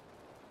 3.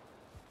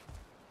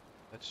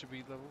 That should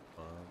be level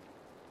 1.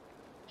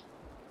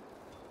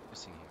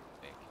 Missing here,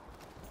 I think.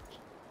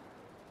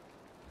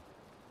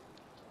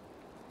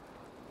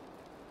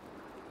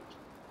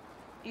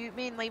 You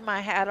mean leave my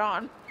hat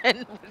on and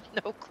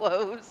with no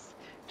clothes?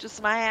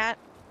 Just my hat?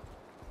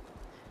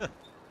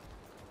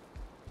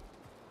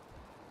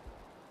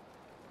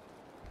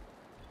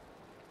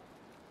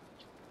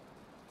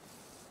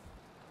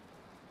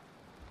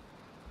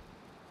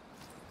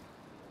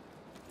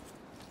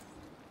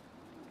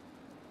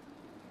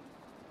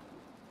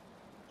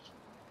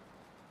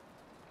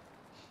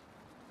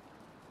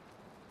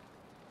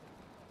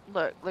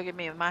 Look at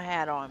me with my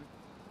hat on.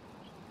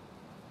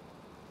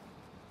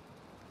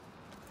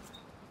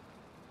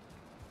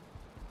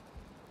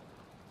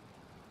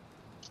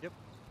 Yep.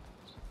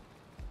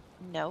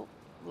 Nope.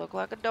 Look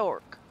like a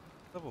dork.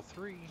 Level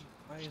 3?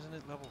 Why isn't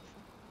it level 4?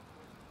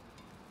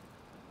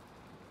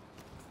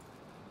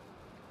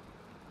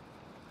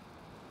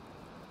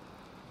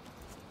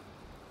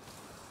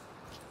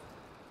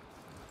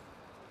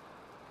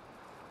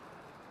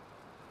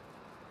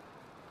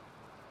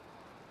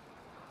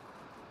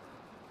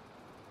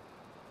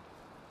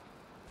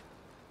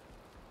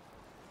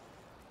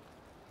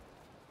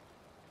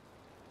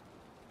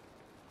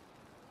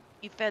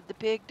 You fed the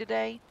pig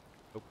today?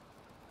 Nope.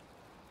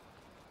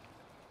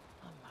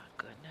 Oh my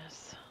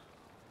goodness.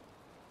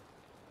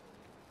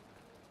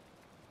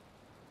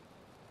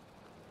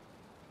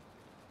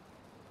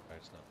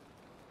 It's not.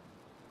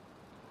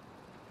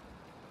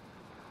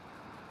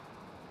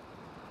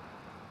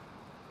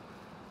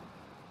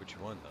 Which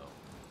one, though?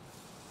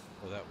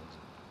 Oh, that one's.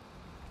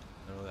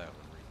 I know that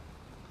one.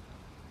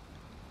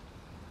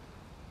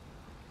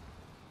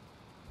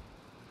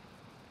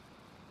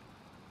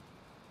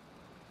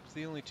 It's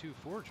the only 2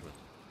 forge ones.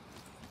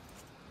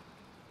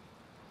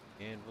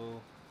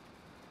 Anvil,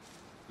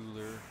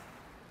 cooler.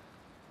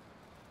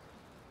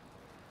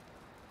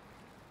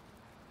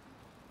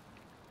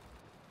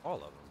 All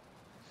of them.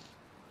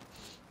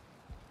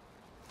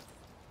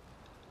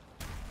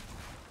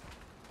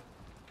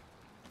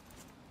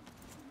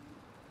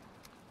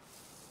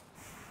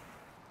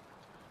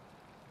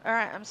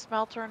 Alright, I'm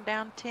smeltering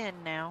down 10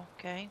 now,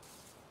 okay?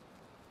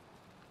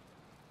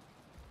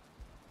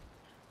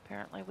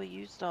 Apparently we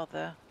used all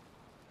the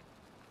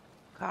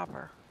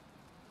copper.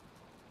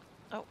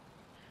 Oh,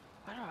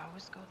 why do I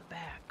always go the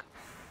back?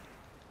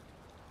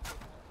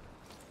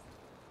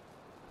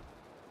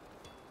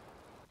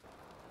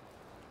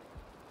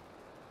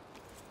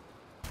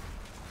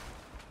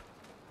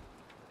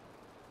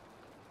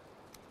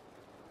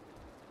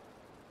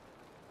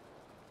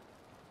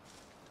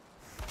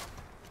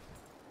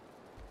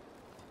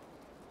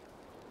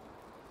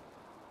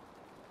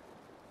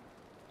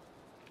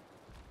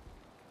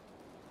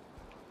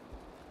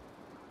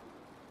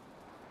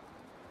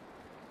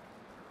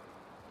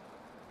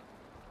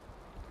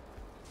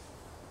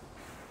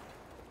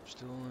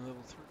 Still only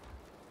level 3.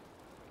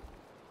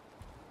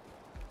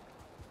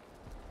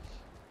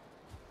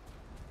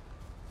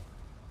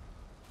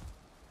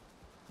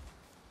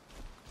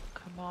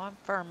 Come on,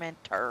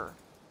 fermenter.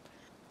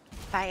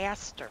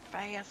 Faster,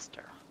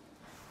 faster.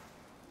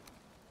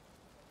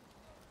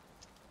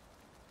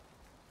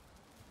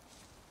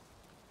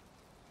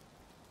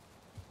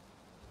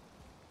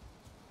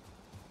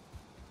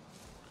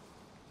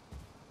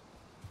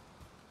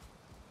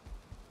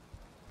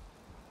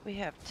 We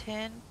have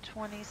 10,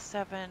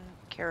 27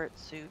 carrot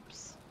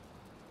soups.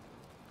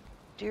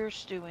 Deer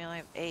stew, we only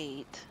have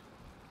 8.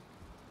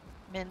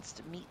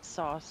 Minced meat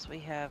sauce, we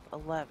have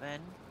 11.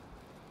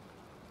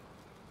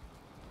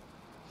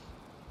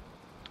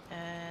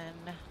 And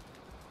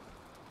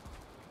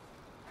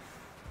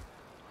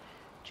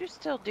did you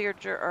steal deer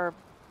or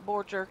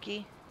boar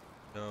jerky?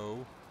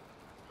 No.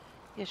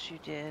 Yes, you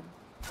did.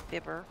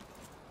 Fibber.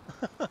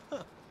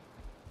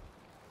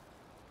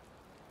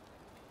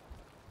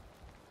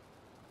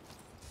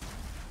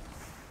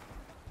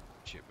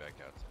 Shit back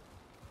out.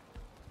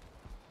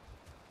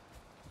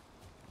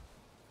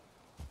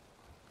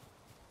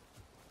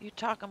 You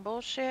talking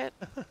bullshit?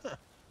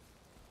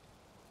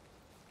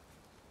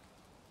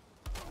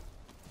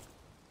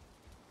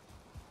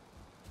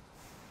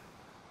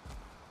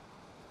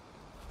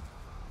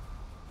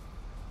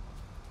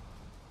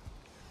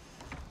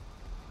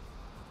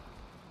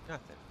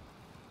 Nothing.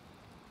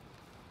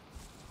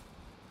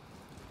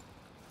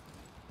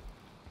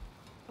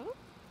 Ooh. I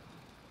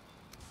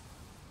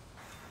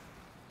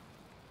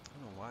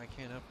don't know why I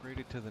can't upgrade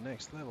it to the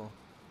next level.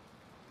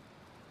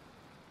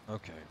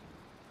 Okay.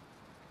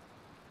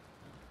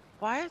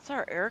 Why is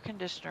our air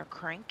conditioner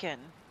cranking?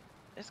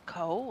 It's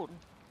cold.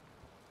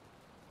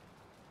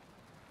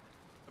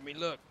 Let me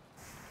look.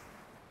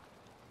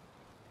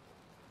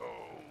 Oh.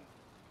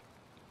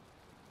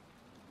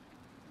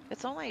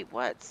 It's only,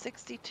 what,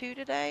 62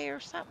 today or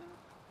something?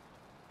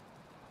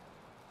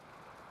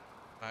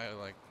 I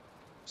like,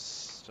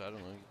 I don't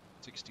know,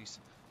 60s.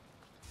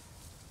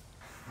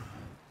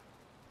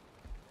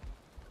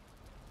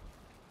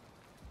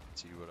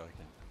 See what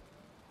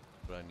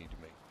I need to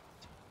make.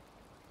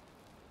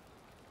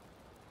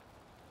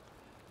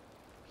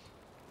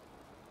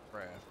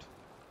 Craft.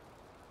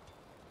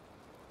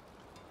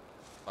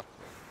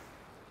 Buckler.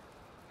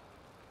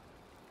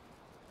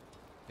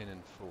 10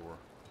 and 4.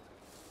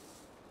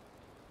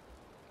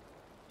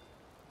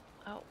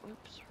 Oh,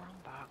 oops, wrong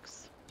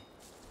box.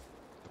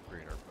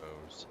 Upgrade our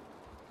bows.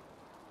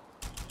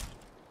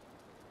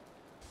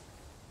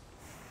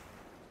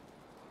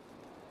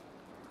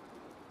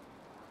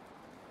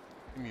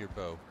 Give me your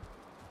bow.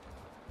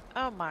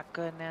 Oh my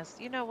goodness.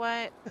 You know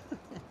what?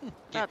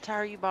 About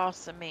tired of you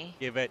bossing me.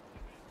 Give it.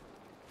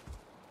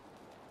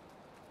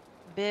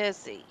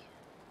 Busy.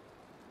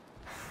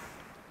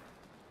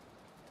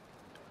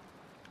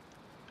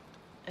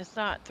 It's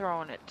not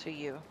throwing it to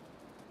you.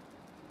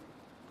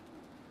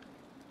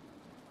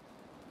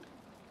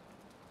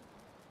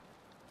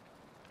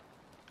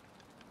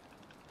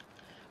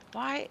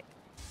 Why?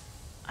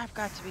 I've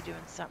got to be doing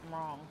something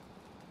wrong.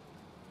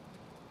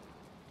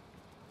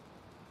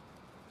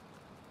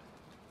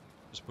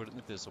 Just put it in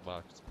the thistle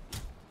box.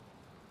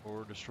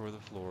 Or destroy the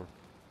floor.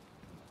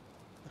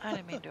 I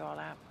didn't mean to do all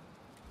that.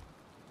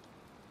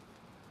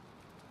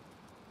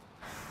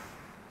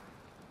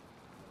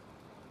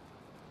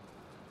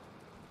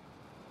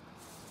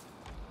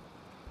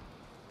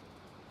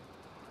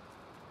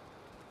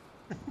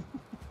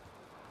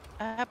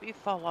 I hope you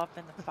fall off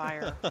in the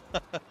fire.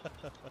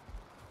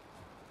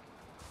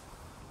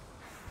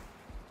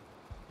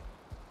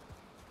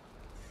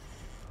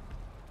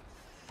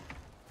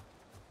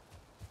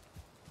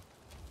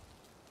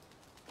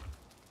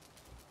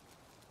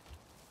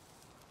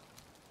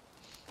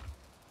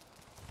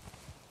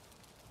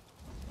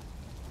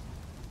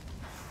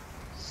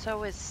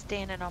 So is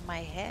standing on my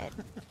head.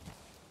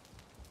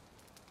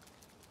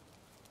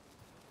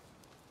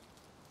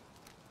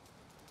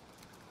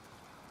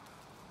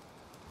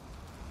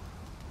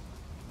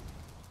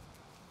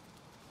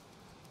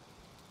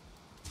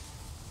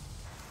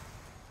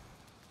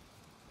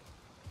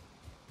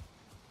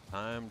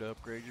 Time to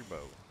upgrade your bow.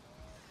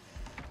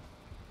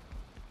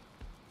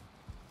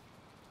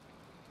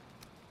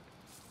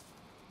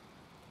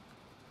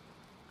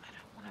 I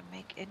don't want to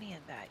make any of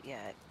that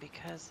yet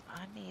because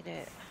I need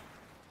it.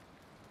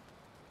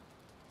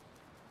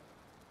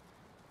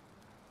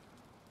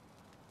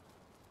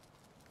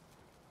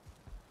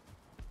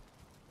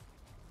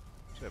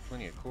 You have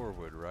plenty of core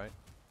wood, right?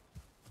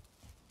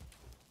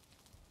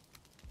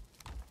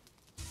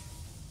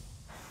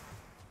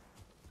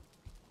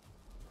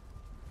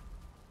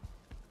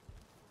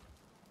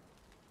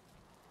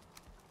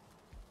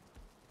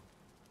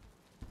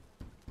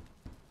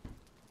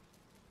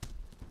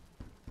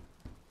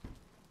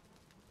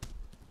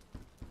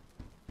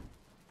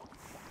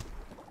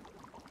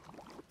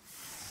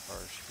 Far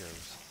she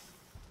goes.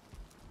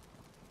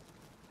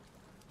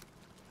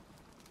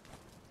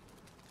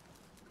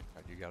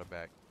 Alright, you got it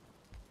back.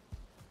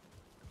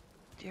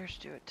 Deer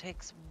stew, it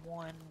takes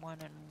 1, 1,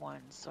 and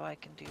 1, so I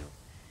can do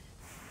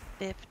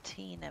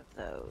 15 of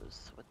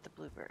those with the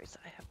blueberries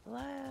I have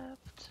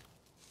left.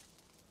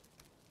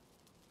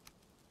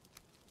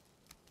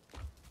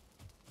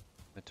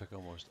 It took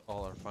almost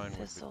all our fine wood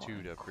but Thistle 2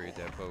 and to upgrade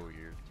coal. that bow of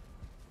yours.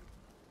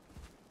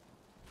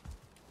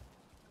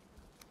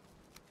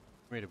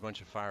 We made a bunch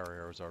of fire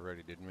arrows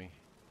already, didn't we?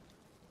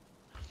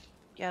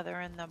 Yeah,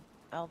 they're in the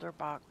elder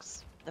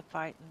box, the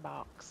fighting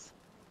box,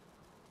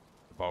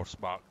 The boss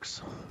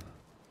box.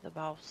 the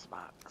boss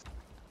box.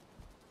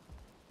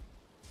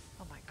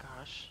 Oh my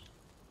gosh.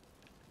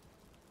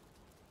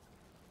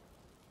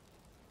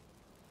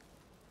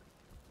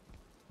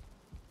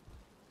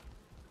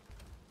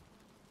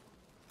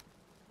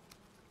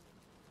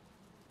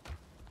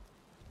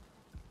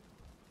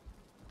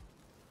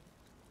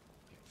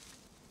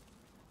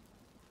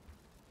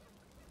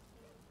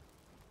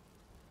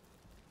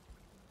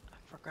 I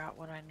forgot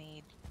what I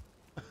need.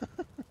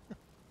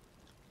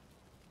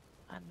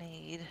 I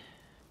need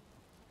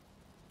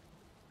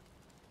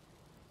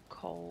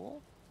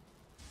coal,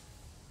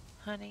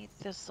 honey,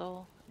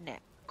 thistle,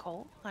 neck.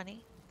 Coal,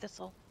 honey,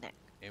 thistle, neck.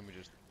 And we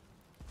just...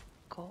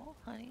 Coal,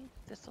 honey,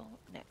 thistle,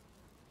 neck.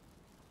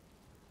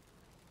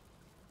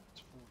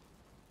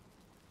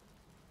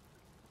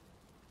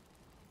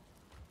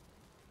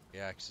 The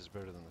axe is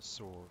better than the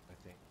sword, I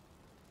think.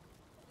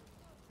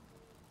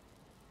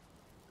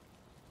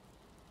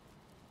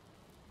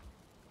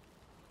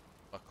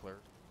 Buckler.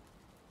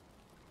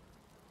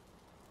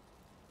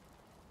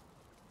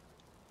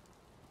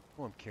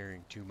 Oh, I'm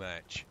carrying too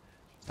much.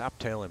 Stop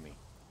telling me.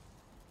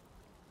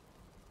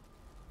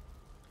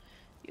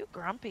 You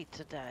grumpy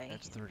today.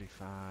 That's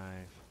 35.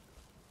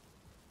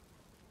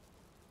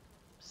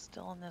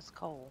 Still in this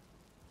coal.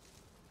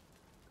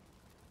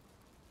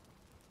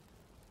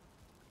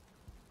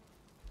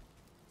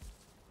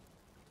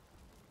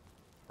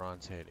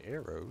 Bronze head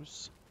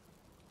arrows.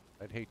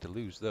 I'd hate to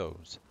lose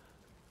those.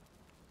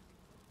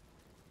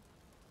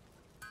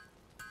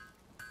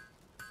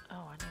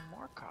 Oh, I need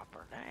more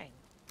copper. Dang.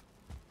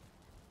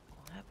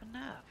 Won't have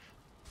enough.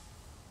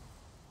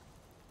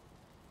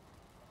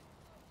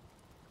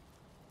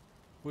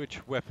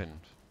 Which weapon?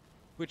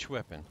 Which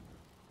weapon?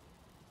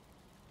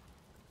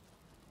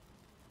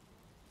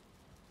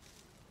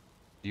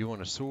 Do you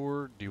want a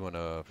sword? Do you want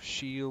a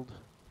shield?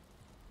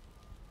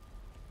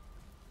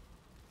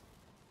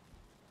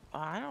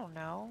 I don't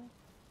know.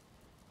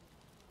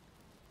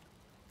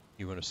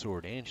 You want a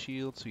sword and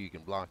shield so you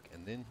can block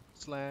and then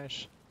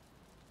slash?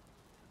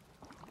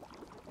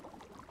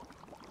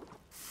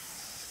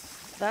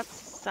 That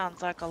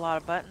sounds like a lot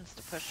of buttons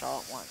to push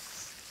all at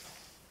once.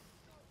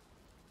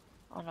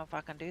 I don't know if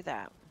I can do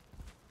that.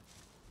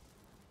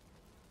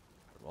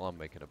 Well, I'm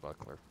making a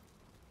buckler.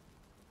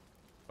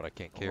 But I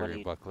can't What carry do a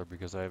you, buckler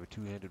because I have a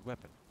two-handed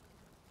weapon.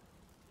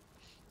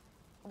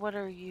 what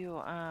are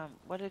you,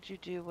 what did you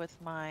do with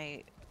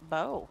my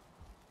bow?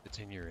 It's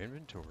in your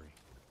inventory.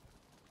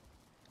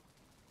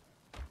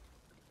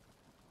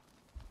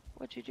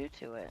 What'd you do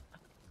to it?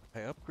 I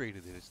upgraded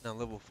it. It's now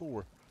level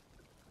 4.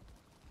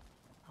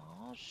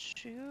 Oh,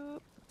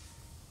 shoot.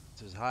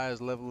 It's as high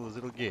as level as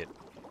it'll get.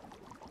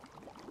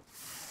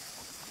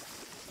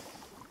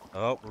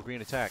 Oh, we're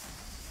being attacked.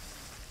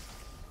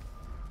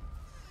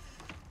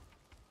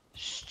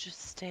 Shh,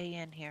 just stay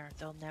in here.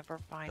 They'll never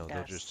No, find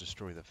they'll just us.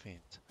 destroy the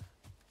fence.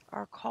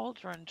 Our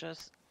cauldron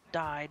just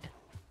died.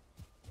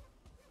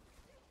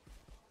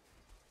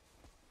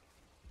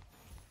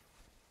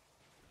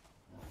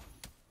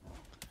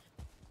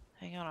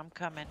 Hang on, I'm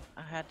coming.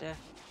 I had to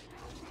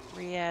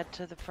re-add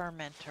to the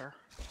fermenter.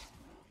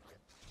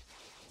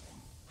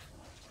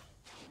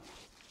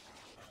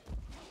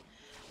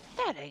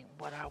 That ain't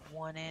what I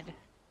wanted.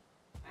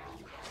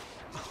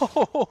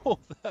 Oh,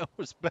 that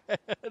was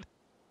bad.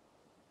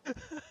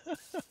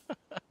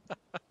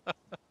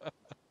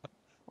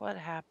 What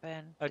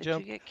happened? I Did you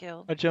jumped get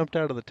killed? I jumped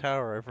out of the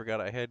tower. I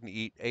forgot I hadn't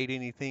ate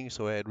anything,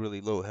 so I had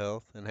really low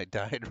health and I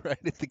died right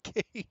at the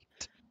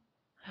gate.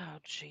 Oh,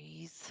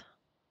 jeez.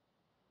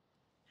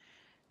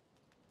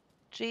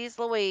 Jeez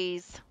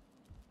Louise.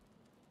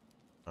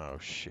 Oh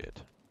shit.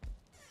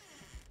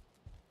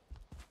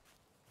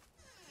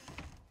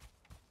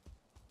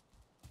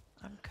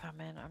 I'm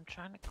coming. I'm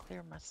trying to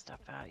clear my stuff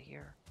out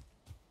here.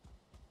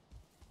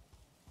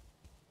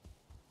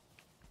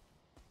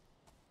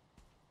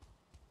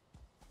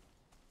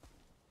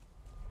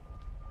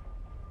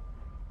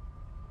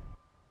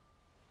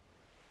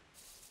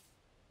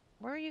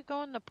 Where are you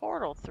going the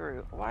portal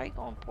through? Why are you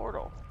going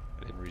portal?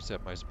 I didn't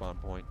reset my spawn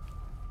point.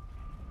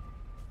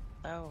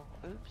 Oh,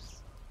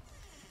 oops.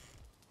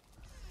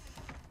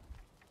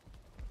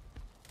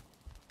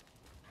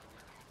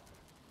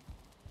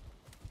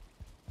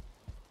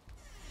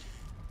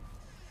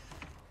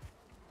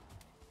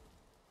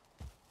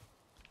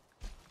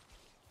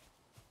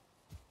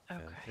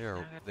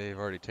 Okay. They've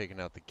already taken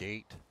out the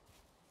gate.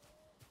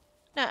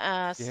 Nuh-uh,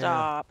 Yeah,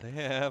 stop. they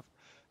have.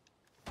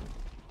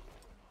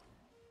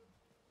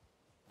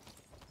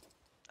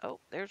 Oh,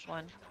 there's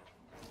one.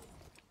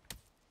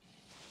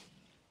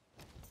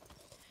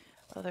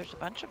 Oh, there's a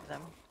bunch of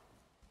them.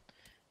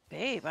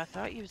 Babe, I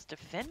thought you was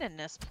defending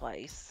this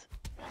place.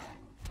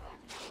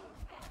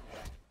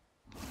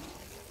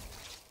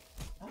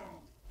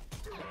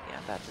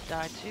 about to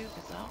die too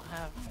because I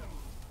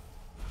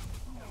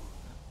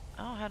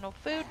don't have no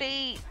food to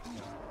eat.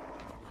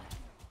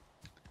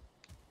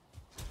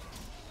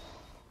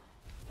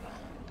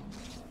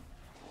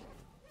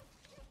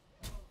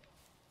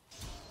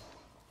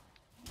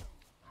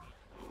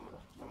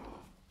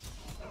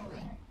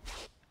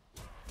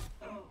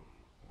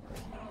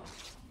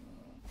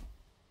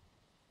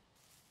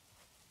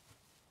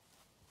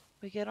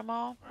 We get them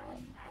all?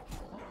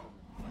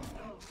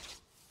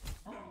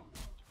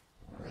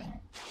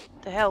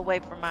 The hell away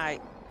from my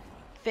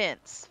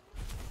fence.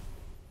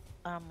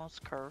 I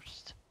almost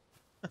cursed.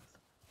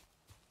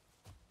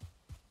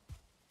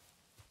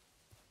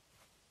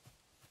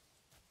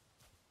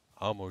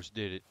 Almost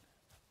did it.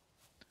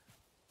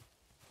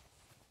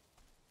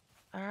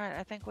 Alright,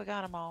 I think we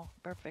got them all.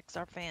 Better fix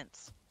our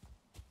fence.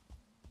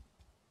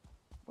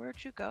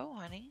 Where'd you go,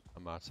 honey?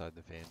 I'm outside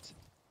the fence.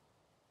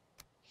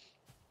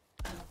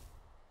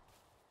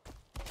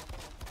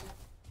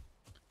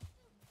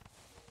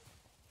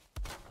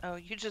 Oh,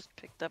 you just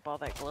picked up all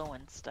that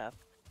glowing stuff.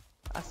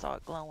 I saw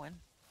it glowing.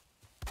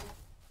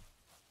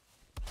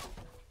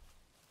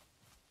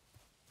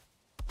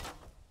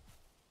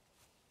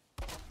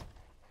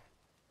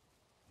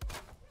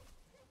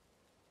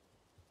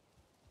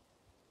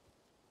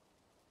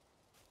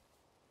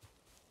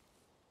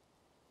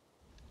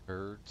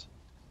 Birds.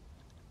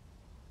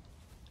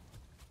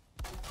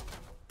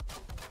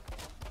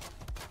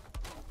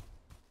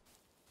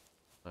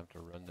 I have to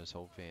run this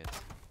whole fence.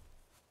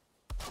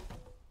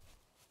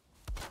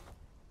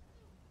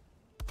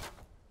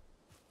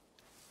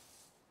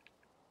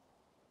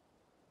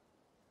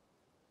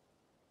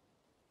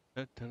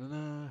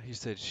 Da-da-da-da. He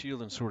said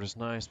shield and sword is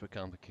nice, but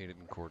complicated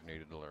and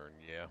coordinated to learn.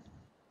 Yeah.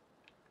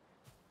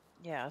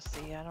 Yeah,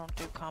 see, I don't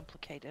do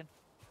complicated.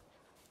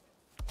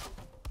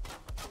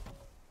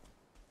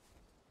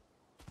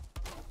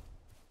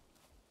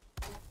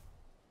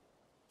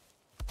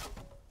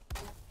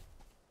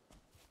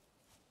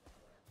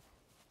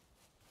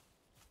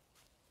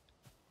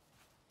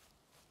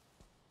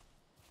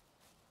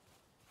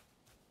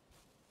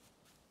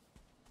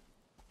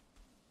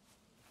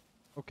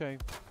 Okay.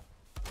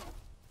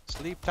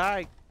 Sleep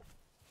tight.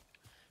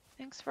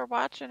 Thanks for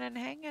watching and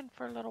hanging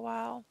for a little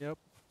while. Yep.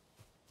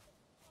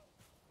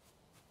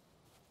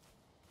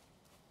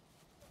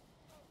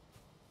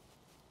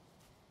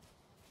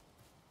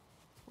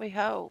 We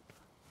hope.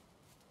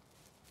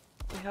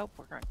 We hope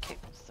we're gonna kick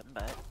some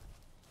butt.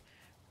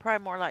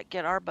 Probably more like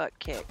get our butt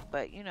kicked,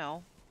 but you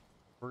know.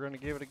 We're gonna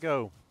give it a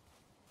go.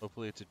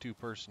 Hopefully it's a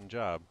two-person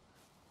job.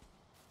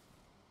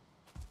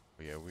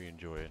 But yeah, we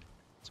enjoy it.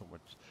 So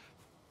much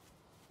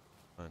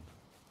fun.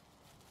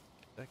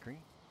 Is that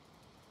green?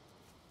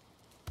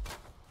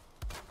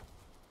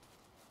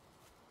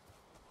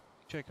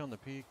 Check on the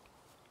peak.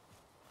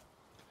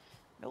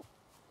 Nope.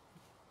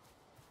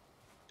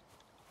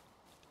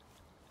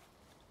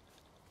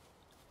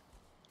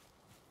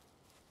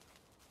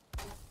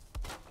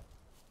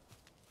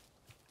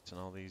 It's in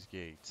all these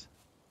gates.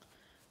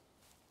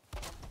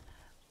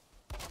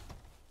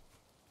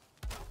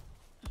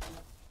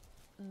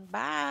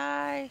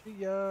 Bye. See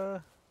ya.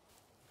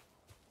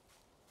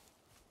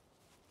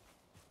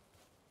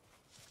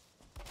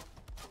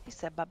 He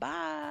said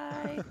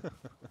bye-bye.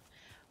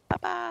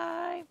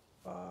 Bye-bye.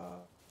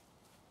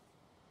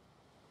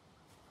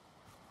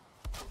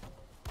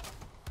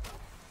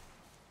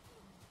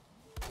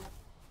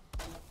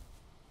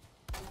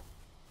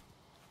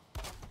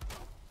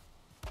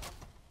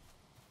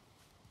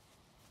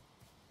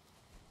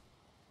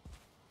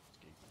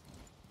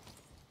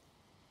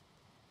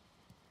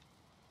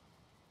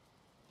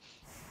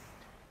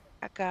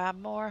 I got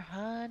more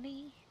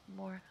honey,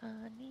 more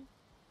honey.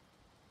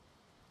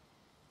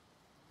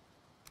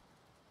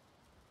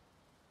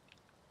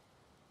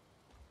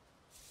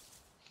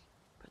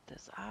 Put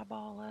this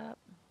eyeball up.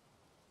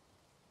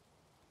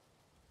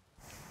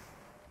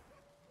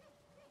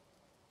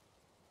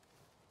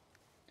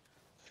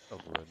 Oh,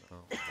 wood. Oh,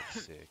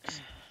 that's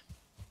 6.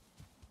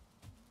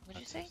 What'd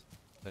you say?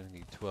 I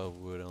need 12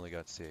 wood. I only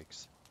got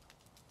 6.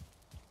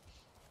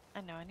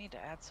 I know, I need to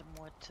add some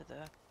wood to the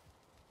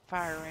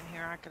fire in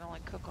here. I can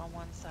only cook on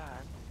one side.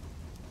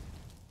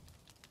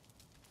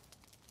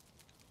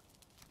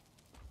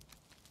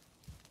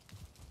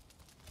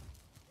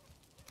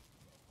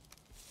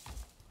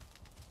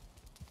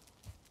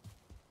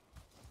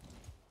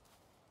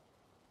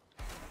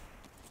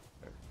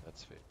 There,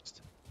 that's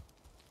fixed.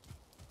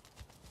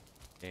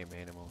 Game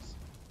animals.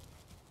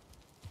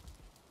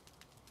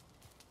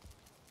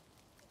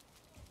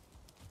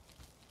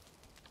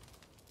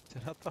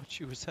 Said I thought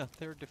she was out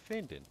there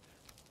defending.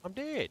 I'm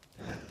dead.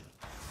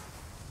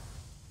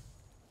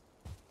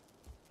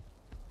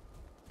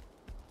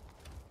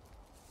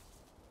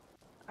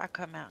 I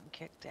come out and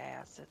kicked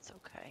ass. It's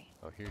okay.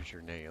 Oh, here's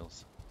your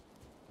nails.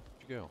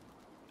 Where'd you go?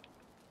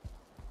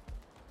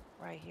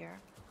 Right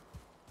here.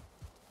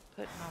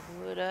 Putting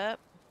my wood up.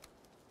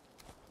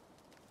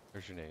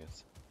 There's your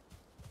nails.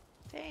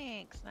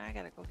 Thanks. Now I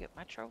gotta go get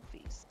my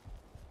trophies.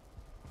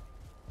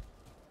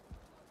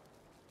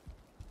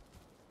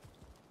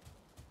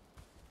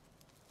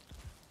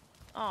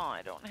 Oh,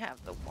 I don't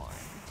have the one.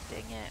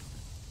 Dang it.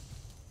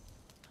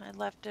 I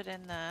left it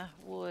in the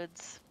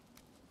woods.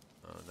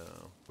 Oh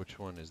no. Which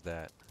one is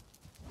that?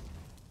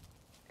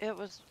 It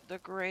was the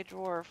gray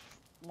dwarf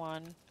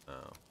one.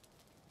 Oh.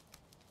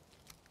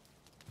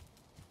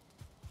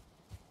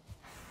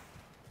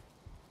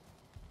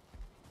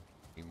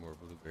 Need more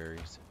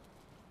blueberries.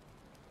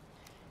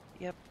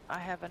 Yep, I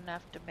have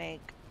enough to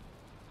make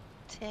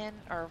 10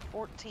 or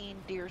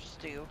 14 deer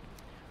stew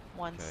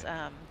once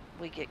Okay.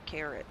 we get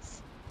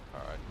carrots.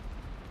 Alright.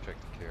 Check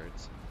the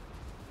carrots.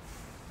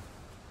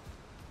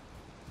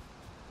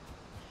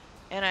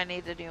 And I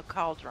need a new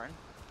cauldron.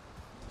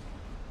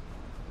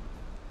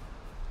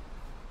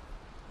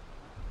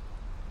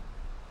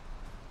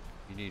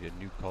 You need a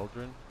new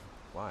cauldron?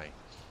 Why?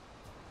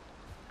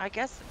 I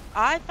guess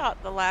I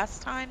thought the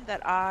last time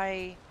that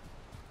I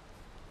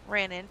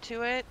ran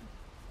into it,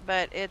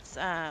 but it's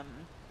I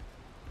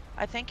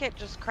think it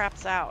just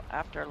craps out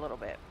after a little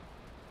bit.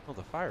 Well,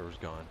 the fire was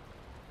gone.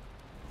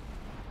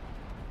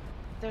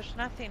 There's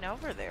nothing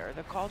over there,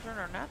 the cauldron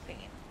or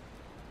nothing.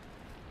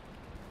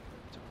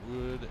 Some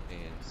wood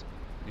and some...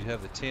 You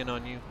have the tin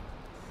on you?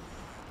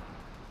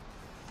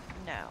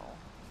 No.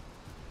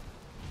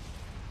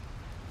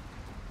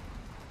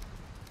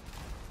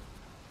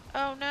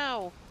 Oh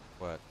no.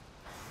 What?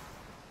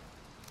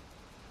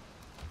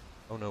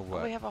 Oh no, Oh,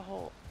 what? we have a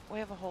hole. We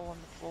have a hole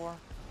in the floor.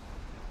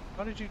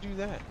 How did you do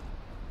that?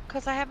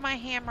 'Cause I have my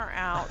hammer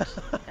out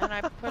and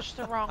I pushed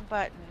the wrong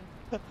button.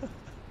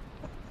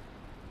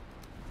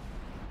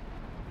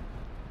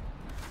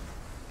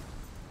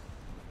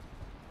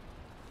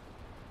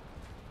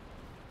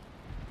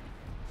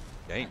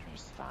 I need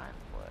Dangerous. fine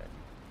wood.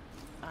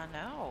 I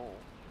know.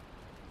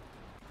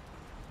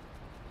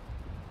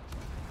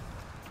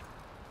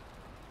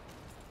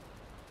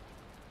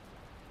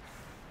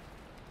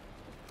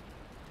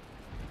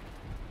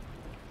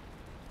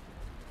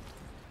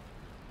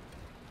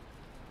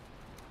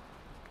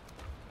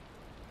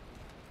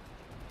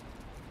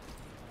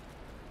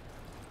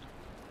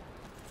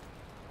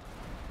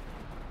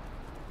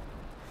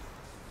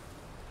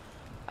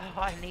 Oh,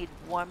 I need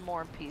one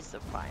more piece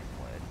of pine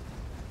wood.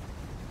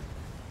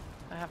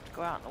 I have to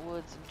go out in the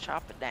woods and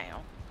chop it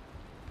down.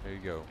 There you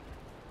go.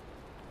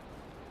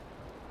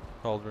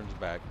 Cauldron's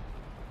back.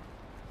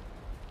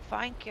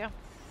 Thank you.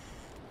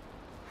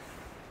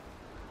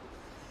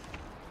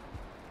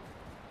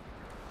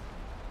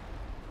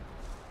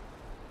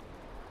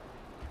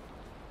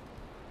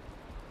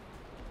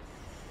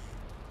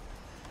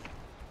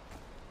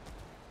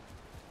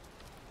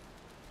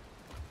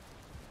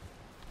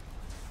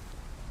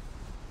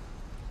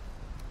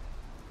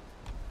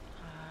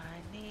 I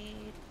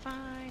need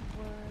fine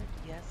wood.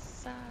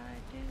 Yes, I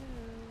do.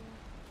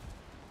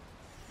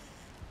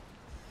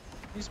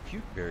 These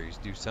puke berries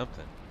do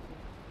something.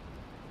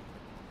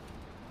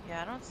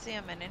 Yeah, I don't see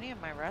them in any of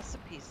my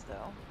recipes,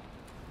 though.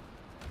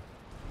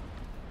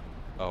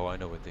 Oh, I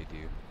know what they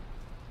do.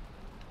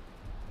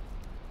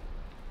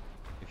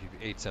 If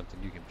you've ate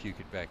something, you can puke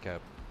it back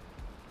up.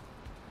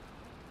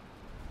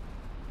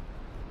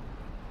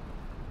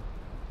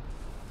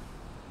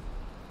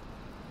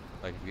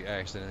 Like if you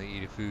accidentally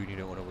eat a food, you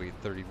don't want to wait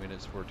 30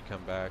 minutes for it to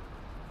come back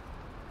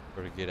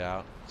or to get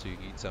out, so you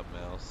can eat something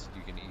else.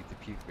 You can eat the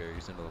puke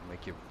berries and it'll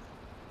make you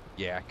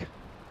yak.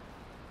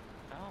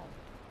 Oh,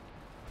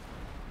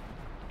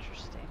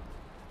 interesting.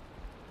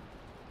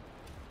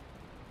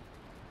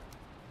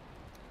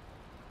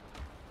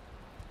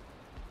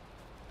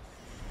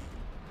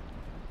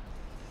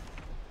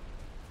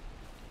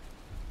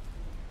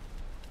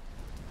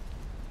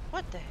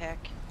 What the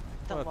heck?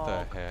 The What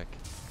the log. heck?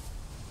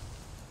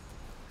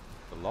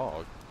 The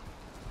log?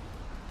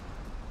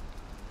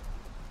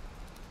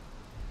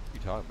 What are you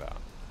talking about?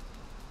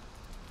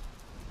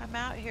 I'm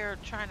out here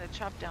trying to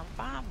chop down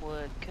fine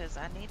wood because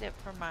I need it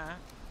for my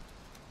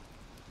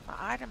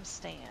item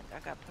stand I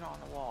got put on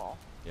the wall.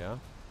 Yeah?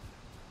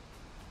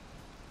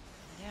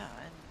 Yeah,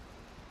 and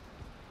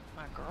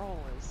my girl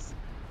is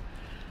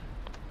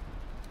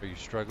Are you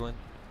struggling?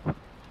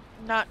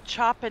 not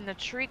chopping the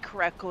tree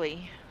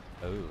correctly.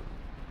 Oh.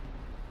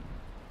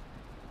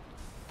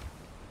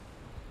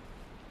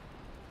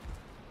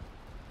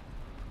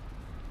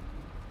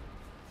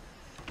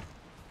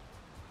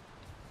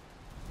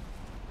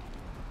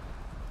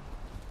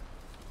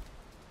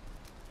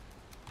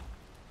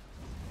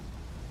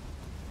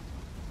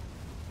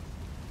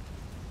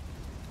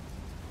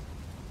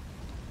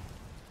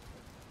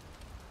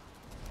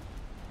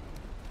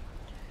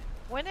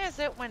 When is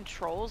it when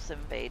trolls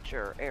invade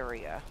your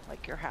area,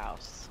 like your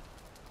house?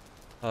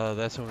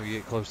 That's when we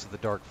get close to the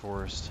dark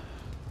forest.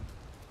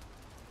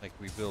 Like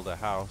we build a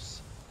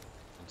house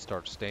and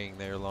start staying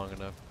there long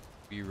enough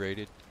to be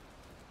raided.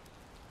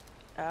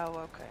 Oh,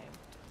 okay.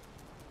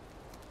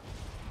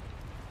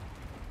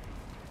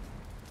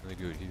 And they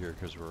do it here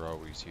because we're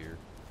always here.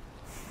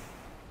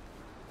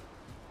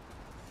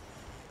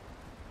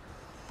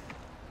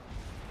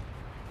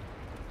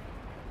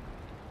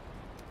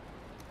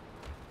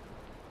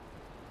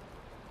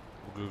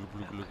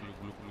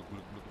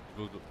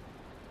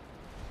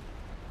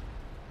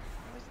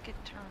 I was get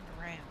turned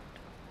around.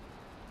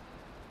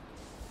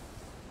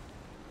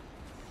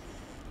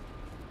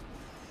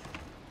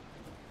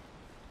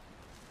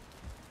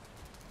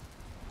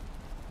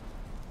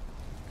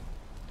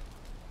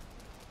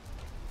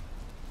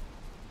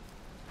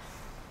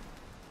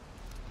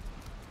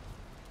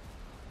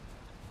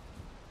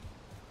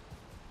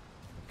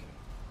 Okay.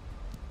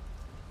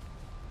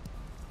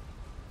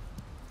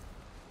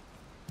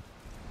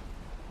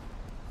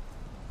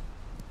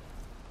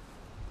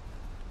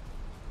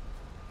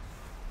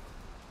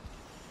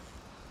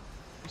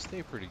 We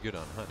stay pretty good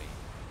on honey.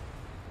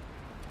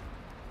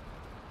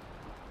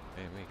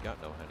 Man, we ain't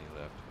got no honey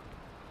left.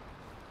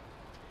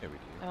 Yeah, we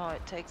do. Oh,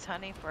 it takes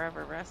honey for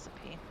every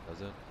recipe.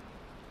 Does it?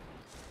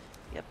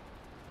 Yep.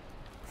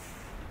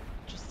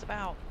 Just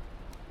about.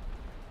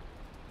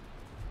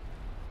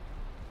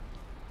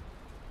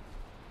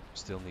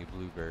 Still need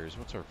blueberries.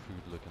 What's our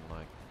food looking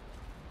like?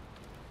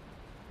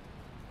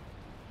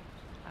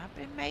 I've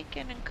been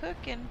making and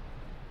cooking.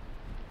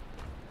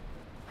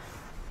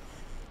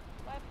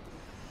 What?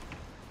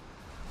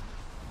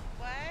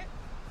 What?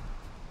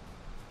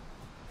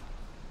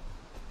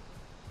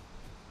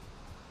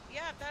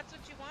 Yeah, if that's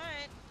what you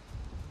want.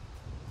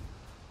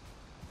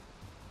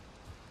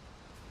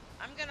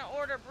 I'm gonna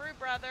order Brew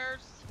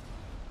Brothers.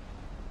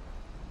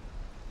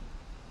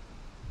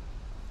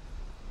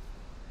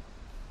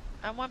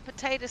 I want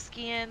potato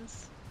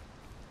skins.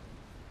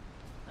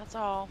 That's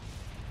all.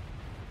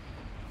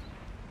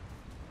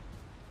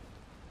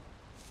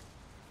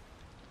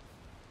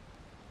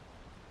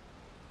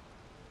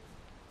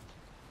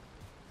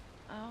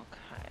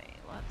 Okay,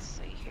 let's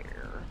see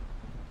here.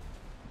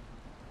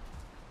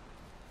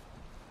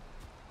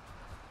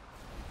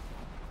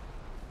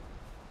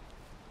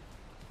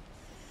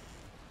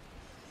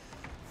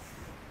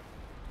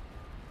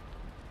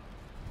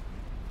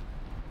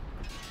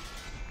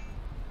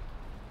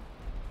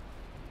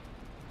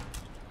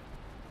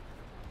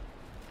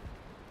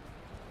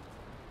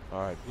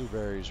 All right,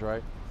 blueberries,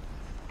 right?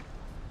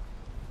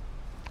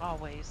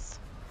 Always.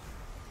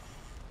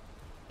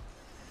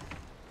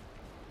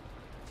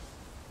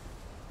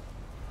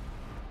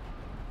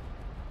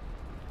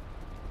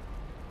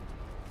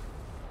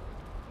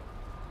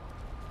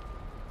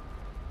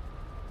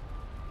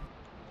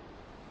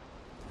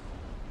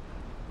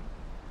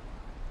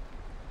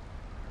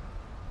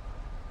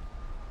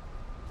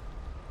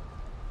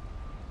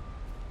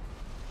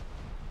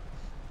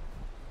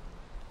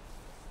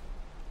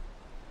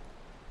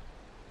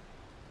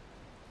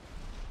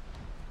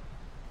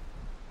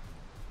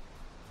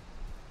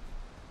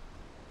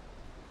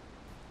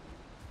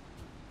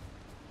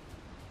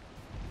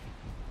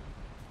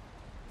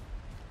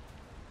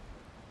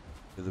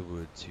 To the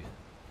woods.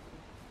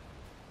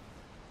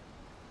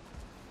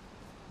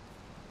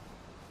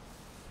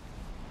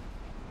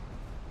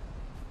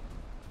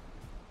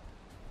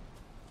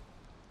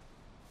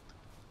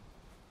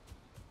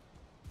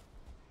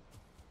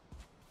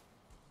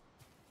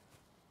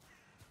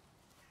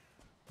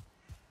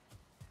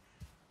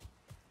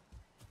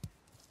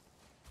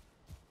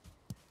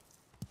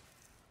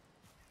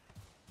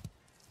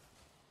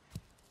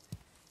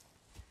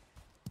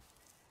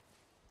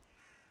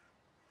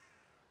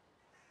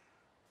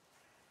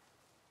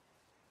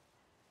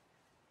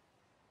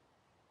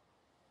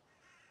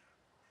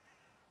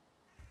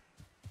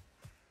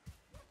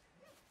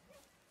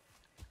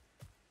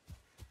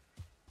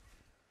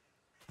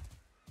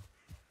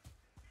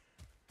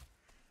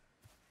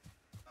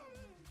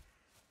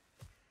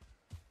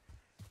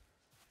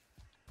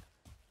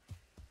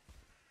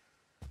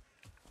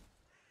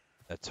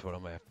 That's what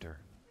I'm after.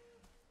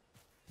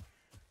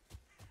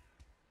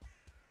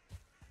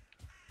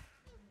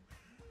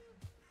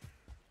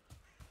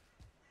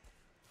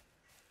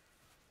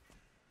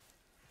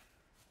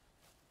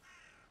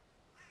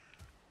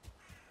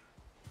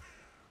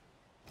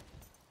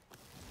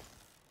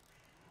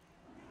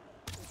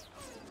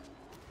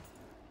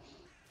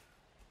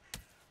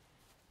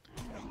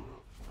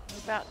 We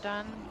about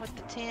done with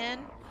the 10?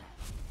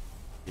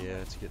 Yeah,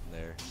 it's getting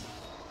there.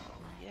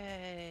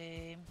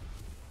 Yay.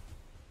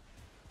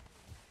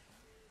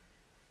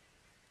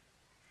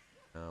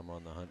 Now I'm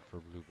on the hunt for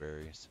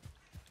blueberries.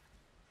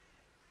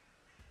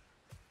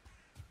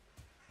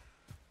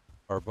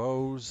 Our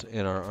bows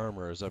and our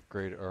armor are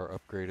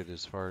upgraded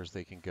as far as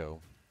they can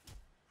go.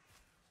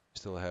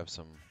 Still have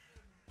some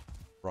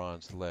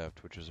bronze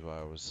left, which is why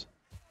I was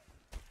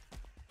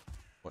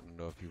wanting to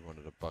know if you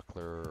wanted a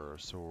buckler or a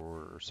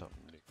sword or something.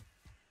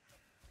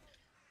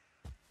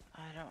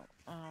 I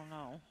don't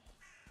know.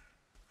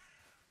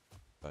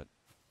 But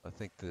I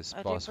think this I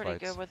do boss pretty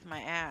good fight's with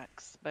my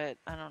axe, but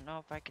I don't know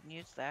if I can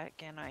use that,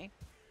 can I?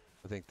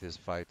 I think this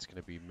fight's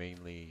going to be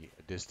mainly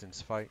a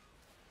distance fight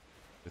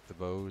with the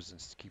bows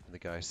and keeping the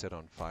guy set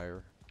on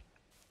fire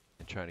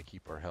and trying to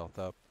keep our health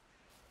up.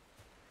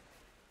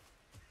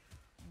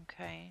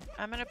 Okay.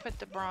 I'm gonna put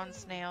the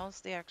bronze nails,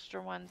 the extra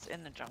ones,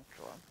 in the junk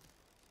drawer.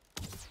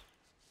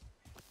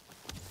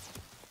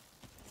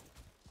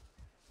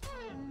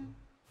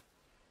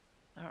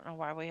 I don't know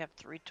why we have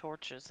 3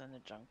 torches in the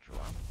junk drawer.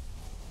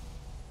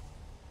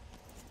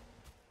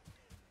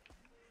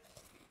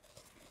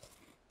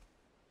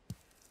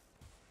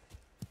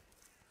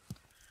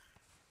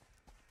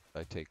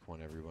 I take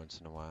one every once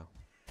in a while.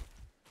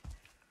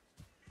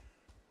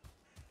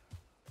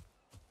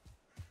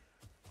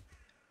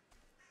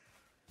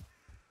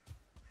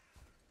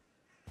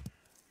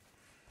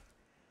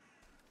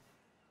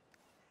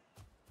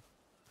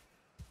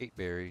 Eight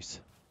berries.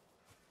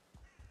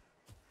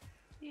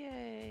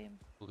 Yay.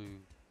 Blue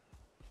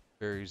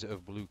berries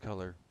of blue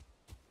color.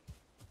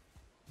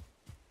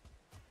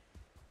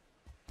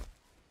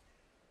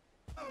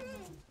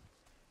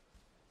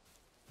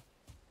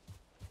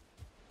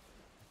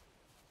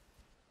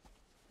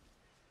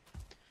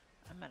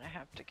 I'm gonna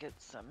have to get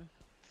some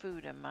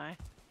food in my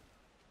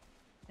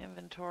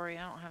inventory.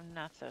 I don't have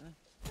nothing.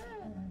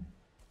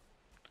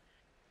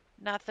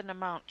 Nothing to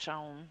munch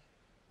on.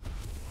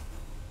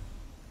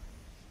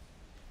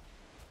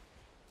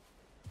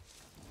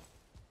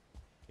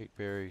 8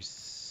 berries,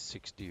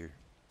 6 deer.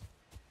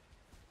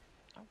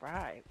 All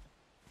right.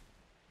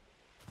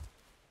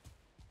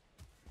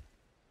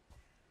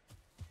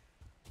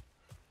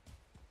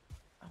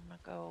 I'm gonna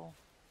go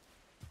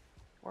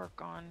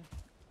work on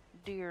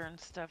deer and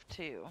stuff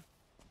too.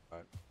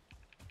 Right.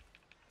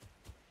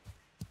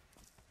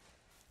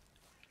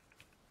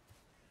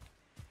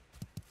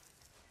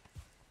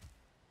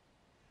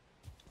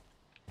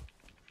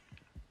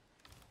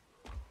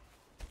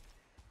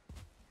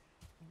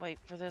 Wait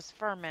for this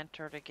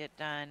fermenter to get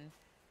done.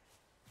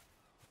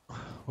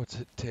 What's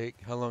it take?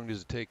 How long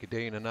does it take? A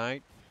day and a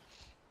night?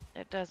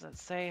 It doesn't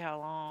say how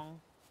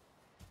long.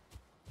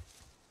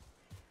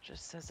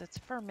 Just says it's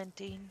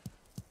fermenting.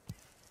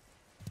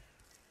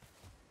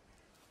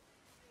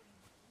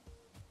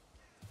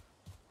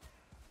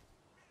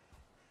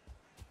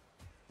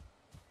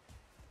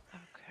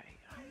 Okay,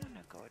 I want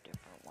to go a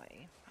different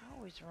way. I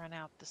always run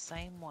out the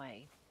same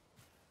way.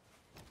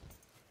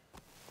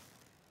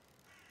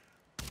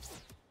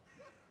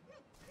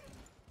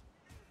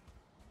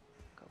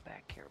 Go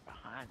back here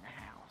behind the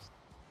house.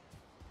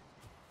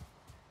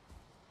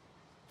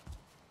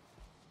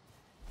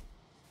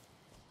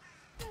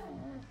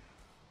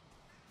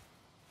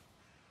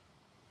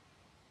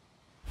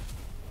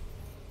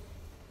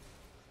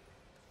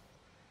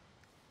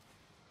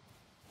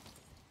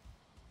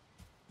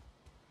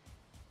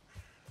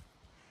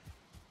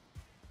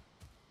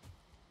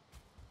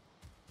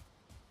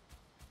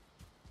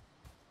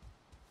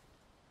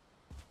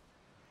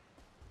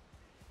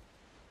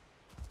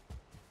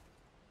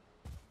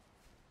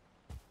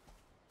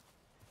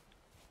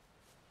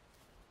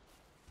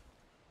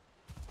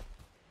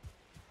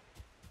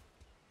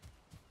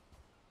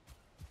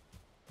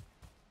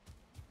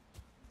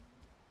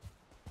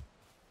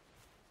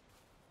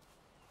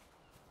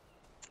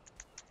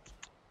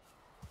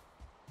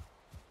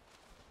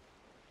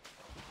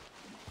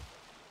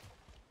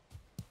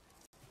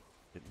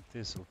 Getting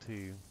thistle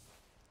too.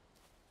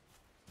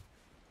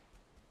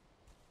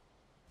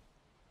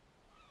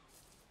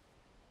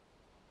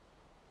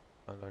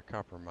 Another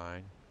copper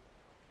mine.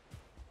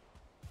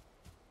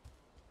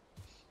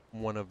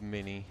 One of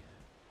many.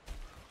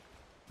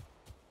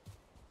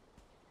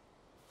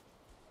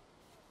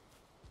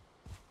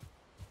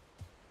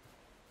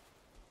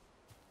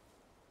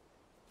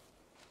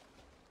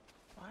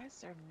 Why is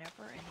there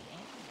never any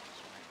animals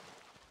around?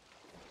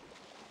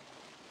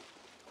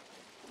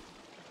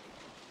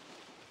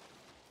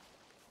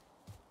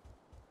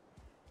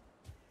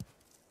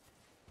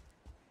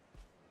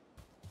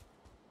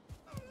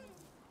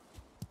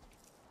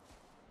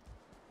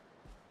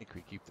 I think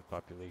we keep the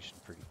population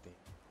pretty thin.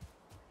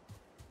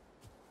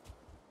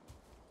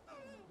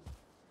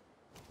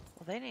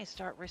 Well, they need to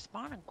start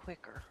responding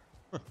quicker.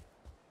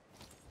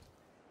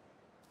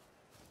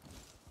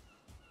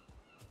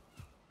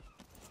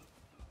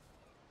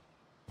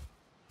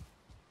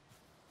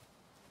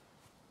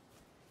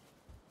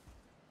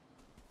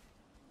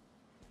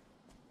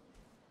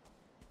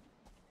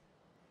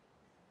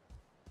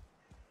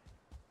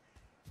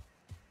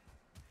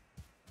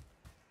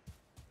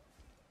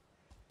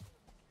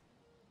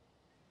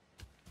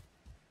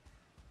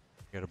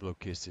 Gotta blow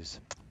kisses.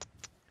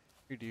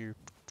 Here, dear.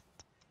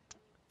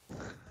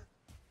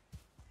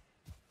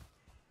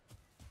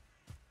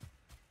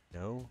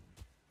 No?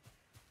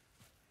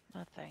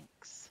 No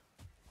thanks.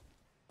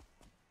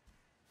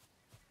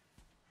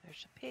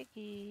 There's a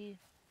piggy.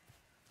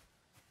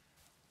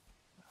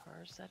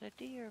 Or is that a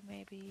deer,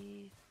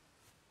 maybe?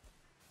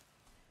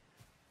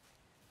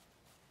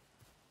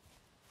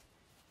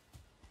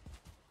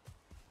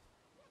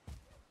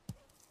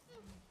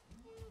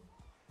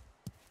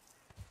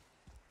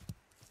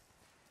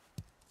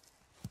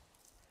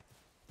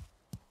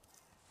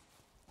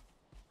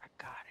 I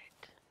got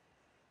it.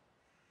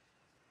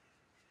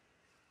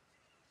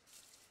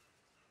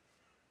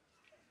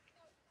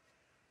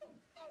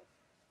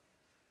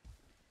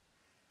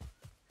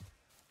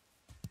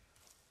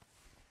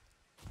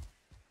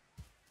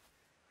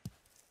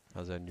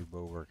 How's that new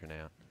bow working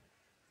out?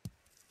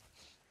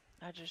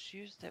 I just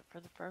used it for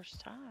the first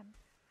time.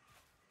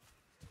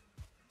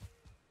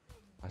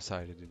 I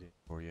sighted it in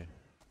for you.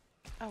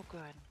 Oh,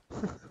 good.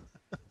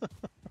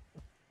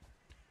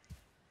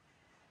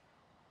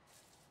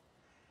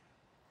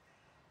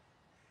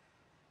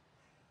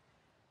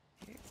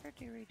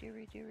 Deary,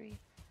 deary, deary.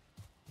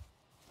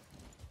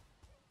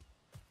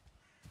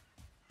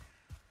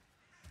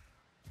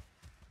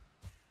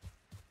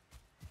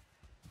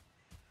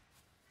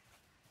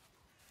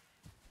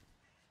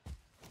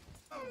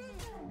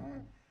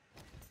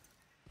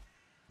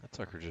 That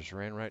sucker just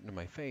ran right into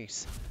my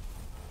face.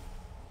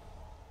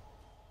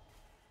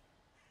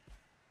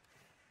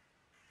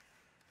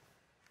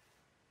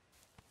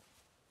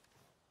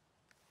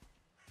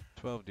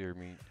 12 deer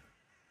meat.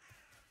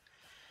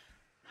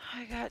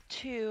 I got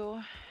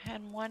 2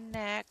 and 1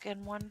 neck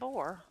and 1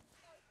 boar.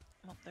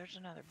 Oh, there's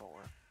another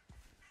boar.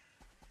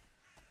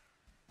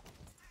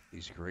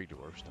 These gray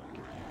dwarfs don't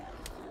give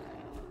a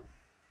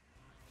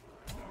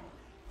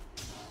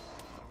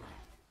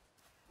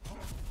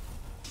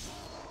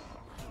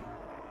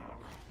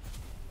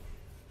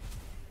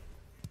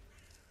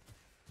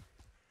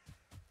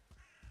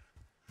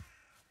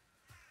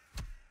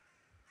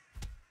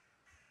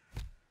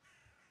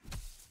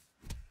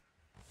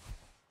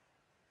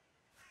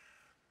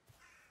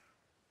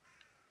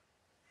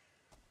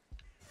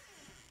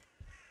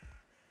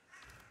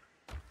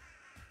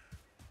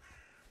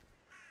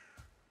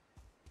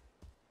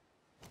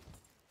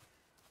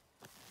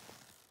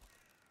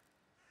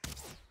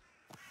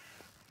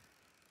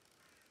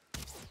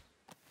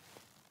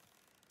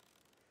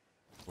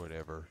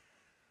whatever.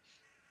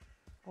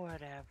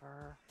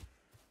 Whatever.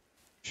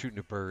 Shooting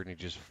a bird and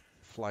he just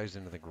flies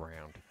into the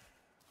ground.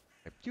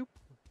 Like, pew,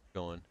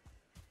 going.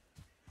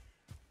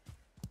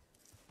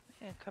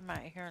 I'm gonna come out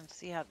here and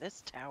see how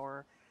this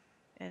tower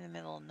in the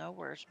middle of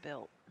nowhere is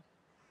built.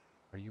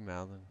 Are you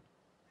mouthing?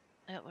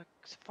 It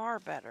looks far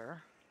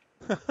better.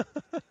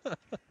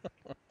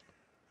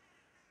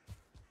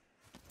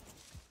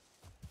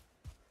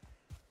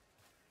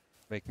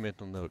 Make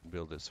mental note and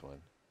build this one.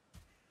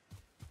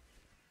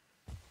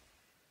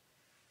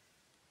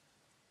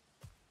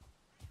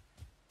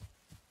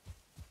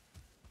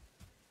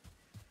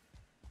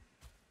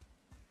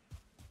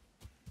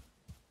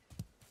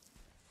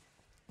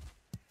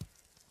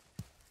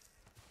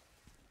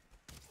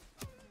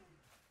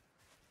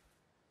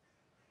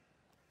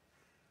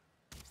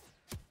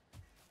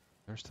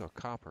 There's still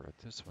copper at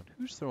this one.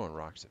 Who's throwing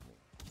rocks at me?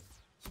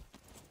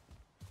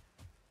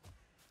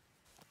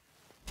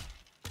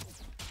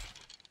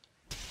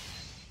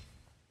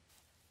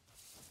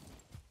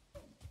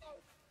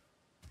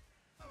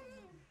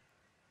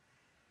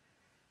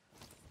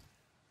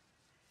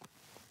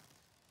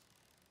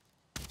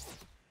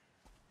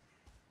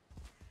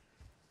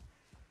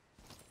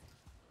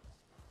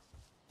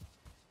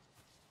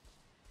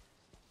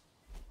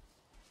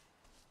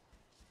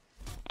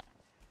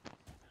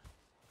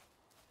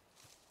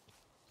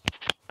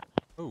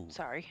 Oh,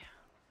 Sorry.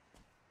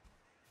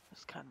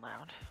 It's kind of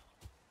loud.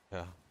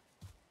 yeah.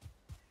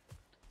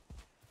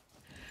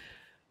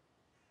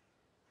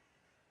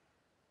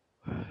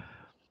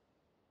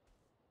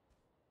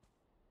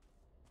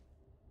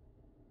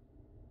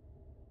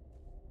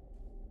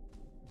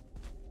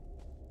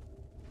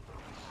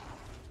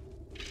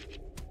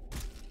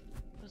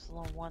 There's a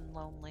little one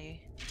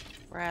lonely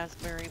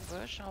raspberry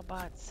bush all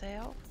by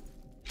itself.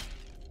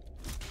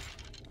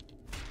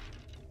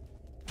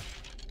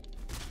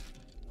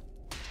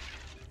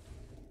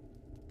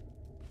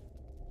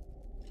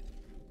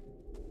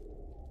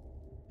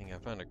 I think I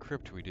found a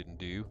crypt we didn't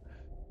do.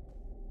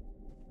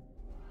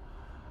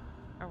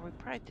 Or we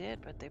probably did,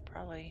 but they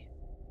probably...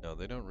 No,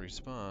 they don't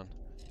respawn.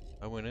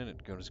 I went in it,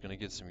 was gonna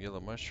get some yellow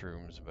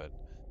mushrooms, but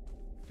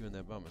doing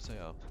that by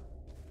myself.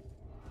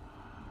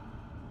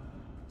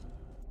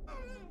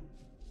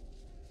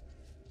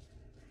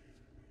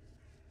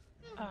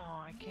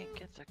 Oh, I can't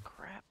get the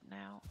crap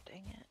now.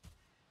 Dang it.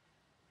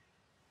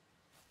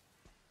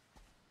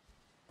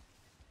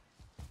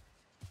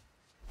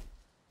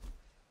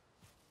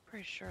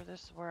 Pretty sure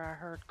this is where I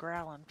heard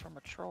growling from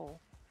a troll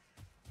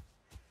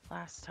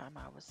last time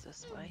I was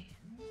this way.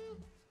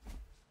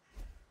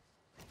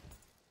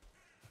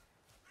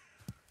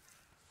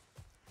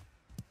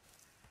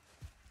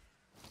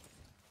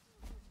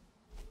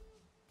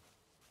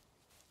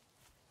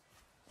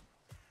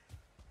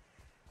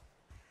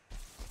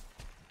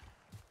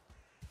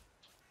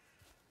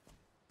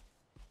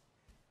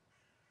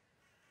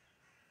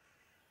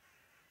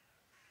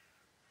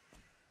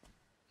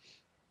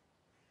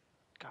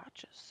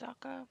 Gotcha,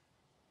 sucker.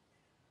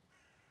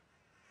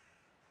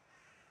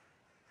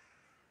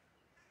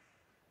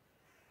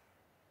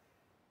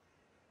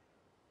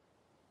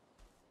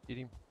 Get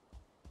him.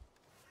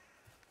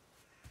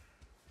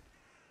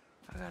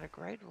 I got a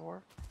gray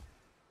dwarf.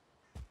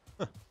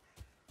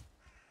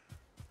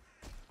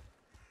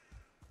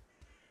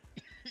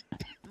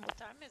 What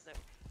time is it?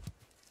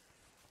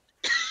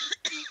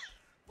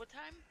 What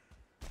time?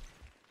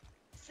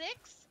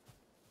 6?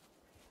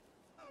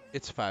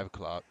 It's 5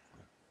 o'clock.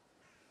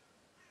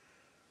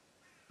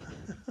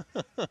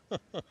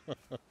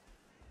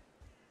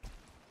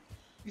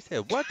 You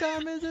said, what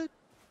time is it?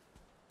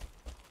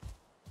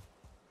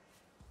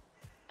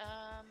 I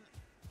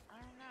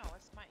don't know.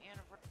 It's my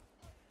anniversary.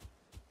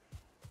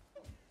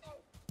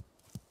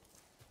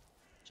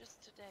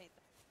 Just today.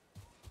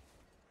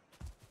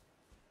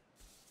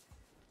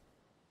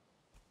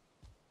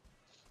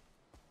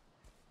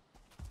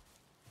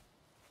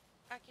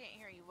 can't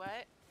hear you.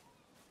 What?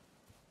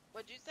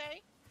 What'd you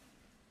say?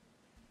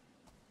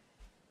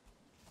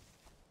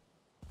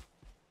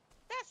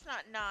 That's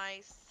not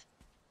nice.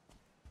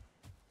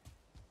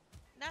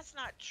 That's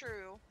not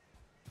true.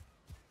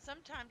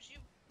 Sometimes you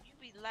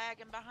be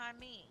lagging behind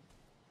me.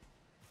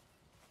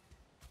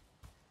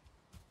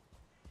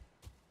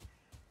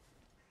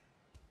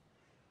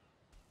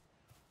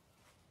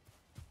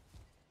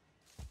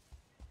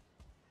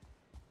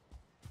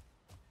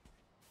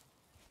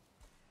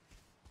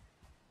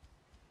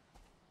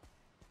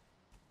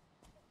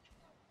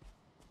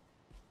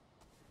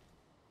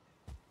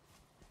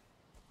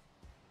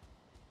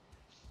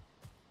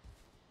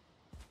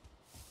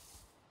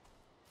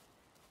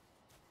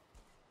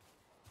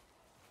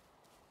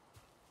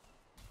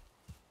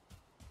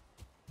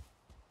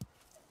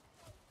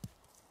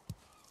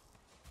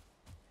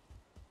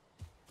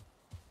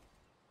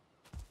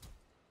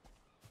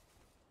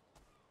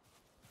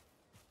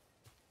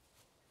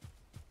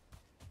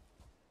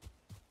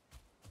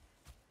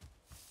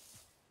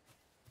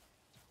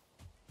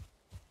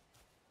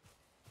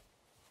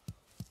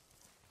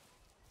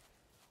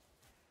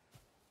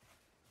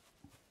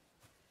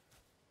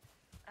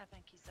 I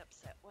think he's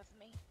upset with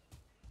me.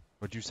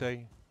 What'd you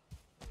say?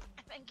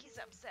 I think he's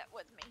upset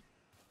with me.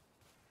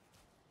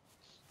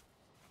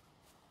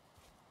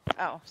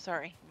 Oh,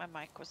 sorry. My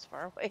mic was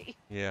far away.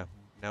 Yeah.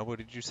 Now what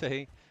did you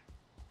say?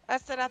 I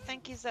said I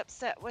think he's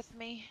upset with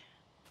me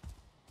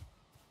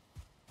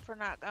for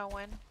not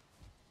going.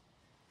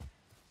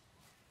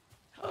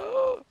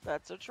 Oh,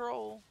 that's a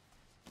troll.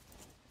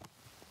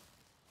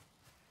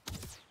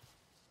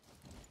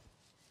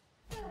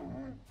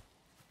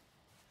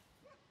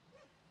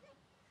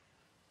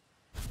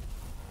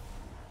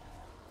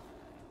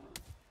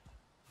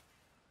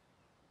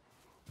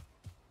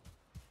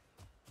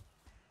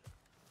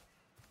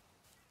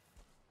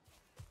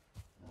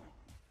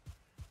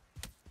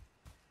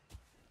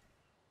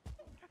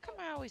 How come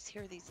I always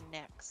hear these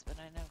necks, but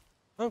I know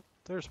Oh,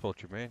 there's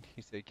Poultry Man.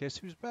 He said, guess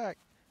who's back?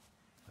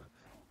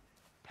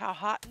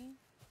 Powhatan?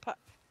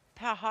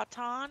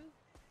 Powhatan?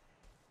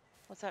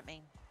 What's that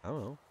mean? I don't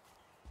know.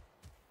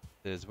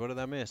 Says, what did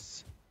I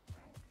miss?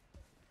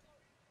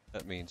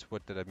 That means,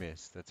 what did I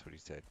miss? That's what he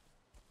said.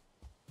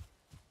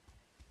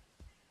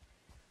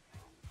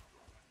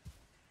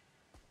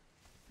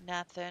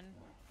 Nothing.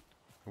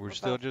 We're We're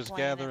still both just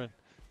gathering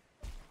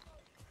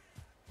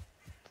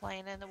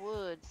playing in the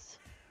woods,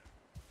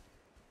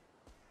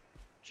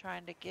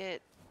 trying to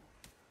get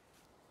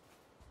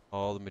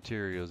all the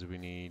materials we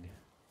need.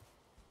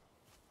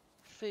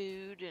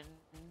 food and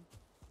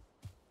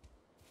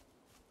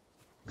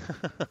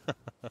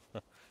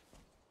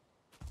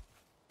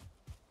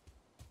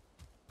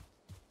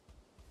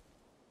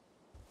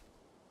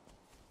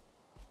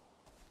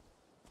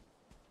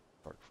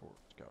Dark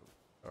Forest, got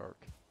dark.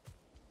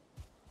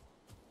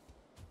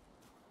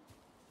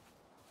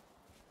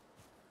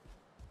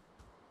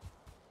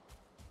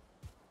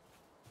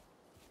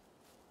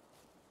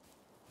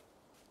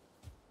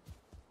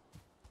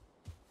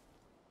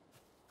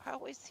 I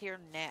always hear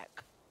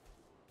neck.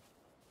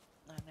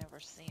 I never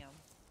see them.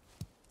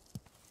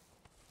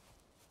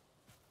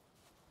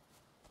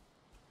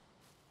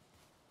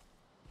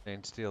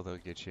 Stand still, they'll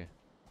get you.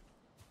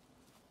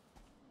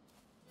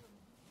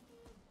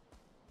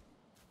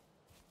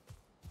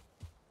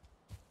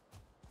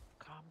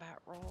 Combat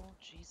roll?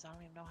 Jeez, I don't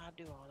even know how to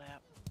do all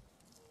that.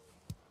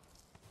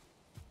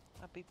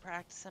 I'll be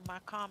practicing my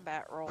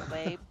combat roll,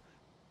 babe.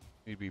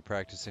 You'd be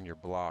practicing your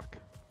block,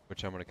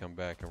 which I'm going to come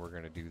back and we're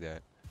going to do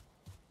that.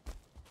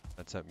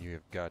 That's something you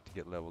have got to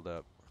get leveled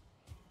up.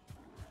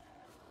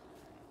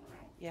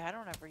 Yeah, I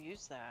don't ever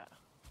use that.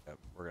 Yep,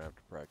 we're going to have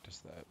to practice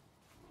that.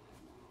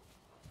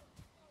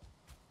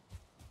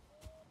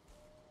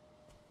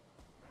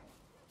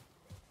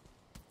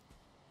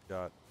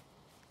 Got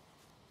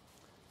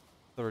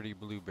 30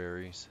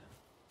 blueberries.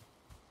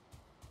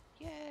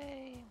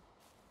 Yay!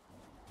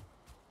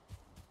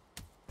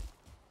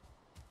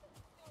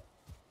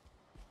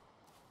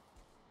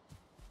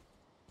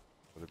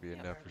 Would it be You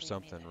enough ever for leave me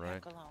something, the right?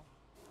 heck alone.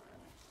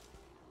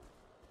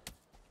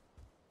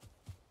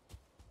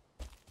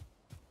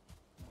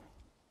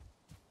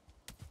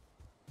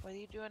 What are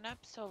you doing up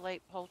so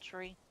late,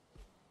 Poultry?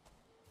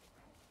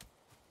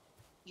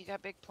 You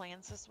got big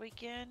plans this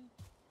weekend?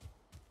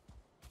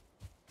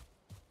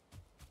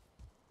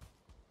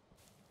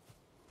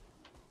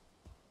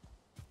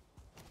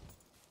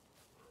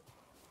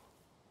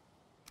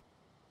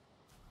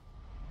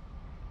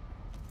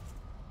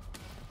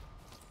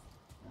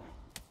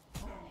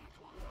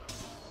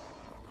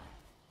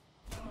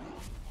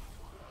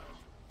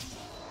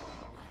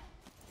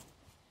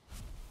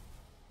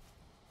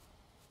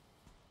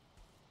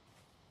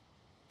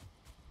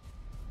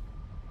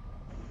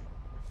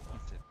 He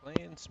said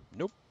plans?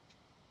 Nope.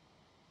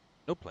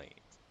 No plans.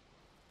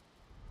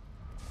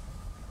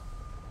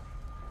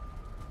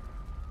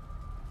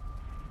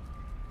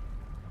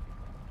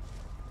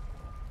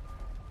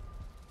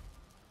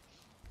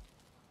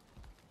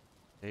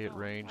 Stay at Oh, I'm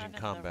range and running the...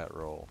 combat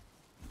roll.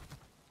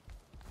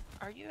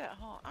 Are you at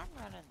home? I'm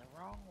running the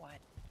wrong way.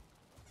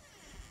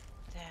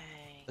 Dang.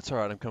 That's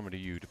alright, I'm coming to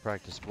you to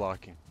practice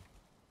blocking.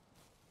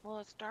 Well,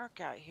 it's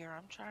dark out here.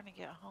 I'm trying to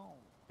get home.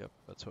 Yep,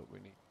 that's what we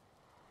need.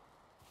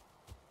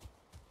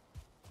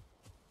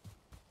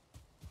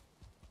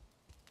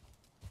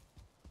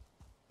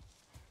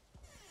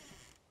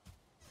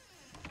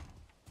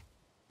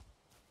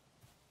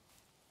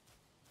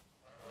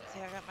 See,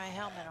 I got my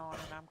helmet on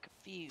and I'm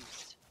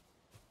confused.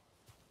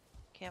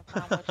 Can't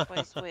find which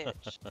way's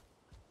which.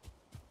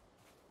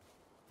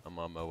 I'm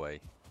on my way.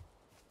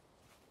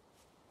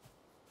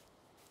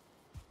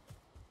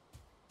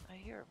 I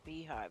hear a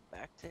beehive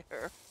back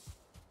there.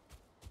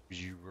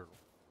 You were.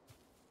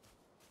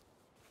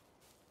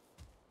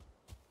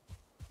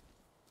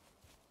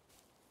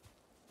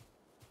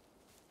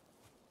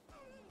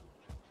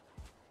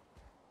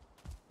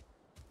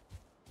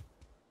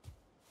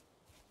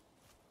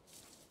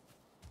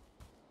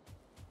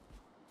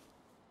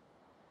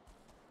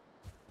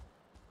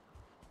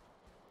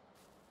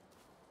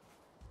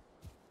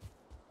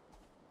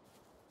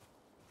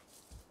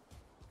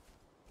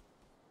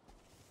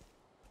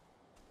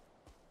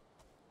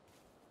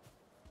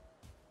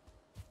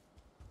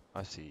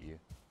 I see you.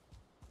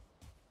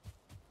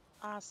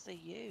 I see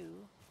you.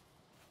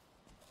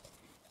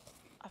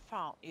 I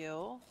found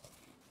you.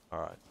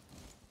 Alright.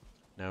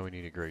 Now we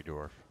need a gray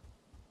dwarf.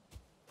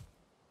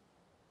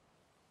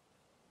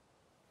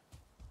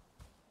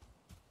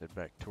 Head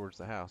back towards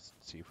the house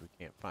and see if we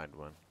can't find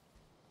one.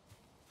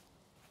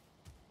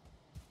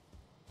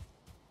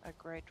 A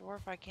gray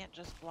dwarf? I can't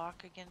just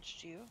block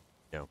against you?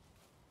 No.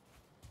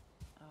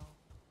 Oh.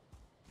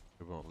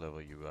 It won't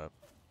level you up.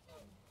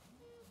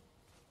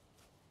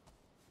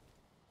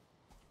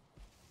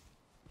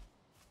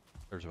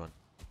 There's one.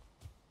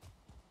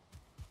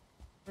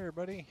 Here,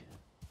 buddy.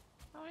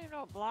 I don't even know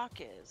what block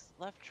is.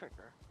 Left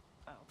trigger.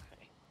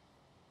 Okay.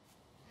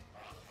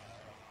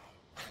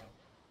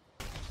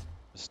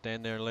 Just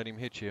stand there and let him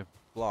hit you.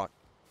 Block.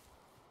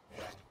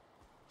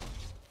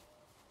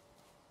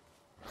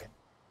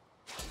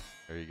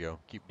 There you go.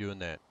 Keep doing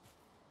that.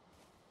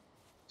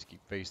 Just keep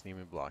facing him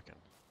and blocking.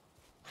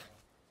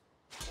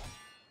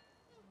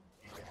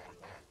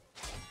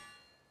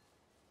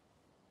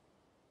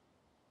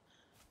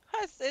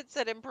 It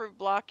said improved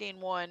blocking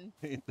 1.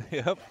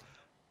 Yep.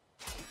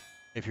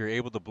 If you're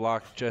able to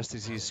block just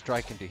as he's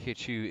striking to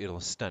hit you, it'll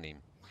stun him.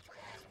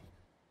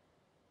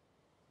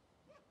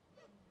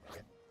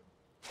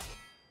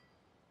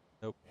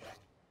 Nope.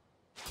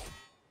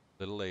 A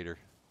little later.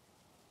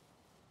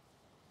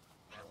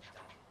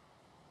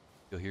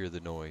 You'll hear the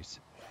noise.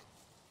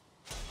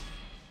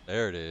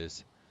 There it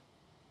is.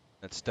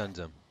 That stuns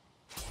him.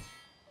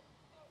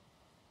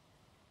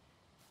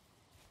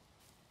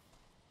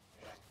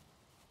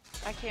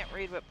 I can't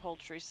read what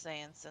Poultry's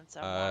saying since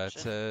I'm It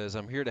watching. says,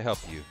 I'm here to help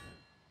you. It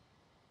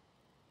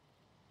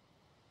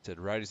said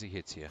right as he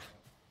hits you.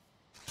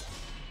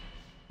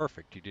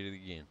 Perfect, you did it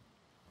again.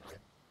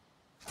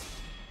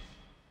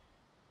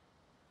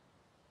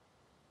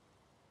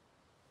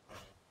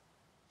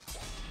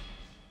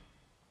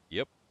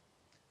 Yep,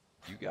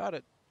 you got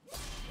it.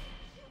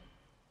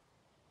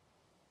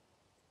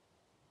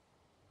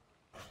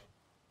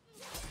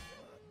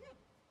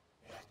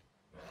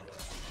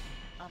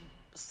 I'm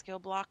skill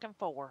blocking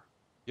 4.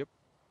 Yep.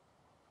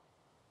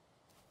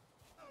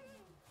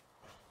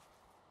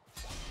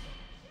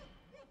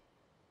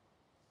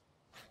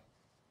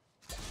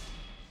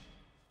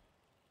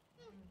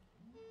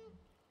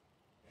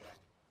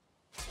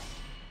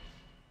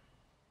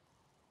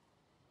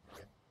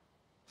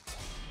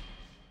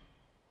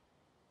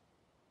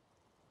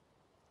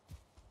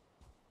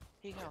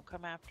 He gonna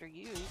come after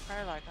you. He's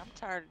probably like, I'm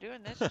tired of doing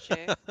this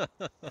chick.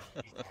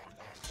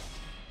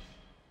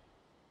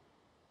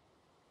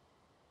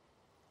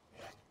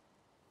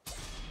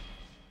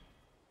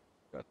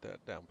 Got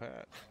that down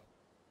pat.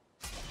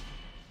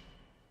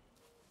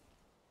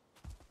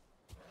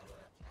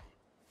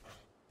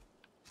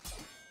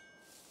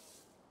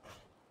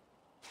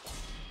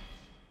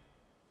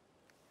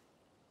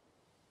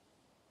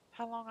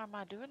 How long am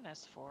I doing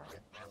this for?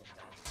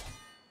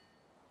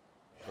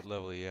 What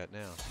level are you at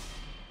now?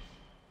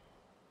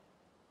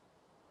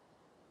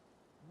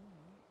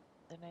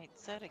 Then ain't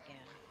said again.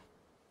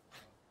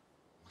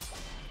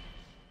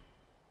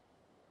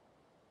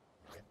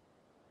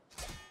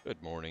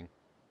 Good morning.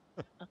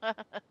 Or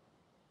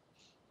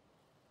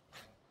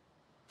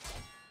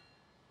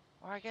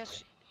I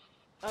guess.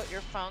 Oh,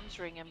 your phone's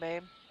ringing,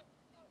 babe.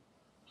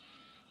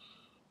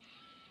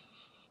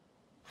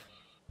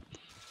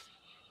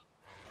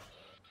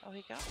 Oh,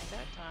 he got me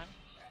that time.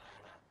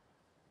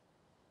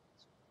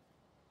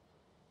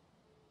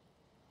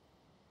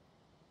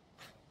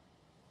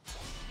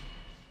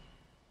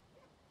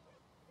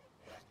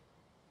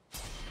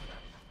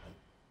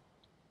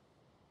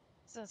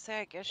 I was gonna say,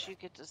 I guess you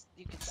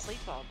could sleep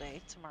all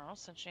day tomorrow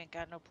since you ain't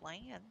got no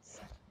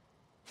plans.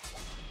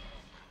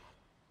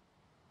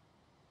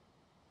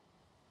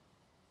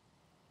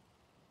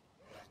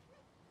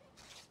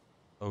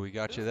 Oh, we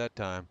got you that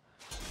time.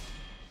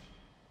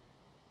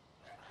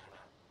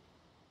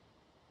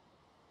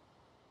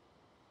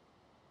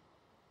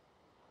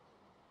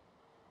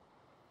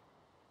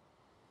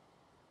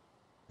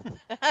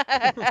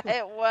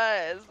 It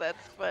was.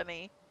 That's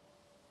funny.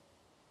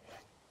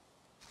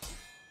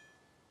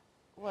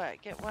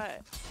 What? Get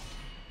what?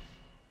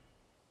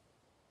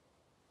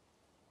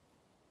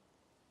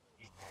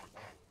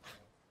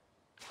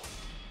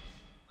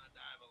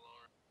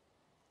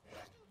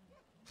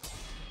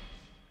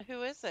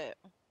 Who is it?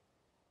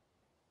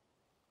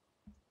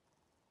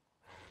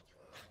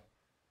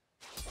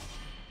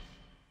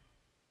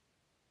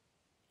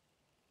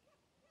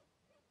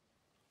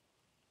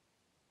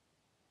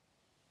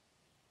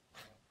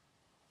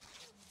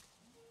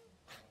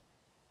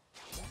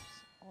 Oops.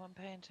 I wasn't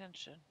paying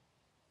attention.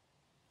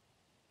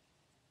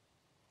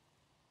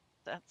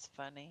 That's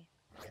funny.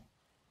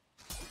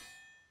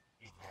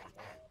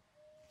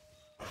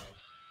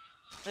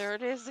 There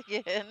it is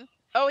again.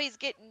 Oh, he's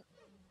getting.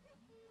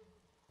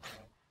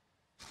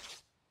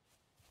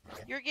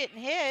 You're getting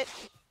hit.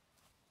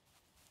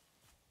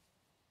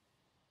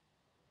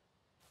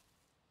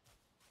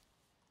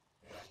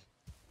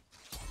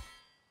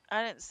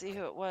 I didn't see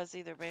who it was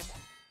either, babe.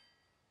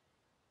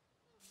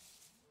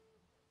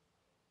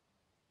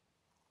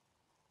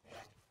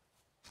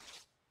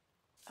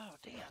 Oh,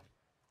 damn.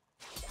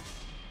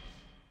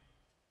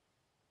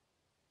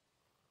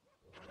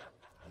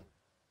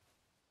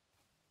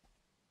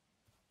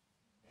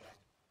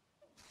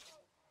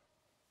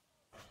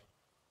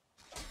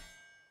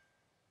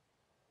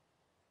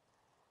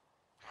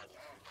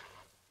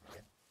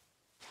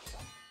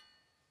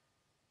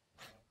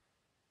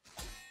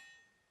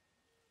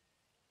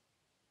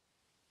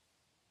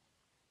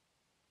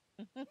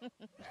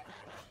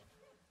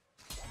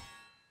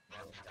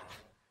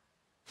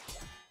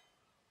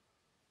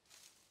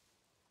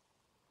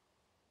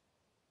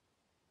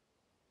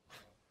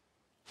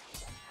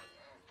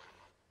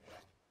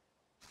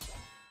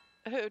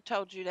 Who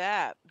told you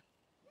that?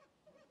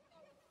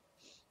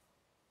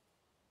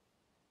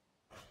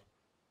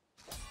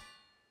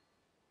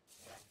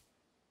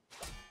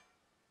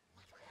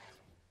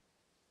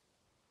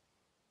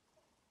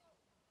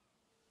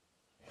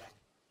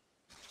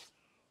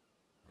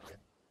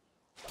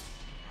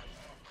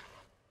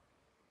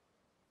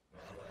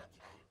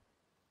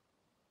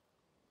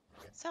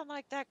 Sound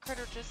like that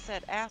critter just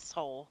said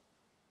asshole.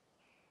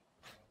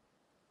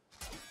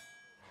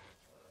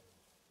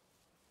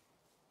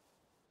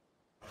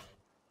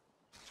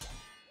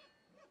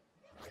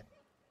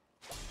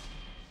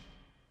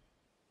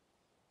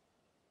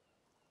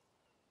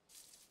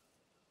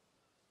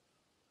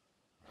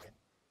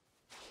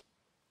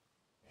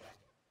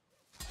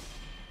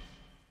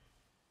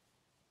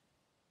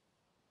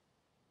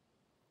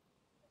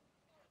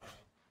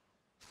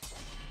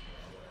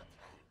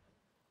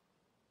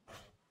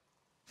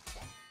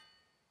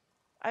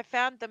 I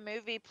found the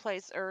movie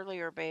plays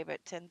earlier, babe,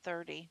 at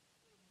 10:30.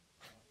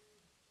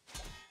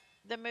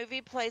 The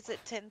movie plays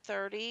at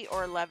 10:30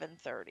 or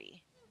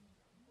 11:30.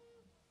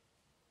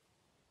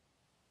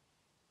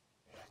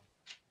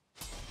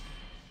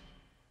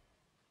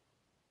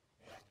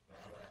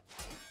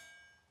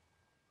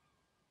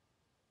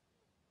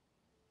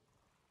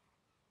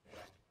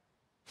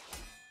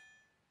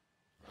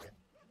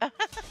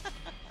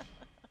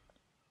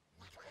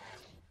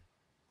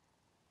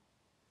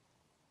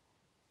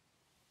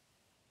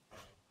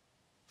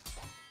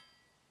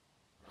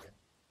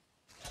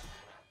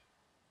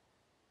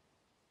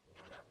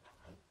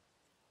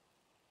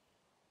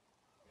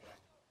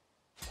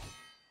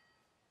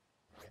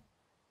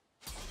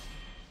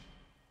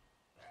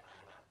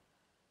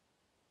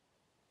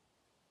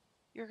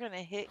 You're going to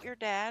hit your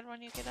dad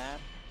when you get up?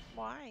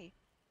 Why?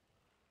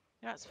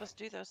 You're not supposed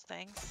to do those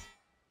things.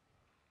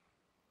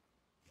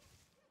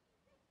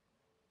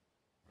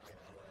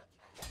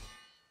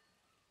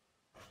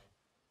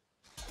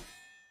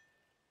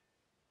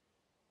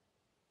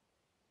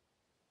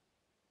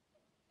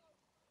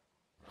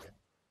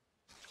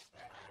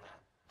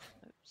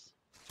 Oops.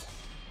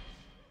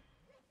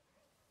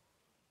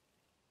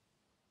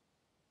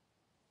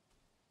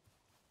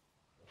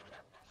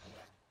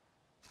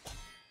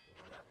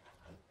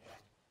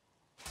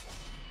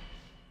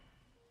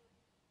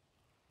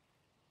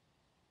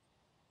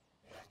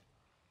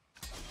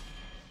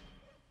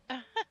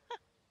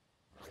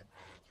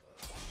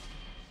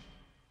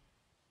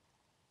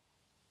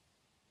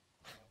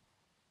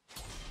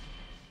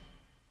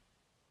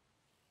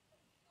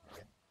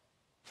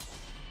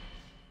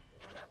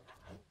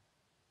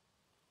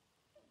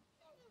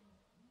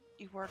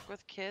 You work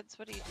with kids?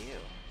 What do you do?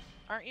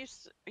 Aren't you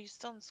are you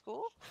still in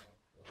school?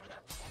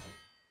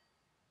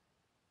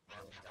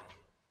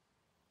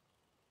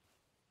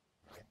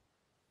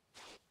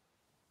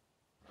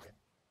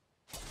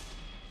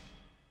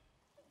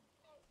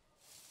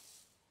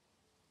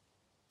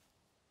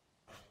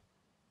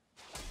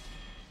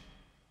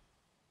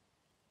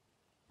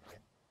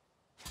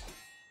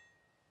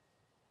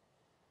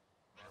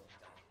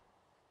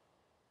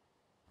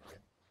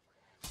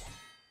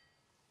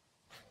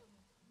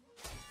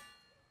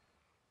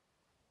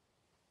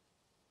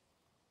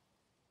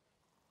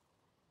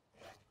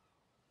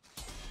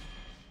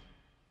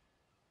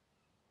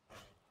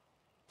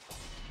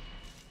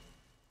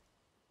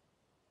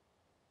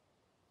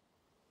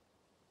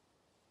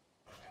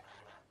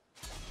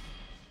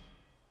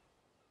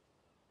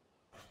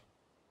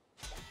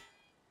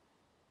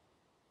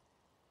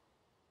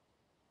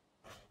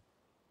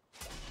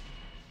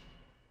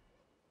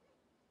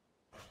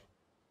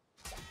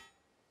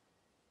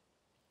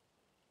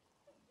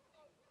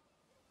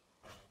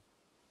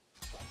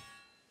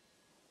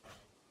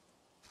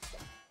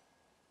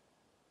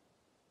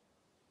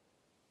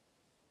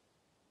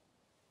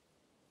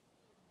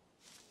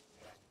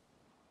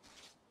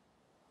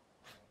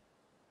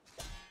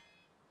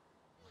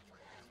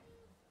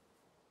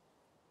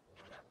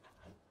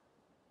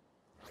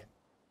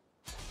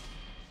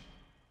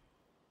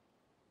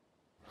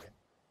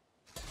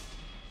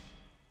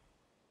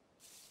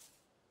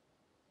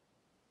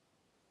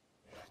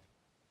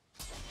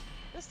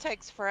 This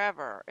takes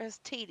forever. It's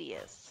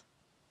tedious.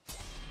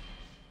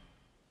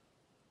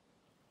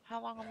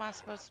 How long am I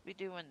supposed to be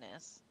doing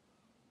this?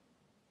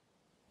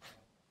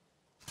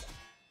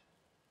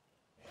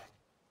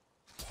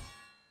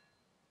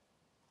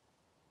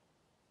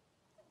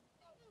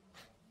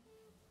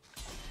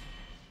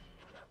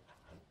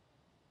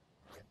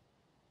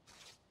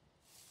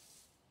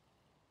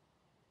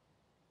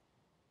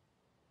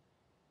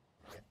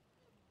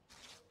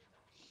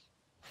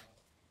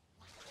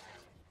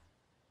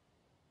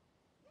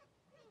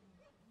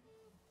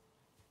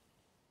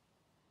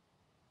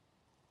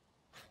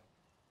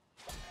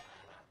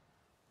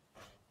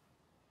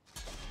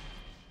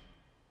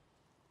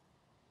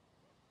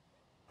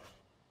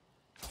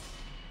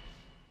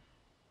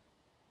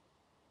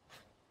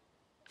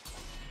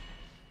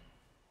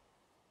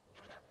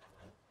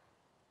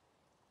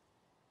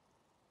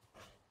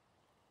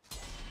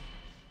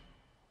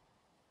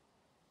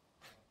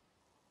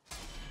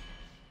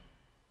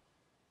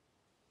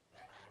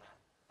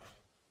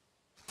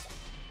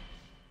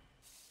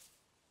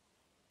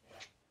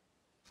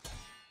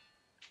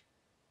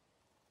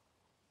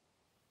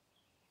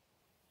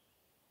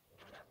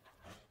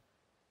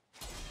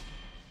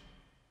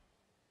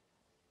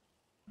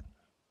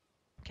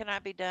 Can I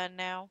be done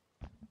now?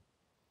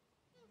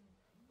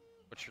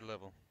 What's your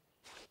level?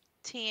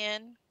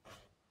 10.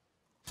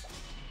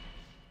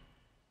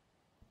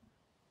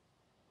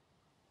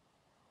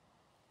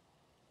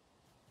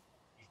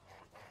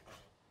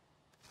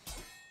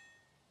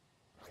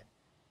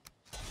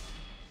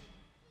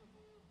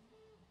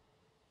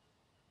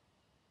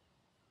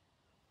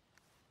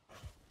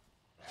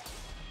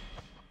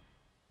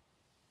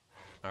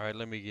 All right,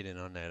 let me get in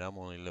on that. I'm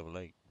only level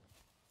 8.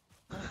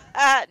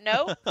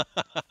 Nope.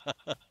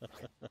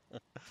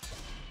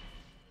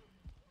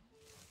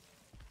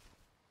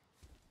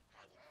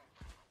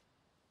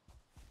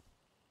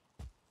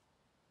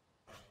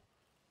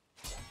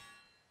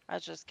 I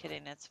was just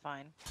kidding. It's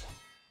fine.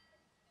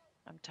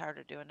 I'm tired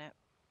of doing it.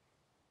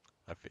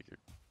 I figured.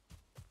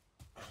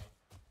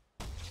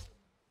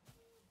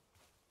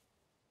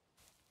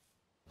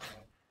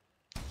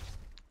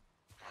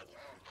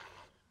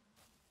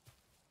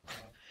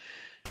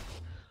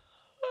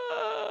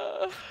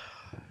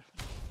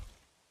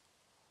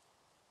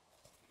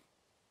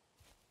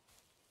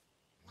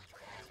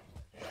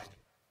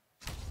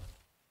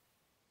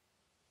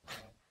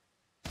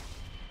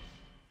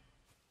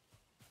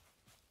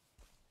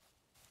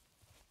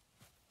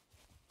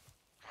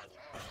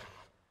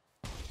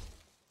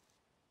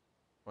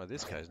 Well,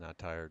 this guy's not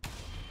tired.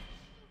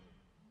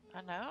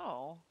 I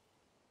know.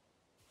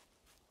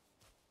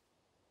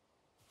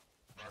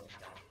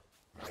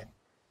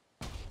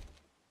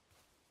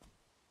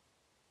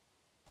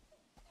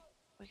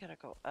 We gotta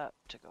go up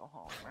to go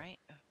home, right?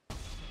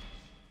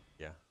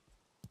 Yeah.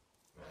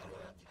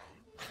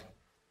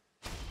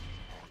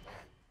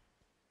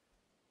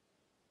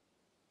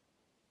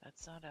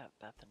 That's not up,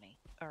 Bethany.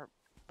 Or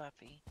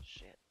Buffy.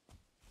 Shit.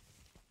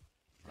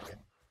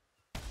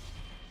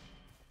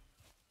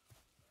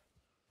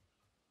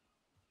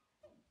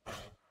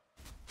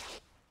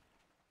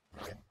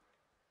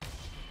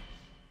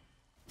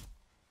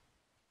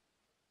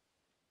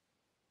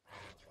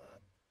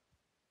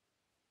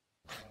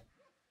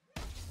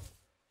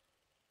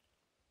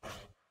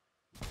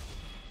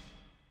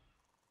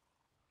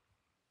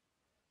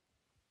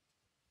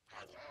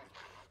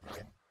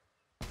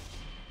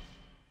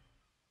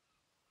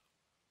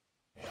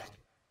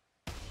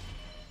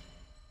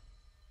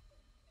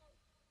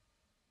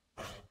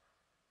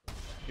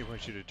 He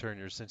wants you to turn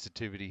your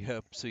sensitivity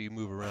up so you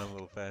move around a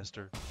little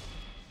faster.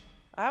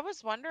 I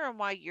was wondering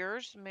why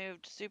yours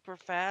moved super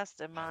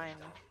fast and mine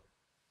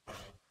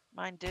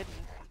didn't.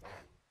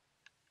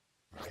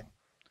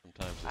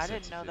 Sometimes the I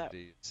didn't know that.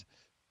 sensitivity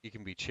it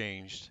can be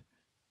changed.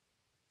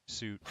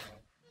 Suit.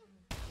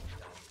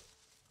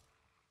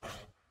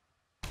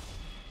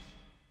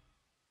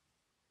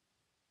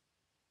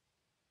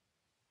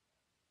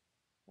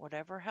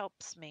 Whatever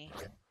helps me.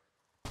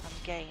 I'm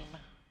game.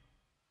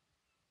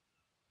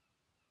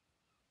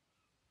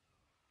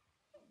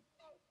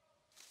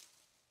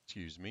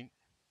 Excuse me.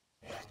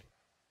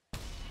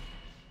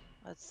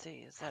 Let's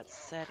see. Is that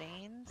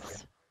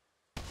settings?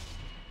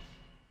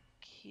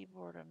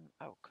 Keyboard and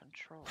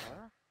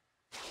controller.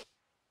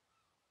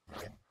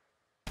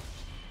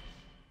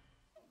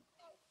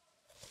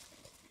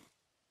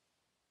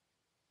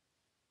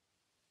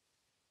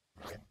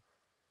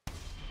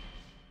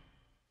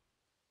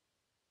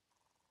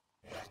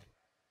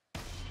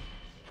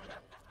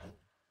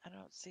 I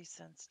don't see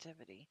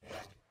sensitivity.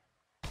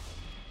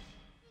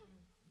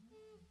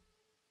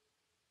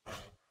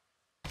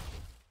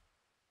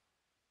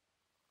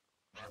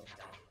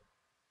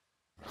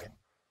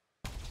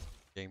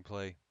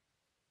 Gameplay.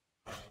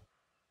 I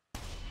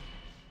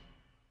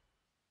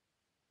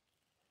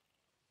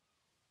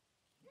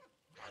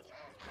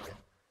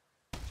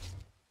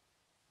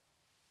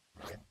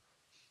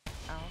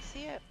don't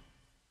see it.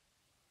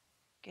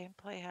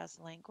 Gameplay has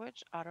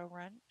language, auto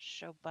run,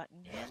 show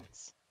button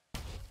hints,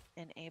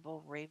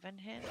 enable raven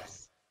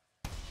hints.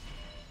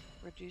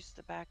 Reduce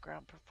the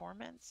background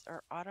performance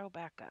or auto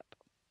backup.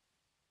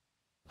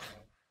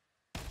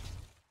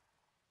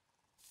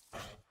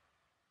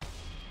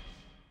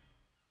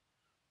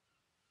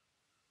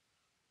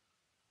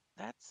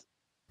 That's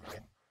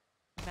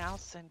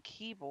mouse and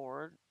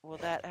keyboard. Will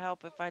that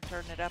help if I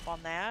turn it up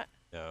on that?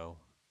 No,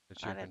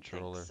 it's I your didn't think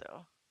controller.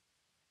 so.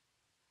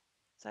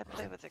 So I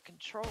play with a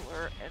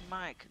controller, and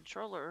my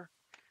controller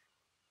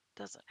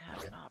doesn't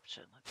have an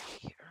option. Let's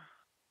see here.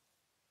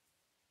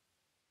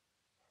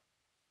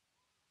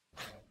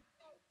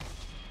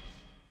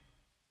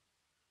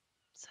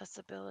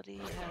 Accessibility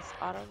has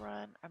auto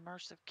run,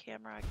 immersive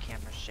camera,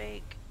 camera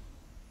shake,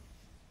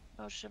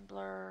 motion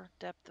blur,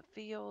 depth of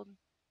field.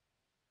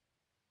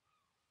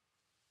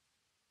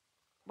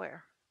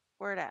 Where?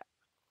 Where it at?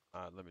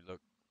 Let me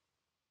look.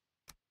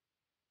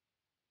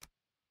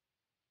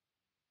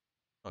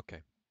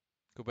 Okay,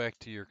 go back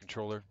to your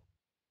controller.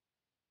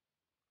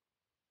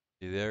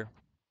 You there?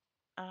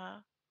 Uh,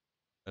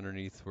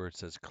 Underneath where it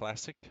says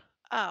classic.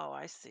 oh,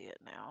 I see it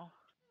now.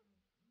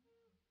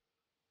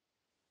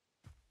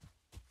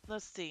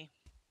 Let's see.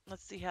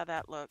 Let's see how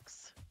that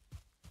looks.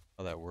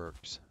 How that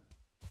works.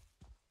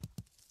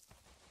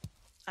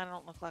 I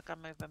don't look like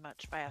I'm moving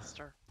much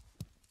faster.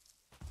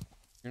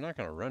 You're not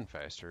going to run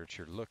faster. It's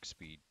your look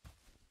speed.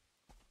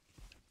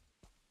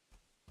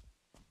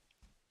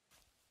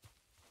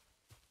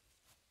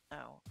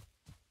 No.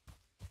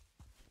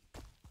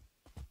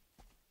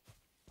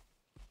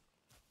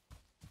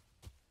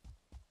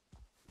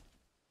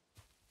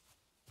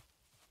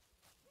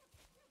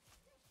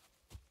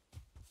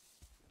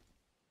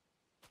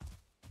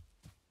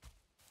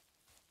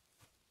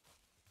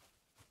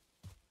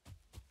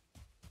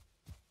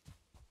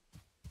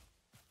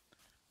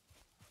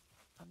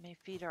 Let me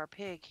feed our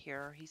pig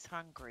here. He's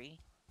hungry.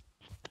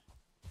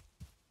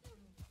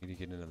 You need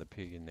to get another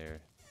pig in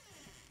there.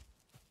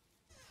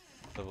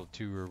 Level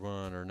 2 or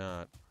 1 or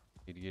not.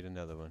 Need to get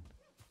another one.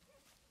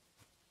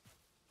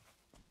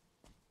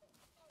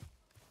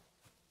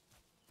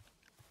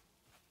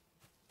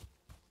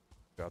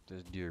 Drop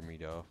this deer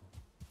meat off.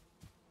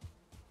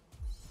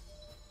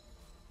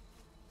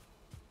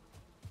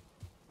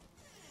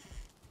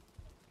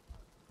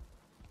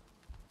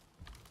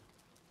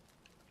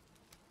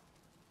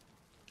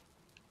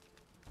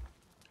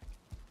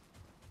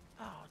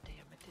 Oh, damn,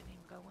 it didn't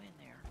even go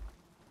in there.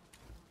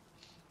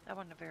 That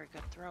wasn't a very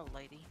good throw,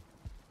 lady.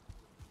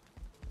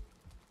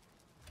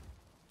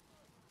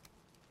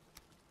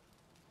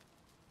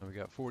 And we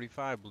got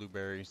 45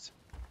 blueberries.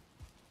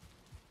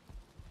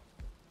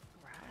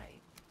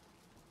 Right.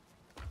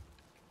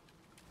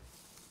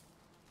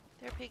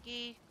 There,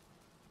 piggy.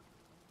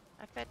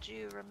 I fed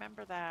you.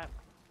 Remember that.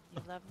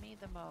 You love me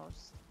the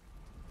most.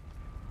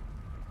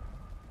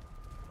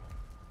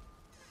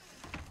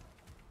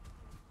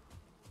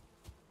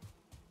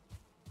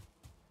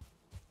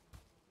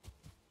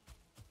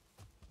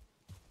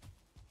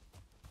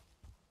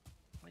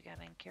 We got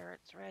any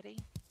carrots ready?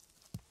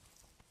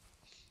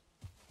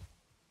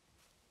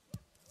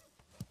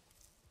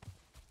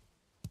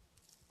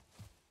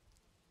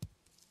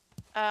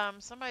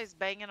 Somebody's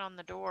banging on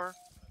the door.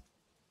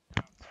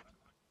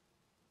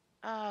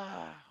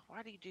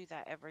 Why do you do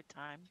that every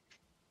time?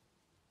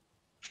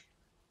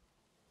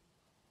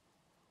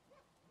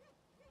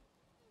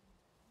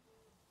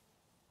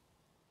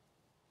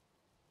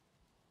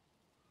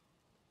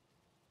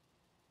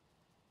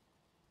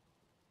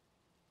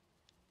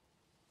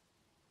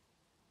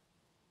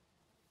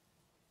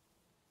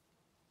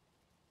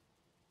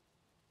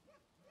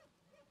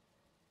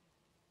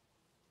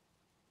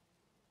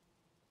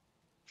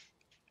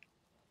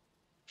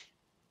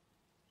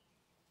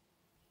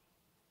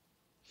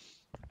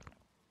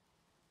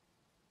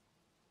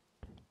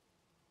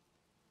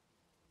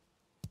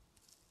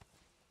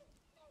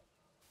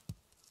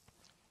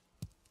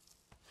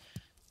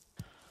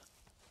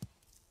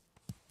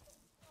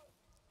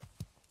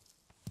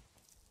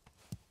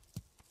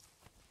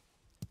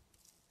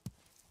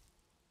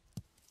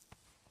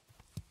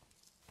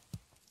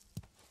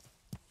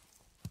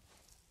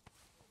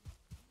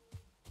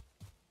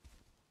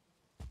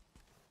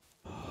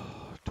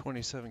 Oh,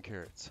 27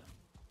 carrots.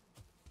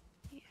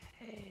 Yay.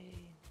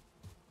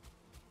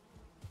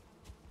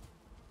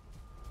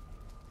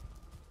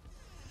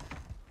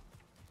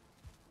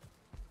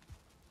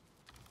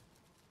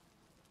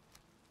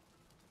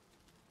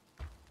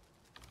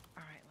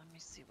 Alright, let me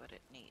see what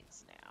it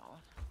needs now.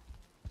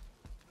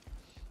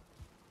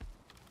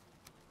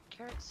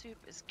 Carrot soup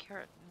is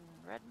carrot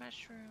and red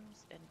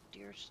mushrooms, and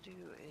deer stew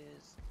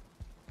is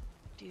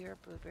deer,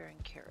 blueberry,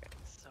 and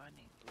carrots. So I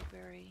need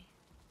blueberry,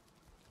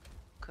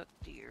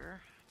 cooked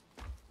deer.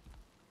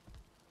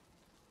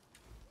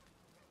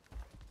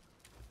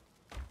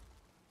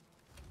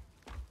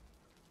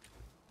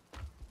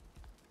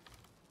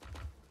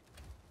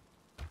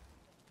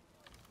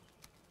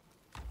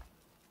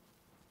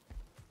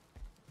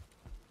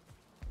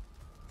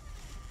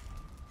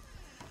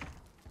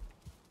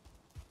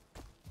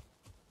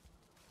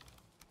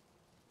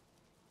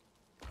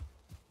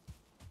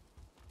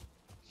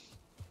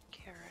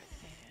 Carrot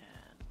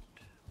and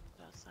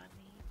what else I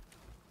need?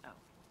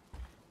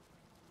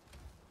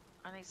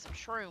 I need some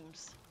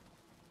shrooms.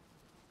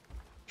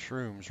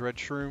 Shrooms, red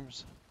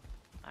shrooms.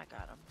 I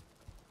got them.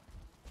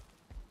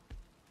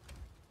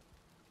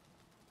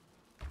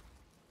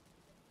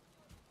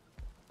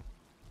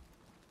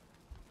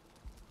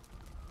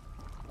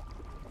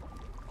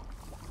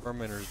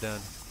 Fermenter's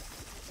done.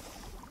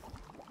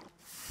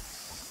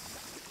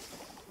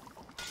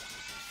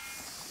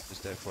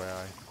 Just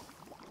FYI.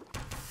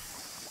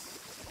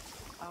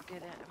 I'll get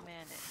it in a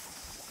minute.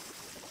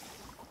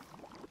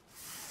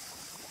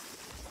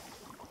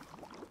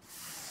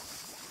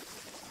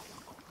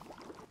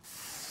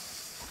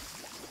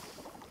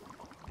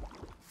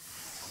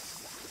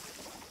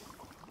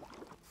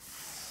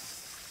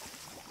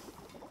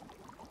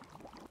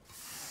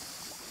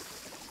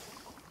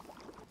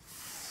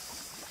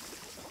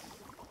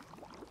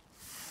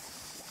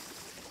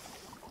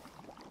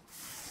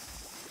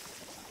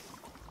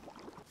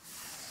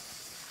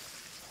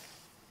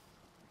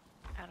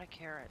 Out of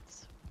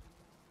carrots.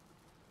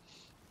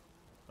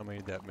 How many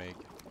did that make?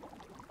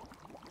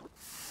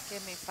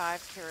 Give me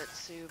 5 carrot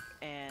soup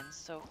and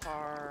so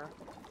far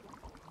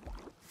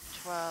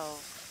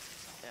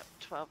 12. Yep,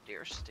 12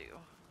 deer stew.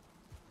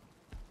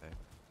 Okay.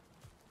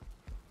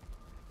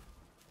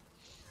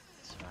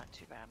 It's not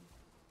too bad.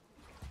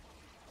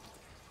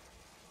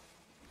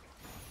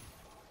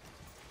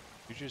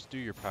 You just do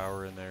your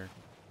power in there.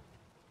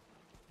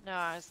 No,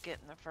 I was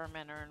getting the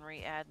fermenter and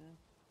re-adding.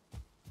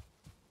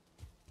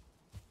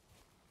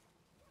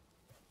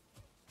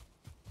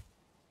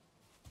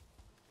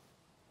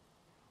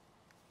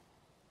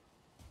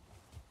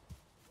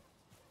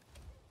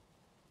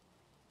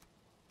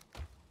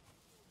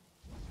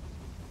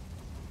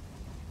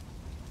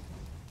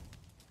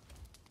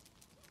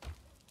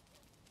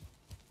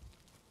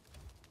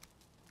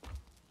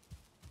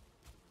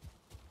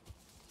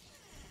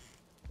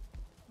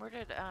 Where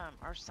did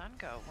our son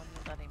go when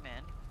we let him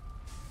in?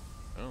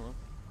 I don't know.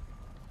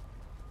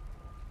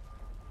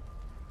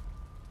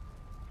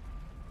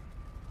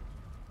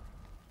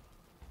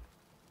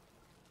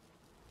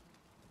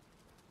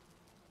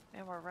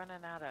 And we're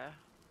running out of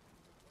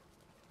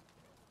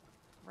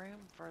room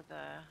for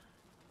the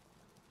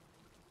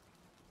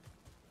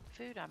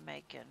food I'm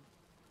making.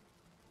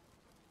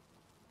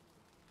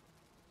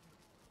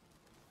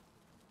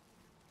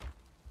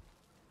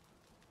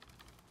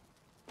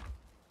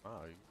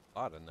 Wow, you got a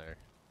lot in there.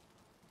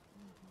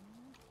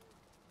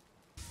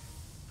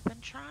 Been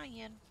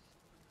trying. And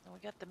we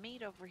got the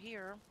meat over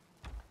here.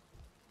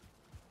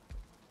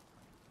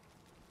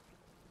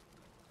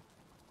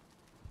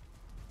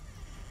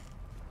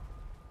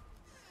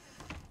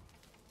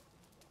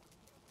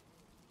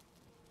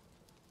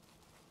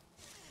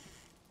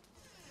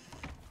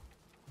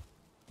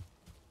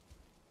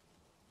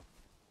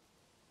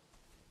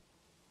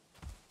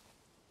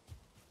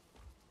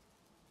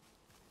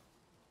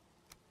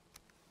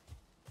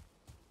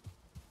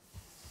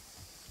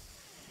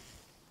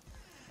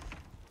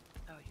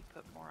 Oh, you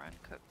put more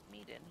uncooked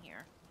meat in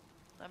here.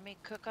 Let me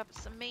cook up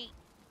some meat.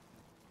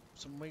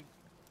 Some meat.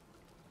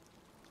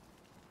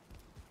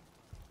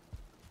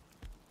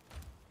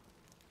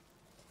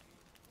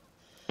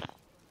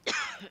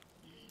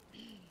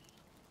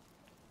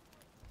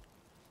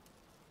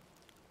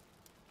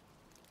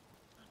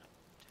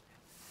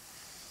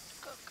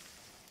 Cook.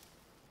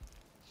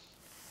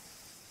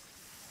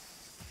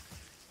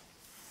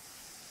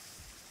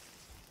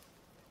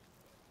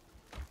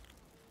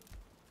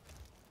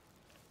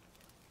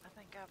 I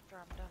think after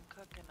I'm done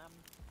cooking, I'm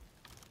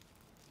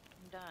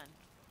done.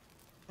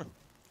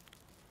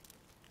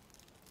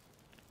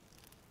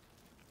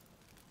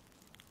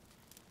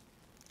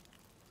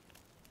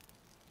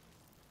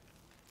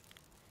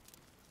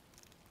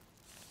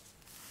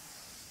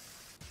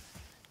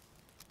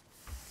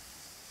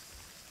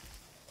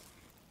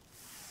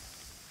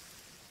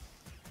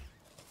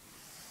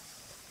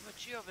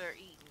 What you over there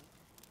eating?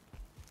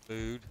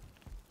 Food?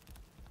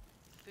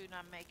 Food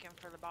I'm making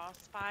for the boss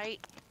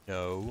fight?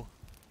 No.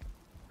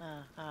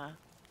 Uh-huh.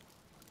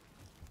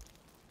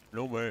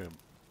 No, ma'am.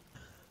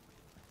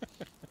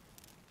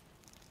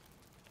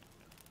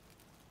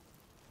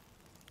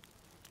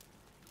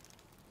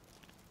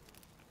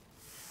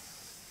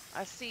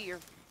 I see your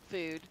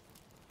food.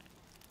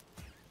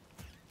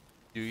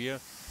 Do you?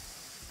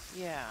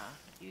 Yeah.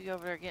 You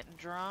over there getting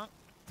drunk?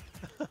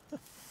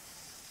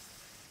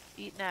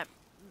 Eating that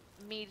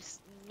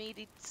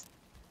meaty,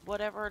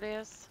 whatever it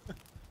is.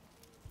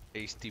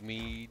 Tasty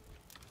mead.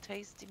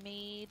 Tasty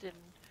meat and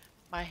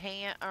my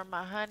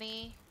my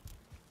honey.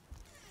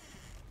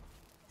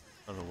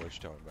 I don't know what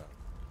you're talking about.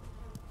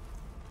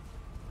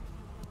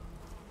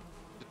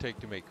 What's it take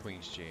to make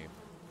Queen's jam?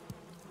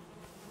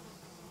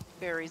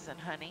 Berries and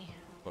honey.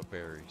 What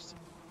berries?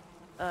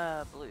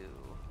 Blue.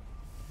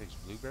 Takes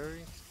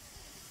blueberries?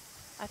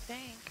 I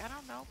think. I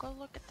don't know. Go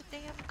look at the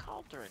damn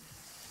cauldron.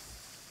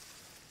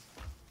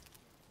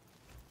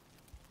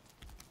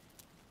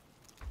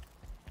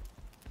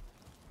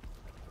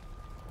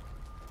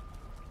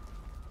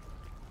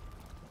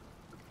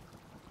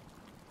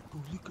 Go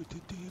look at the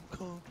damn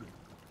cauldron.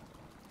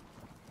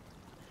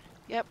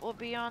 Yep, we'll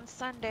be on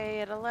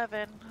Sunday at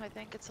 11. I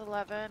think it's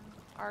 11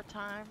 our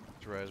time.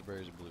 It's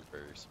raspberries and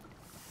blueberries.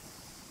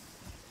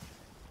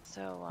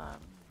 So,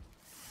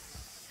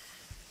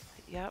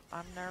 yep,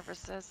 I'm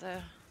nervous as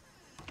a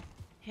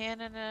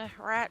hen in a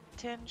rat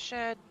tin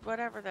shed,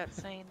 whatever that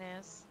saying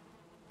is.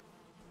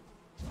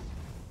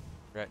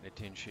 Rat in a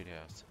tin shit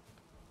house.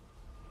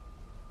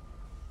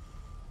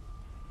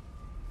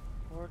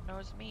 Lord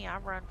knows me, I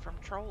run from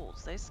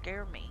trolls. They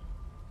scare me.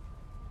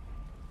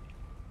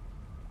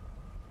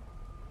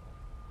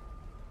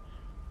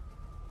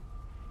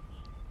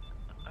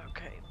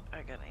 Okay,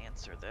 I gotta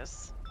answer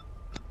this.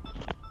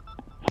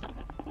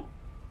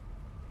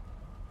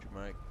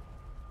 Your mic.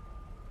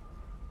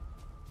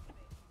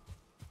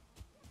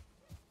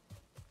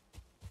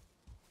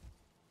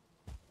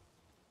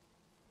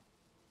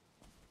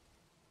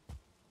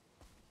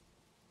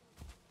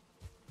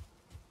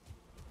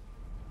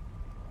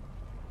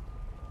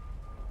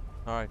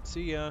 All right,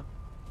 see ya.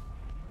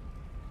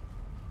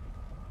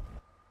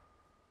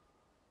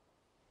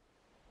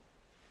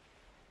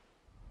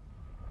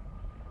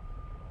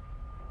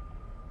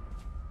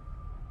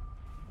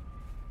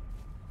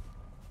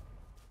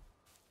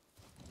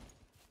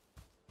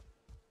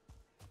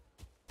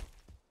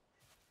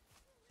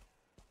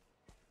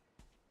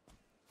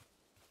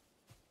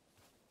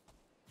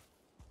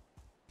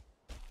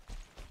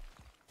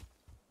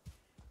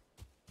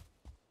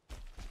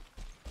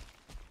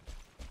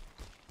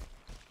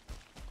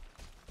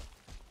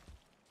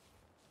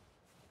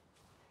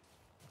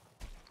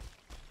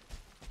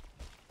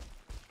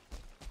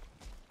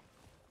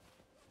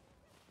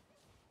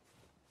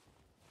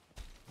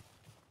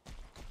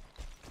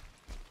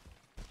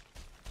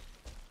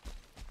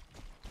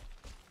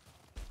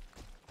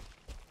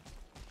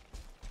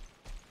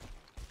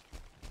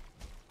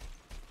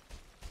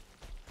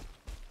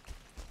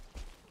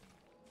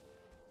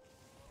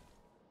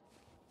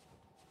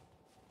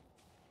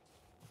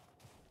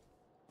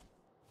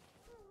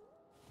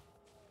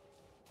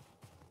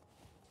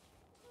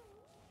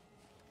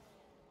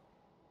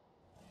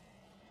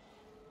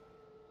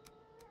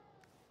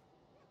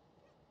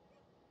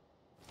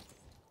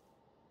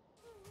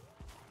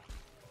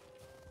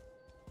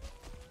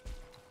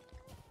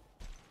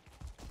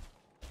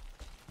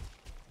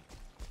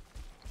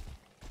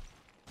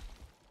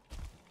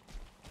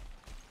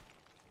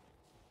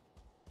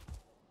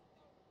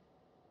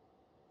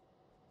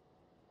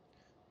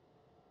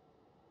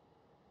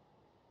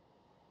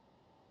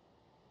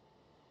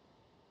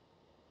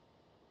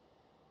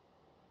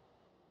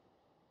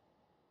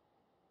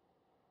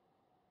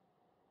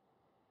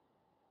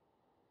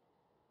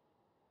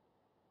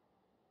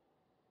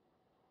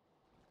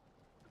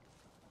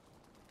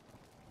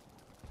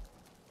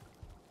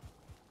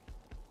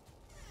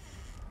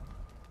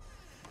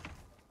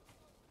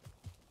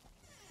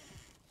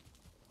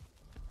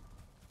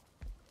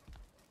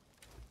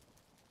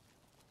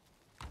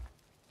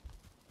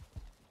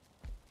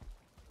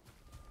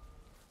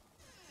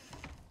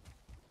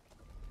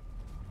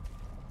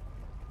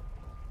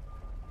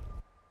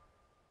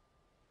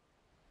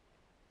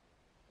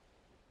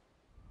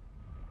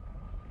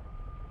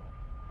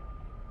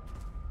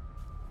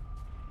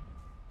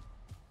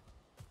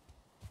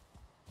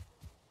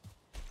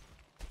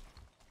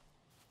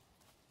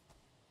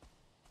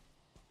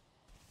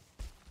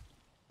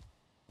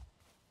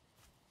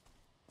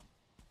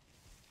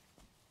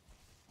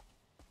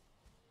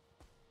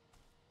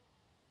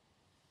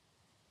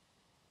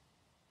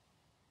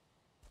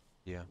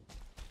 Yeah.